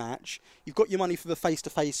money for the match. You've got your money for the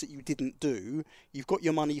face-to-face that you didn't do. You've got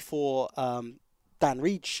your money for Dan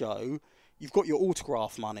Reed's show. You've got your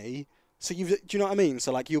autograph money. So do you know what I mean?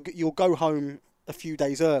 So like you'll go home a few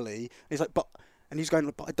days early. And he's like, but he's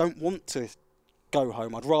going, but I don't want to go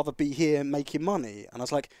home. I'd rather be here making money. And I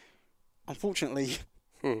was like, unfortunately,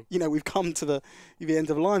 you know, we've come to the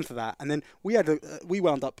end of the line for that. And then we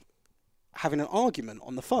wound up having an argument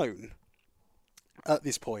on the phone at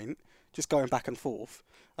this point, just going back and forth.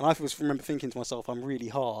 And I remember thinking to myself, I'm really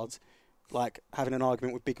hard, like having an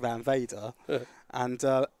argument with Big Van Vader.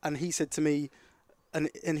 And he said to me,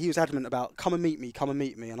 and he was adamant about, come and meet me.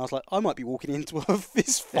 And I was like, I might be walking into a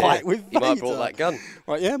fist fight with Vader. You might have brought that gun.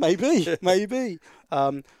 Right, yeah, maybe.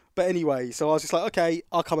 But anyway, so I was just like, okay,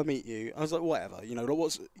 I'll come and meet you. I was like, whatever, you know,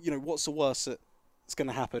 what's the worst that's going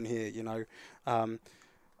to happen here, you know?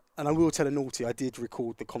 And I will tell a naughty, I did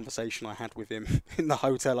record the conversation I had with him in the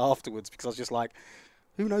hotel afterwards because I was just like,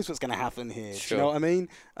 who knows what's going to happen here? Sure. Do you know what I mean?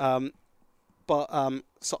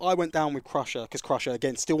 So I went down with Crusher because Crusher,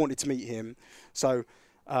 again, still wanted to meet him. So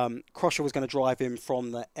Crusher was going to drive him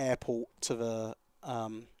from the airport to the...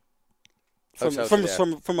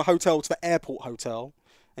 from a hotel to the airport hotel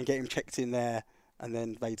and get him checked in there, and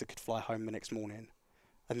then Vader could fly home the next morning.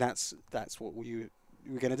 And that's what we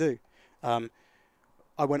were going to do.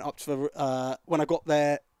 I went up to the... when I got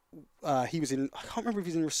there, he was in... I can't remember if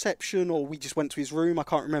he was in reception or we just went to his room. I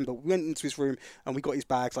can't remember. We went into his room and we got his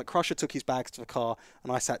bags. Like, Crusher took his bags to the car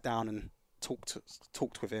and I sat down and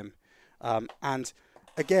talked with him. And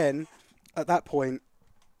again, at that point,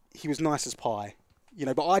 he was nice as pie, you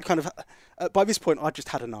know. But I'd kind of, by this point, I'd just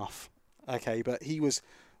had enough. Okay, but he was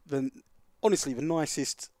honestly the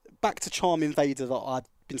nicest, back to charm invader that I'd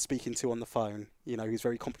been speaking to on the phone. You know, he was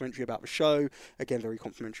very complimentary about the show. Again, very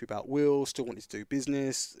complimentary about Will. Still wanted to do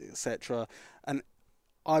business, etc. And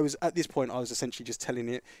I was at this point, I was essentially just telling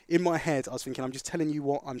it in my head. I was thinking, I'm just telling you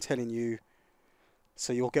what I'm telling you,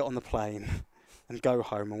 so you'll get on the plane and go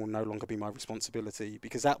home, and will no longer be my responsibility.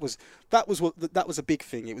 Because that was a big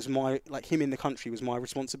thing. It was him in the country was my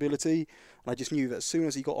responsibility, and I just knew that as soon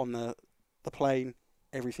as he got on the plane,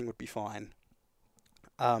 everything would be fine.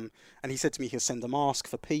 And he said to me he'll send a mask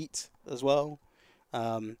for Pete as well,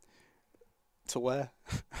 to wear.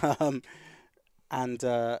 And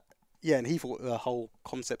he thought the whole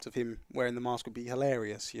concept of him wearing the mask would be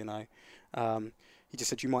hilarious, you know. He just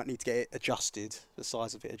said you might need to get it adjusted, the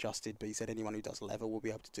size of it adjusted, but he said anyone who does leather will be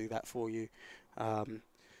able to do that for you. And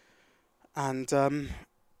that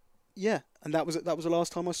was the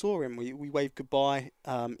last time I saw him. We waved goodbye.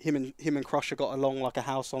 Him and Crusher got along like a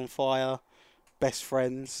house on fire, best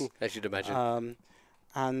friends. As you'd imagine.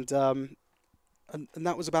 And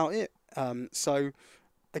that was about it. So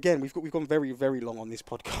again, we've gone very, very long on this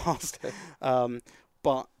podcast.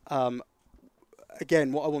 But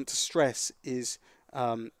again, what I want to stress is,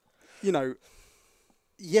 you know,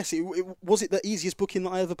 yes, was it the easiest booking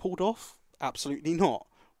that I ever pulled off? Absolutely not.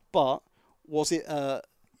 But was it,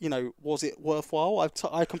 was it worthwhile?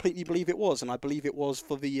 I completely believe it was, and I believe it was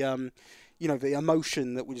for the, the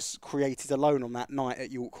emotion that was created alone on that night at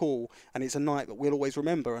York Hall, and it's a night that we'll always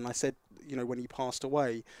remember. And I said, you know, when he passed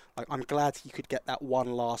away, I'm glad he could get that one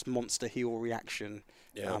last monster heel reaction,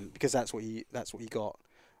 because that's what he got.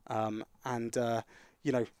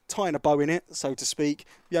 Tying a bow in it, so to speak.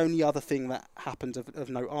 The only other thing that happened of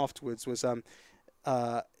note afterwards was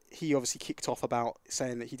he obviously kicked off about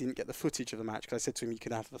saying that he didn't get the footage of the match, because I said to him, you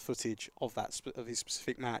can have the footage of of his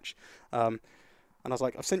specific match. And I was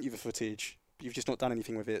like, I've sent you the footage, but you've just not done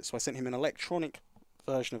anything with it. So I sent him an electronic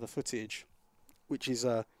version of the footage, which is,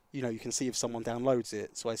 you can see if someone downloads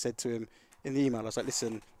it. So I said to him in the email, I was like,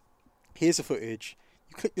 listen, here's the footage.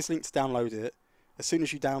 You click this link to download it. As soon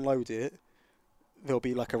as you download it, there'll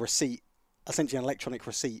be like a receipt, essentially an electronic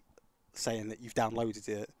receipt saying that you've downloaded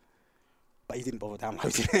it. But he didn't bother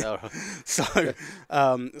downloading it. Oh. So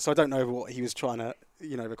I don't know what he was trying to,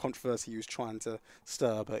 the controversy he was trying to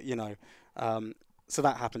stir, but, so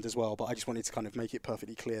that happened as well. But I just wanted to kind of make it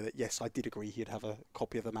perfectly clear that, yes, I did agree he'd have a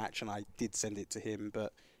copy of the match, and I did send it to him,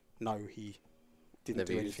 but no, he didn't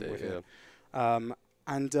do anything with it. I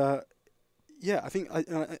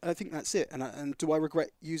think that's it. And do I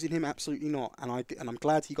regret using him? Absolutely not. And I'm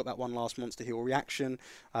glad he got that one last monster heel reaction.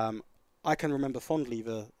 I can remember fondly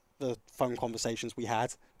the phone conversations we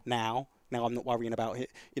had. Now I'm not worrying about it.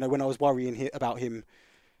 When I was worrying about him,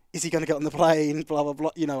 is he going to get on the plane? Blah blah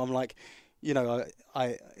blah. I'm like, I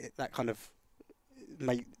that kind of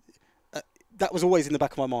made. That was always in the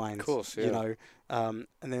back of my mind. Of course, yeah. And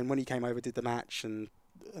then when he came over, did the match, and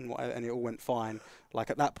it all went fine.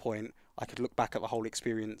 Like at that point, I could look back at the whole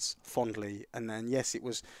experience fondly. And then yes, it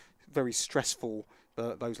was very stressful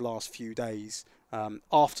those last few days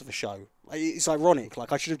after the show. It's ironic.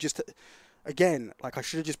 Like I should have just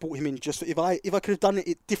brought him in just if I could have done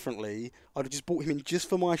it differently, I'd have just brought him in just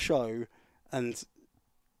for my show, and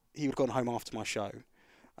he would have gone home after my show.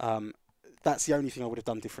 That's the only thing I would have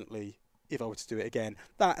done differently if I were to do it again.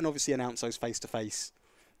 That, and obviously announce those face-to-face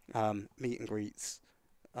meet and greets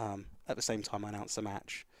at the same time I announce the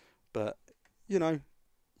match. But, you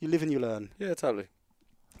live and you learn. Yeah, totally.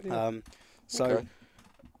 Yeah. Okay.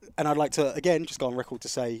 And I'd like to, again, just go on record to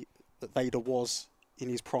say that Vader was, in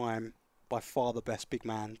his prime, by far the best big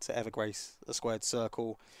man to ever grace a squared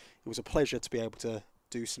circle. It was a pleasure to be able to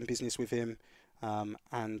do some business with him,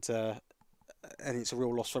 and it's a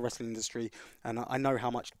real loss for the wrestling industry. And I know how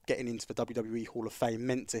much getting into the WWE Hall of Fame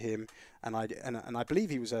meant to him, and I believe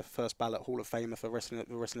he was a first ballot Hall of Famer for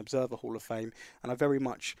the Wrestling Observer Hall of Fame. And I very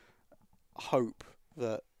much hope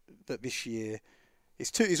that this year,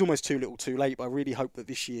 it's almost too little too late, but I really hope that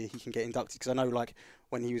this year he can get inducted, because I know, like,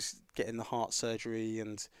 when he was getting the heart surgery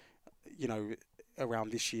and,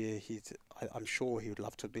 around this year, I'm sure he would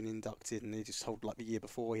love to have been inducted, and he just told, like, the year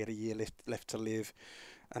before he had a year left to live.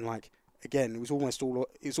 And, like, again, it was almost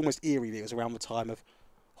eerie that it was around the time of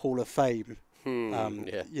Hall of Fame.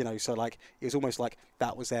 So, like, it was almost like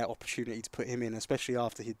that was their opportunity to put him in, especially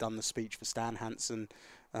after he'd done the speech for Stan Hansen,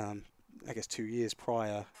 I guess 2 years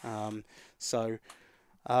prior.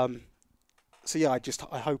 So yeah,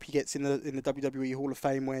 I hope he gets in the WWE Hall of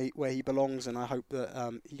Fame where he belongs, and I hope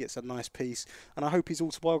that he gets a nice piece, and I hope his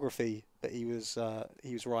autobiography that he was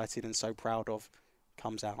writing and so proud of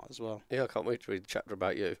comes out as well. Yeah, I can't wait to read the chapter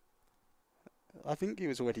about you. I think it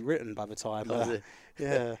was already written by the time.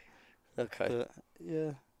 Yeah. Okay. But,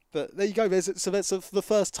 yeah. But there you go. So that's the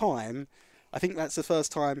first time. I think that's the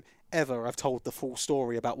first time ever I've told the full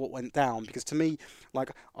story about what went down, because to me,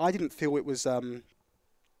 like, I didn't feel it was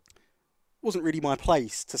wasn't really my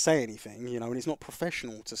place to say anything, you know, and it's not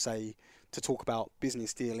professional to talk about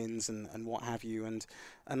business dealings and what have you, and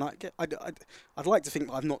I'd like to think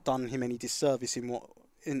that I've not done him any disservice in what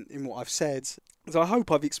I've said. So I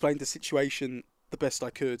hope I've explained the situation the best I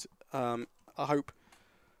could. I hope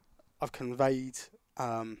I've conveyed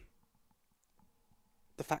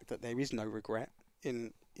the fact that there is no regret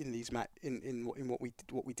in what we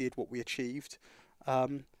did, what we achieved, I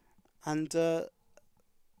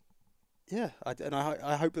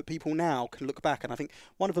hope that people now can look back. And I think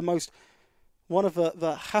one of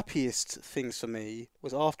the happiest things for me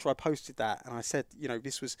was after I posted that and I said, you know,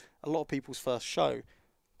 this was a lot of people's first show.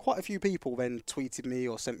 Quite a few people then tweeted me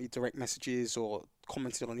or sent me direct messages or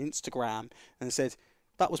commented on Instagram and said,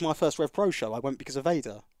 that was my first Rev Pro show. I went because of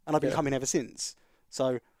Vader, and I've been coming ever since.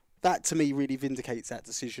 So that to me really vindicates that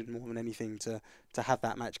decision more than anything, to have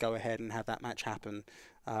that match go ahead and have that match happen.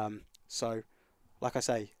 So, like I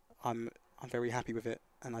say, I'm very happy with it,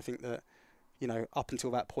 and I think that, you know, up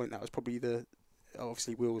until that point, that was probably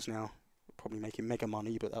obviously Will's now probably making mega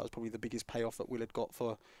money, but that was probably the biggest payoff that Will had got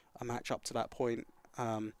for a match up to that point.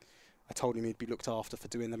 I told him he'd be looked after for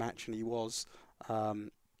doing the match, and he was.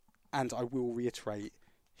 And I will reiterate,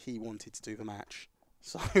 he wanted to do the match,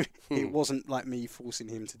 so it wasn't like me forcing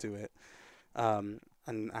him to do it. And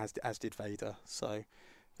as did Vader. So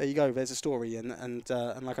there you go. There's a story, and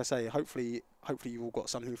like I say, hopefully you've all got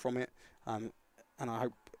something from it. And I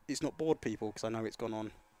hope it's not bored people, because I know it's gone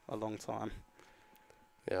on a long time.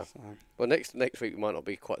 Yeah. So. Well, next week we might not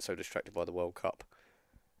be quite so distracted by the World Cup.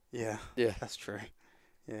 Yeah. Yeah. That's true.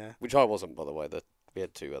 Yeah. Which I wasn't, by the way. We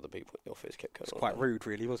had two other people in the office kept going on. It's quite rude,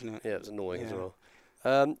 really, wasn't it? Yeah, it was annoying as well.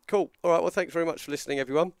 Cool. All right. Well, thanks very much for listening,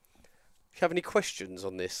 everyone. If you have any questions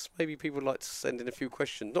on this, maybe people would like to send in a few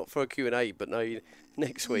questions, not for a Q&A, but no,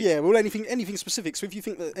 next week. Yeah, well, anything specific. So if you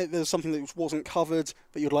think that there's something that wasn't covered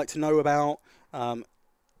that you'd like to know about,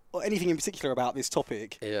 or anything in particular about this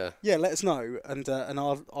topic, let us know, and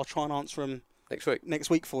I'll try and answer them next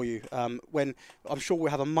week for you. When I'm sure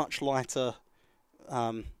we'll have a much lighter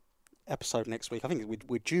episode next week. I think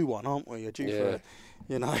we're due one, aren't we? We're due for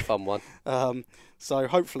a fun one. So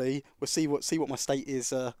hopefully we'll see what my state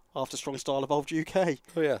is after Strong Style Evolved UK.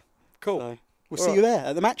 Oh yeah, cool. So we'll see you there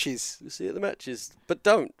at the matches. We'll see you at the matches. But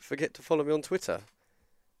don't forget to follow me on Twitter,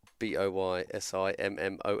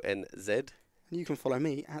 BoySimmonz. And you can follow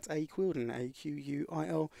me at Aquildan,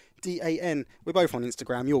 AQUILDAN. We're both on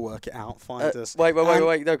Instagram. You'll work it out. Find us. Wait.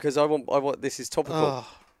 No, because I want. This is topical.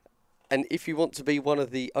 And if you want to be one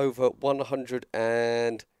of the over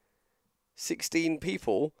 116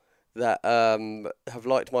 people that have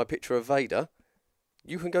liked my picture of Vader,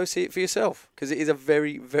 you can go see it for yourself, because it is a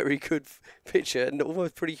very, very good picture and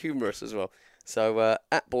almost pretty humorous as well. So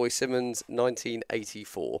at BoySimmonz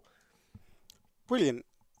 1984. Brilliant.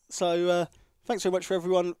 So thanks very much for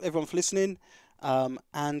everyone for listening,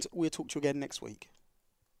 and we'll talk to you again next week.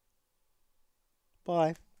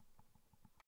 Bye.